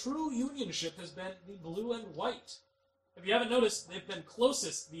game, the true unionship has been the blue and white. If you haven't noticed, they've been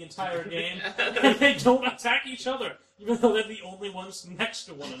closest the entire game, and they don't attack each other, even though they're the only ones next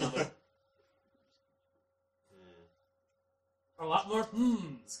to one another. A lot more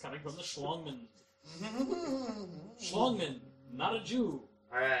hmms coming from the Schlongman. Schlongman, not a Jew.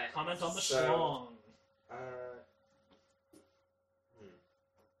 Alright. Comment on the so, Schlong.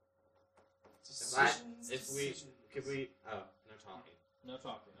 Decisions, If we. decisions. Could we. Oh, no talking. No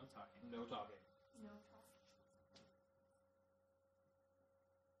talking. No talking. No talking. No.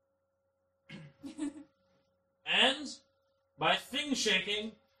 And by thing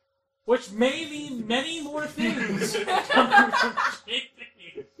shaking, which may mean many more things coming from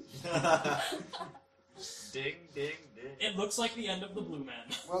JP. Ding, ding, ding. It looks like the end of the Blue Man.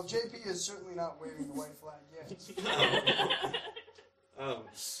 Well, JP is certainly not waving the white flag yet. Oh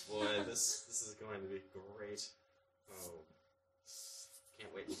boy, this is going to be great. Oh,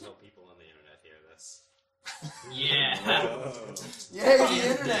 can't wait until people on the internet hear this. Yeah! Whoa. Yay, the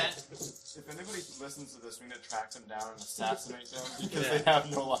internet! If anybody listens to this, we need to track them down and assassinate them because Yeah. they have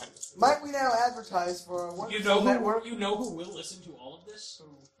no life. Might we now advertise for a You wonderful know network? who? You know who will listen to all of this,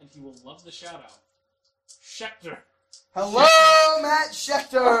 and he will love the shout out. Schechter. Hello, Matt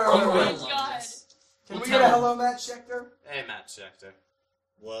Schechter! Oh my love god. this. Can We'll we tell get a him. hello, Matt Schechter? Hey, Matt Schechter.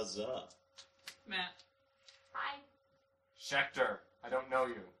 What's up? Matt. Hi. Schechter, I don't know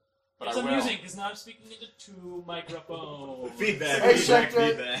you, but It's I will. amusing because now I'm speaking into 2 microphones. Feedback, Hey, feedback, Schechter,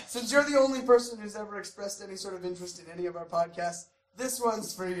 feedback. since you're the only person who's ever expressed any sort of interest in any of our podcasts, this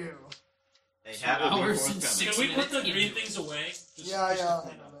one's for you. Hey, that will be Hours and forthcoming. Can we put the Into green it. things away? Yeah, just yeah, to I'll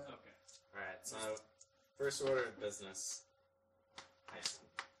clean handle up. that. Okay. Alright, so, first order of business. Iceland.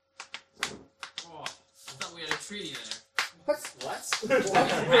 Oh, I thought we had a treaty there. What? What?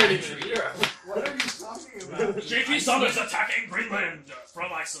 What are you talking about? JP Saunders attacking Greenland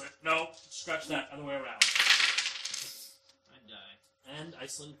from Iceland. No, scratch that. Other way around. I die. And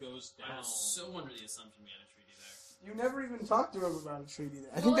Iceland goes I down. was so under the assumption we had a treaty there. You never even talked to him about a treaty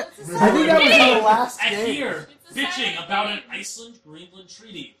there. I Well, think it's a that was silent the last And game. here, It's a bitching silent about game. an Iceland-Greenland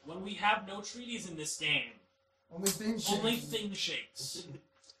treaty when we have no treaties in this game. Only things Only shake. thing shakes.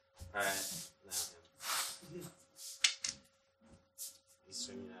 Alright, now him.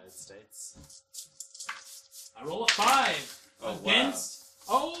 Eastern United States. I roll a 5 Oh, against.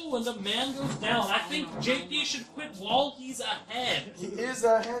 Oh, and the man goes down. I think JP should quit while he's ahead. He is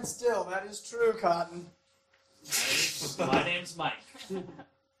ahead still. That is true, Cotton. My name's Mike.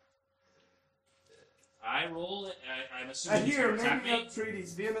 I roll it. I'm I assuming he's hear going to attack making me. up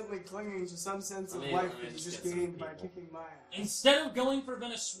treaties, vehemently clinging to some sense of Let me life that you just just get some gained by people. kicking my ass. Instead of going for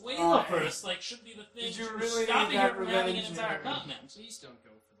Venezuela Oh, first, like should be the thing, Did you to really stopping need that it from having an revenge, entire Harry? continent. Please don't go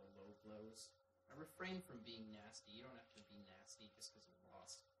for the low blows. I refrain from being nasty. You don't have to be nasty just because you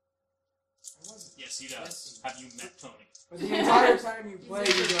lost. I wasn't. Yes, he does. Have you met Tony? But the entire time you play,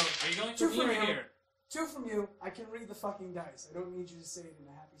 you go, Are you going Two for me for or you. here? 2 from you, I can read the fucking dice. I don't need you to say it in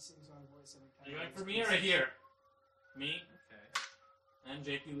a happy sing-song voice every Are time. you going for me or here? Me. Okay. And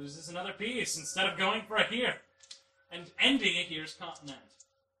JP loses another piece instead of going for a here. And ending a here's continent.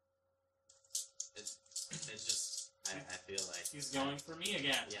 It's just, I feel like. He's going for me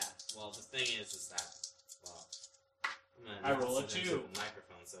again. Yeah, well, the thing is that, well, I'm gonna I roll a announce it 2. into the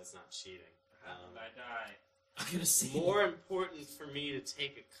microphone so it's not cheating. And I die. I'm gonna say More important for me to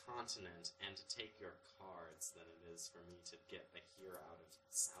take a continent and to take your cards than it is for me to get the here out of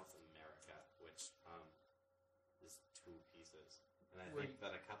South America, which is 2 pieces. And I think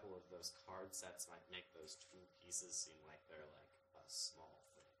that a couple of those card sets might make those 2 pieces seem like they're like a small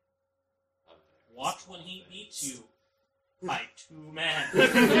thing. A very Watch small when he thing. beats you by 2 men.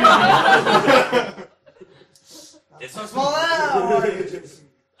 Not It's so small now!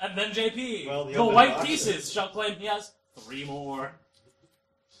 And then JP, Well, the the open white box pieces shall claim he has 3 more.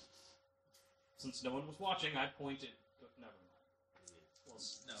 Since no one was watching, I pointed. Never mind. Well,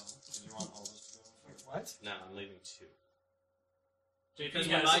 No. Do you want all those to go? Wait, what? No, I'm leaving 2. JP Because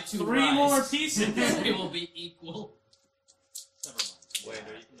when has my 2 3 rise, more pieces. it will be equal. Never mind. Wait,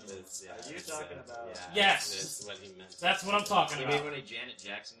 Are you talking about- Yes. That's what he meant. That's what I'm talking You about. mean when he Janet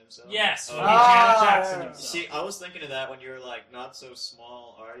Jackson himself? Yes, Oh, when yeah. he Janet Jackson yeah. himself. See, I was thinking of that when you were like, not so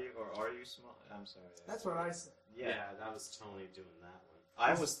small, are you? Or are you small? I'm sorry. That's what I said. Yeah, that was Tony doing that one.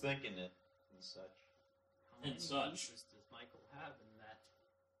 I was thinking it and such. How many And such. pieces does Michael have in that?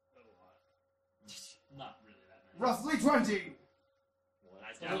 Not a lot. Not really that many. Roughly 20. What? I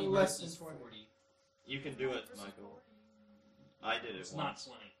A doubt little it. less than Versus 20. 40. You can do it, Michael. I did it It's not once.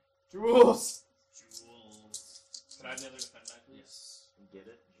 20. Jules. Jewels. Could I have the other defend die, please? Yes. Get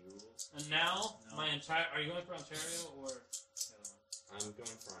it, Jules? And now, No. my entire. Are you going for Ontario or the other one? I'm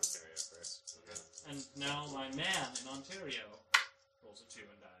going for Ontario first. And now my man in Ontario rolls a 2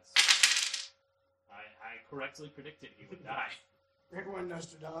 and dies. I correctly predicted he would die. Great one,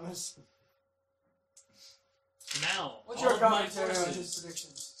 Nostradamus. Now, What's all your of my commentary on his forces,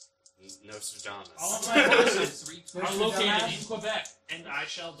 predictions? Nostradamus. all of my forces Three are Nostradamus? located in Quebec, and I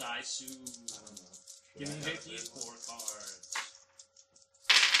shall die soon. I don't know. Giving Should I have JP it? 4 cards.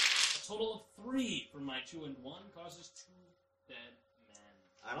 A total of 3 from my 2 and 1 causes 2 dead men.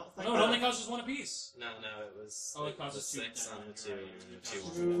 I don't think No, it that- only causes 1 apiece. No, it was. Oh, it causes the 2 6 dead on men, the you're 2 right. and the It 2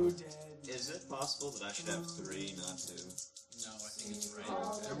 causes on the Two dead. Is it possible that I should have 3, not 2? No, I think it's right.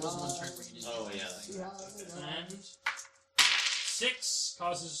 There was one turn where you didn't Oh, do yeah, anything. See how they go. And 6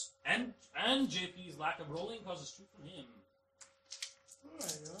 causes and JP's lack of rolling causes 2 from him.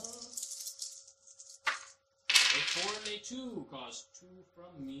 Alright, A 4 and a 2 cause 2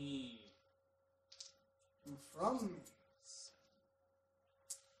 from me. Two from me.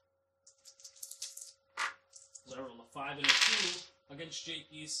 So I roll a 5 and a 2 against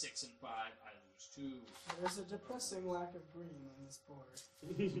JP's 6 and 5. I lose 2. There's a depressing lack of green on this board.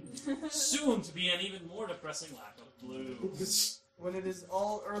 Soon to be an even more depressing lack of blue. When it is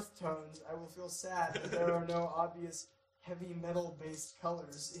all earth tones, I will feel sad that there are no obvious heavy metal-based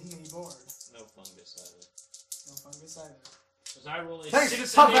colors in the board. No fungus either. No fungus either. As I roll a Thanks,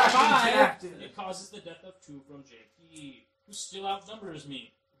 6 tough and a action 5, connected. it causes the death of 2 from JP, who still outnumbers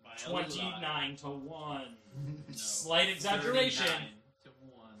me. By a lot. 29 to 1. No. Slight exaggeration. 39 to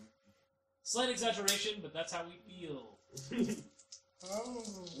 1. Slight exaggeration, but that's how we feel. Oh.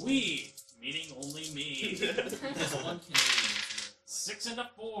 We, meaning only me. There's one Canadian here. 6 and a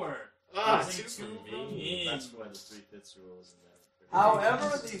 4. Ah, Causing 2 2 from me. him. That's why the 3/5 rule is in there.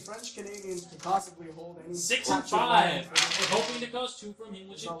 However, the French Canadians could possibly hold any 6 and captured 5. land for We're the- hoping to cause 2 from him,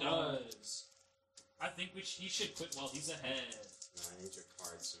 which it Result line. does. I think he should quit while he's ahead. No, I need your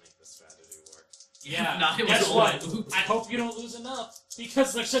cards to make the strategy work. Yeah, Nah, it guess was what? all- I hope you don't lose enough,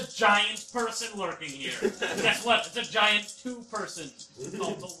 because there's a giant person lurking here. Guess what? It's a giant 2-person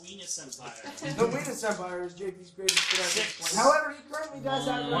called the Venus Empire. The Venus Empire is JP's greatest production 6. point. However, he currently does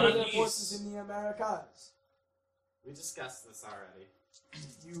One outnumber their apiece. forces in the Americas. We discussed this already.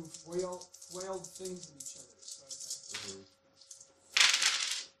 You whaled things in each other. As far as Mm-hmm.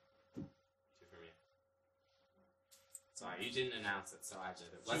 2 for me. Sorry, you didn't announce it, so I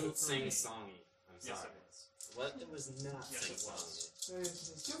did it. 2 Wasn't for me. sing-songy. I'm Yes, sorry. it was. What? It was not Yes, it sing-songy. was. so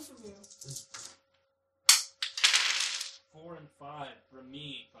it's 2 from you. 4 and 5 from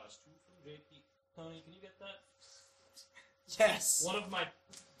me, cause 2 from JP. Tony, can you get that? Yes. One of my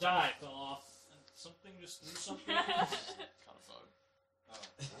die fell off, and something just threw something. Kind of bug.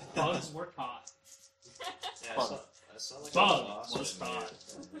 Bugs were caught. Yeah, Bug. I saw like Bug a wasp was in here caught.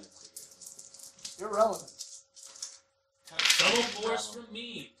 10 minutes Irrelevant. Double force from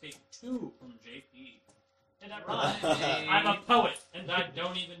me, take 2 from JP. And that rhymes. Hey. I'm a poet, and I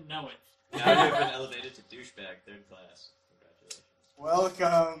don't even know it. ago. Now you've been elevated to douchebag 3rd class. Congratulations.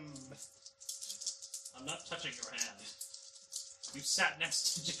 Welcome. I'm not touching your hand. You sat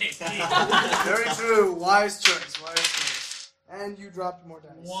next to JP. Very true. Wise choice. Wise choice. And you dropped more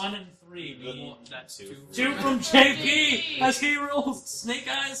dice. 1 and 3 mean That's 2 2. for 2 from JP as he rolls Snake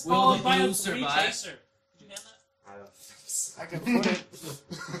Eyes Will followed the by a blue 3 survive? chaser. Did you hand that? I don't think so. I can put it.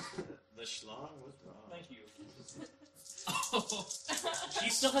 The schlong was wrong. Thank you. Oh. She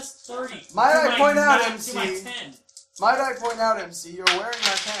still has 30. Might To I my point out, nine- MC? To my 10. Might I point out, MC, you're wearing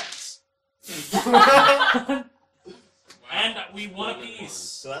my pants. And we won a 1 and piece.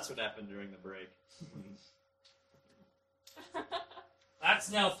 So that's what happened during the break.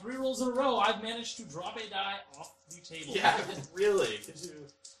 That's now 3 rolls in a row. I've managed to drop a die off the table. Yeah, really. Could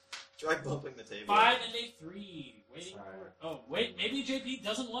you Try bumping the table. 5 and a 3. Waiting Sorry. for. Oh, wait. Maybe JP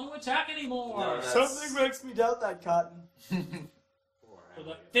doesn't want to attack anymore. No, that's- Something makes me doubt that, Cotton. 4, For the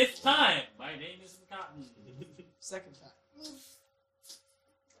Emily. 5th time. My name isn't Cotton. Second time.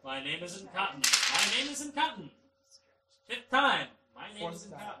 My name isn't Cotton. My name isn't Cotton. 5th time. My name Fourth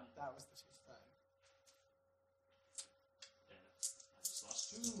isn't time. Cotton. That was the fifth time. Damn it. I just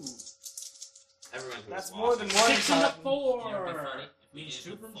lost 2. Everyone who That's was more than watching- one 6 and a Cotton. 4. Yeah, it'd be funny if we Means did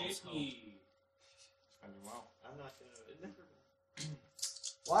 2 with from false JP. Spending well. I'm not gonna. It never.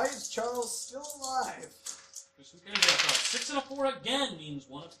 Why is Charles still alive? Because who cares about that? 6 and a 4 again means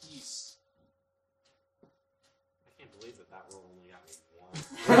 1 apiece. I can't believe that roll only got me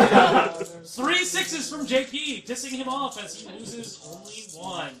 1. There's 3 6s from JP, pissing him off as he loses only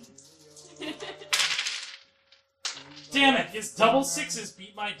 1. Damn it, his double 6s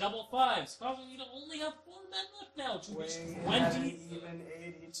beat my double 5s, causing me to only have 4 men left now to reach Weighing in at an 20. even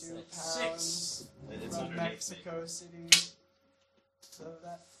 82 That's pounds It's from underneath me. Mexico City.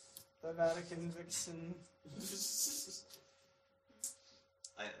 The Vatican Vixen.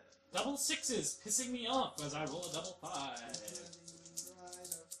 I, Double 6s pissing me off as I roll a double 5.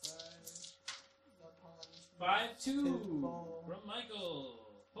 5-2 from Michael.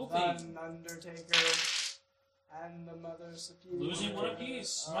 Hoping. The Undertaker and the Mother Superior. Losing 1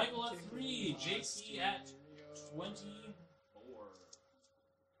 apiece. of Michael at King 3. JP at Mysterio. 24.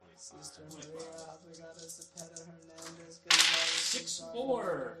 25. Sister Maria Obligada Cepeda Hernandez Gonzalez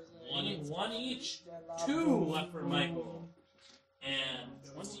 6-4. Wanting 1 each. 2 left for Michael. And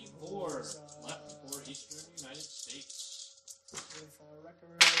 24 left for Eastern United States. With a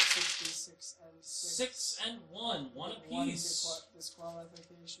record of 66 and 6. 6 and 1. 1 One apiece.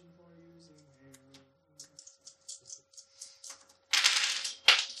 disqualification for using him.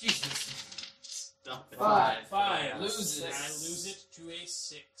 Jesus. Stop it. 5. Loses. I lose it to a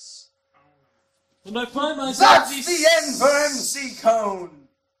 6. And I find myself That's the end for MC Cone!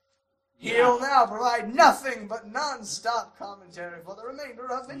 He'll now provide nothing but non-stop commentary for the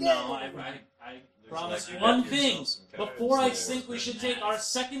remainder of the game. No, I promise like you one got thing. yourself some cards Before I there. think we should take our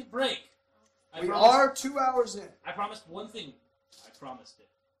second break. We are 2 hours in. I promised one thing. I promised it.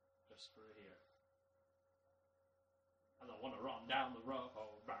 Just for here. I don't want to run down the road.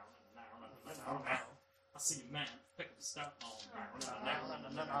 I see a man pick up the stuff on.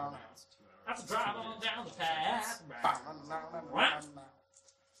 I have to drive on down the path.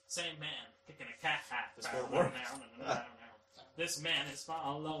 Same man kicking a cat. This man is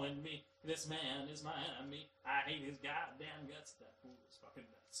following me. This man is my enemy. I hate his goddamn guts. That fool is fucking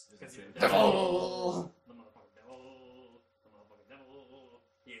nuts. Because he's the devil. The motherfucking devil. The motherfucking devil.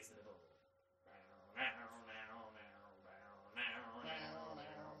 He is the devil.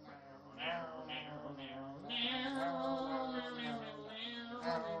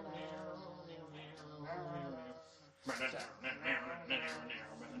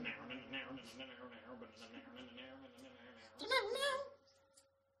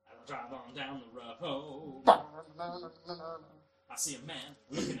 I'll drive on down the road. I see a man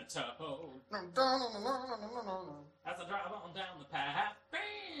looking a toad. As I drive on down the path,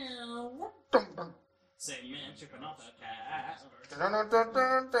 same man tripping off a cat.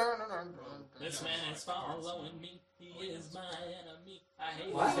 This man is following me. He is my enemy. I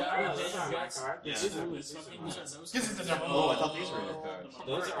hate What? his goddamn guts. Card? Yeah. This fool is fucking nuts. Oh, I thought these were your cards.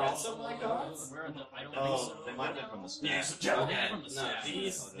 Those are also my cards? Where are the? I don't Oh, think so. they might have been from the stack. Yes, gentlemen. Okay, From the no, stack.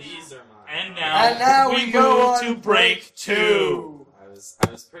 these are mine. And And now we go move on to break 2. I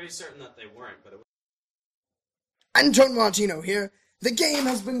was pretty certain that they weren't, but it was Anton Martino here. The game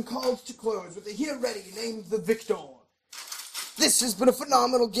has been called to close with a here ready named the Victor. This has been a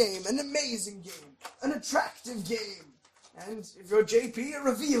phenomenal game, an amazing game, an attractive game, and if you're JP, a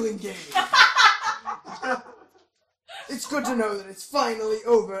revealing game. It's good to know that it's finally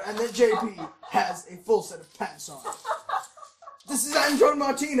over and that JP has a full set of pants on. This is Anton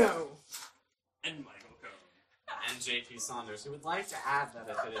Martino. And Michael Cohen. and JP Saunders, who would like to add that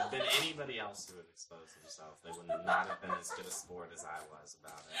if it had been anybody else who had exposed himself, they would not have been as good a sport as I was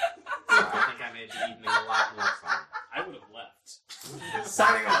about it. So I think I made the evening a lot more fun. I would have left.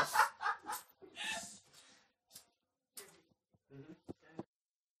 Signing off.